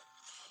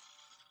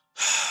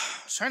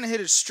 I was trying to hit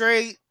it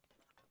straight.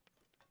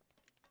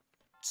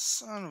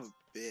 Son of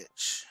a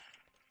bitch.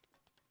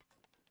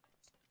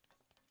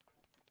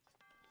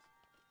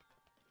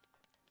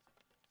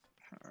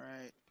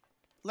 Alright.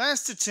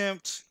 Last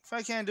attempt. If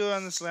I can't do it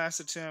on this last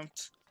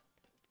attempt,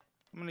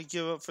 I'm going to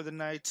give up for the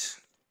night.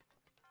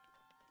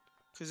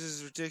 Because this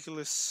is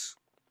ridiculous.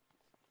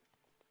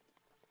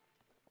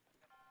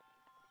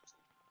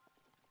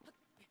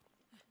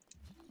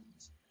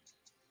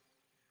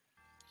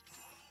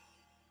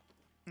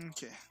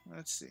 Okay,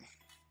 let's see.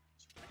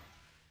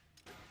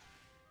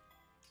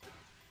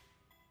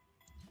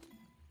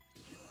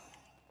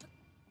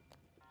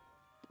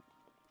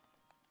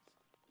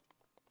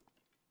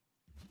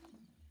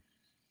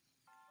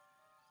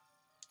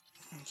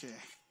 Okay.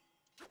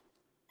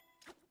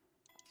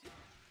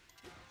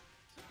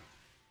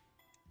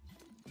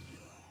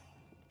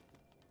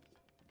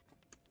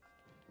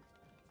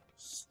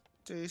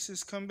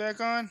 Stasis, come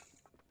back on.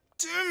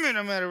 Damn it,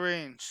 I'm out of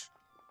range.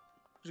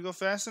 Did it go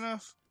fast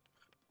enough?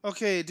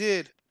 Okay, it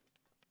did.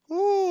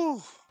 Woo!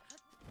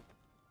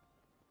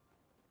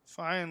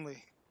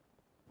 Finally.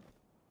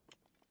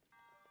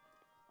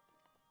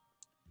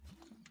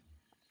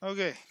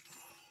 Okay.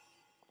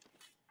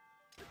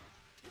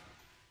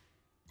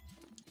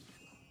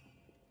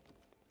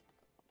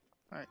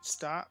 Alright,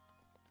 stop.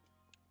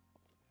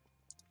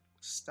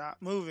 Stop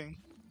moving.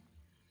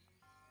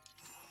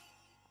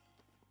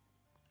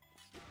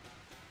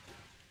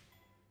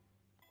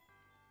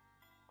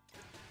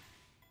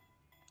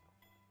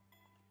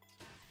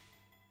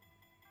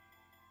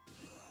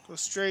 Go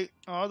straight,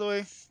 all the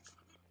way.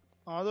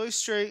 All the way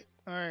straight.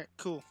 Alright,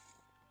 cool.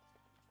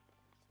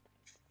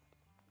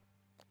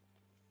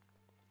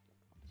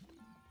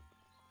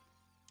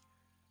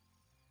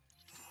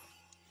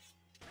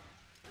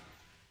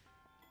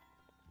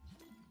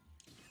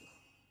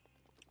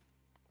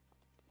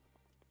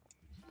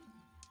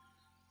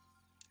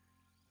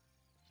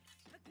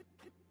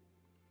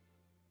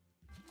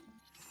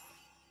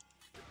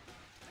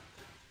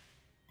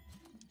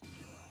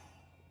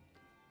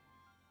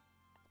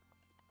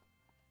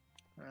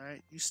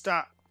 Alright, you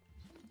stop.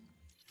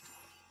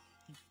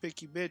 You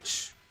picky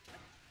bitch.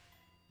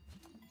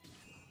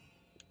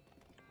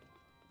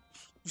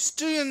 You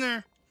stay in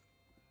there.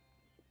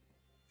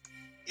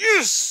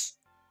 Yes!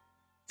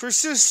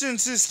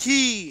 Persistence is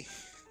key.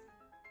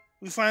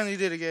 We finally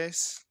did it,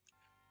 guys.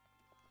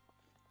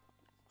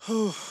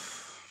 Whew.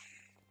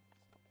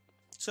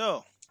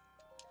 So,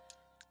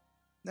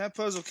 that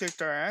puzzle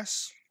kicked our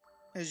ass,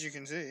 as you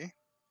can see.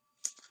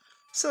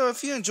 So,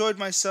 if you enjoyed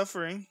my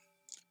suffering,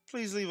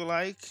 please leave a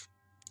like.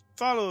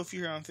 Follow if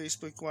you're on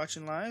Facebook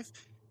watching live.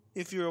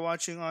 If you're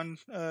watching on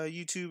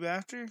YouTube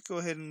after, go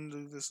ahead and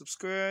do the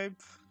subscribe.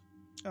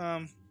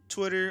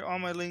 Twitter, all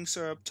my links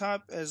are up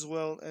top as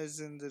well as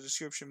in the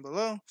description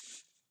below.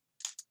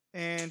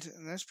 And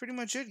that's pretty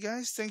much it,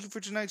 guys. Thank you for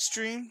tonight's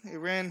stream. It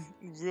ran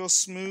real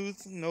smooth.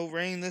 No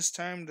rain this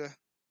time to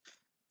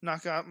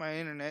knock out my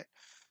internet.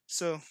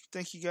 So,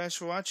 thank you guys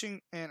for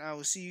watching, and I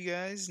will see you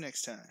guys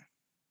next time.